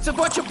 It's a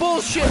bunch of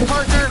bullshit,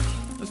 partner.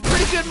 It's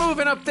pretty good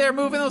moving up there,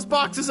 moving those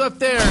boxes up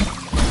there.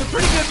 It's a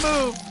pretty good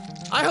move.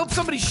 I hope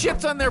somebody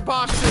shits on their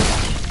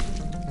boxes.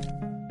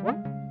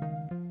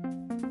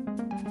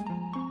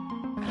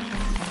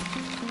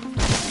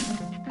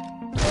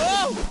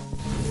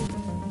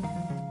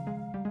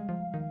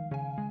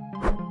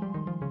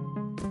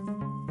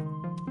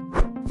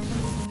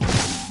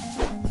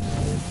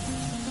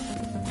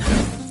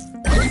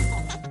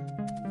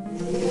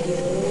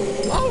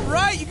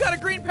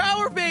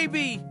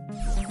 Baby!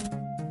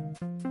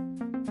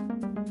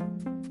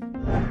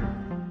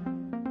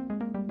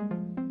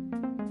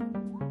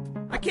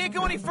 I can't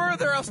go any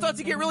further. I'll start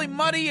to get really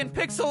muddy and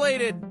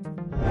pixelated.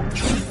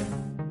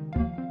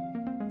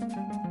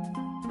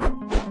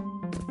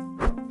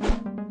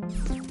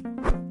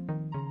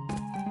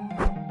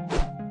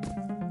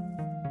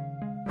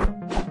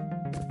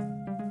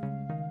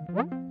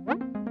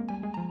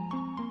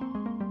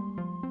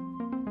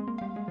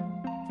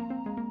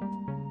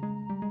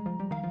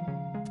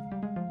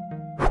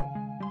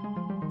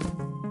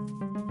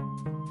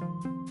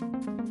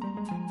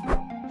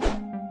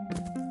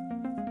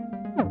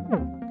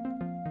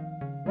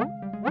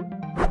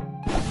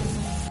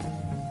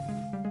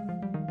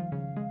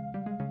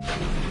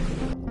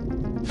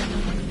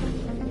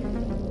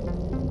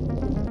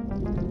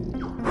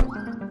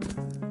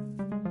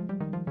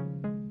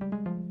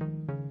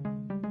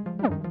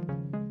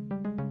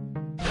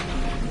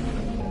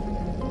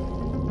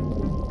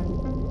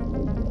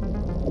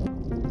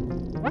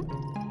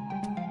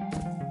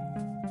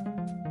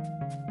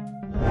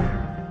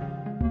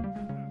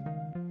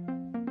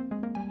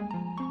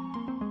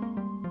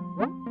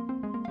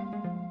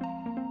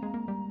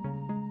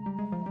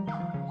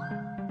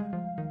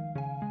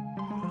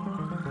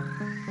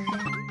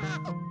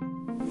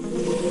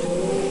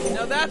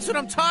 Now that's what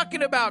I'm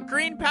talking about.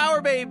 Green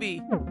power,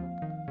 baby.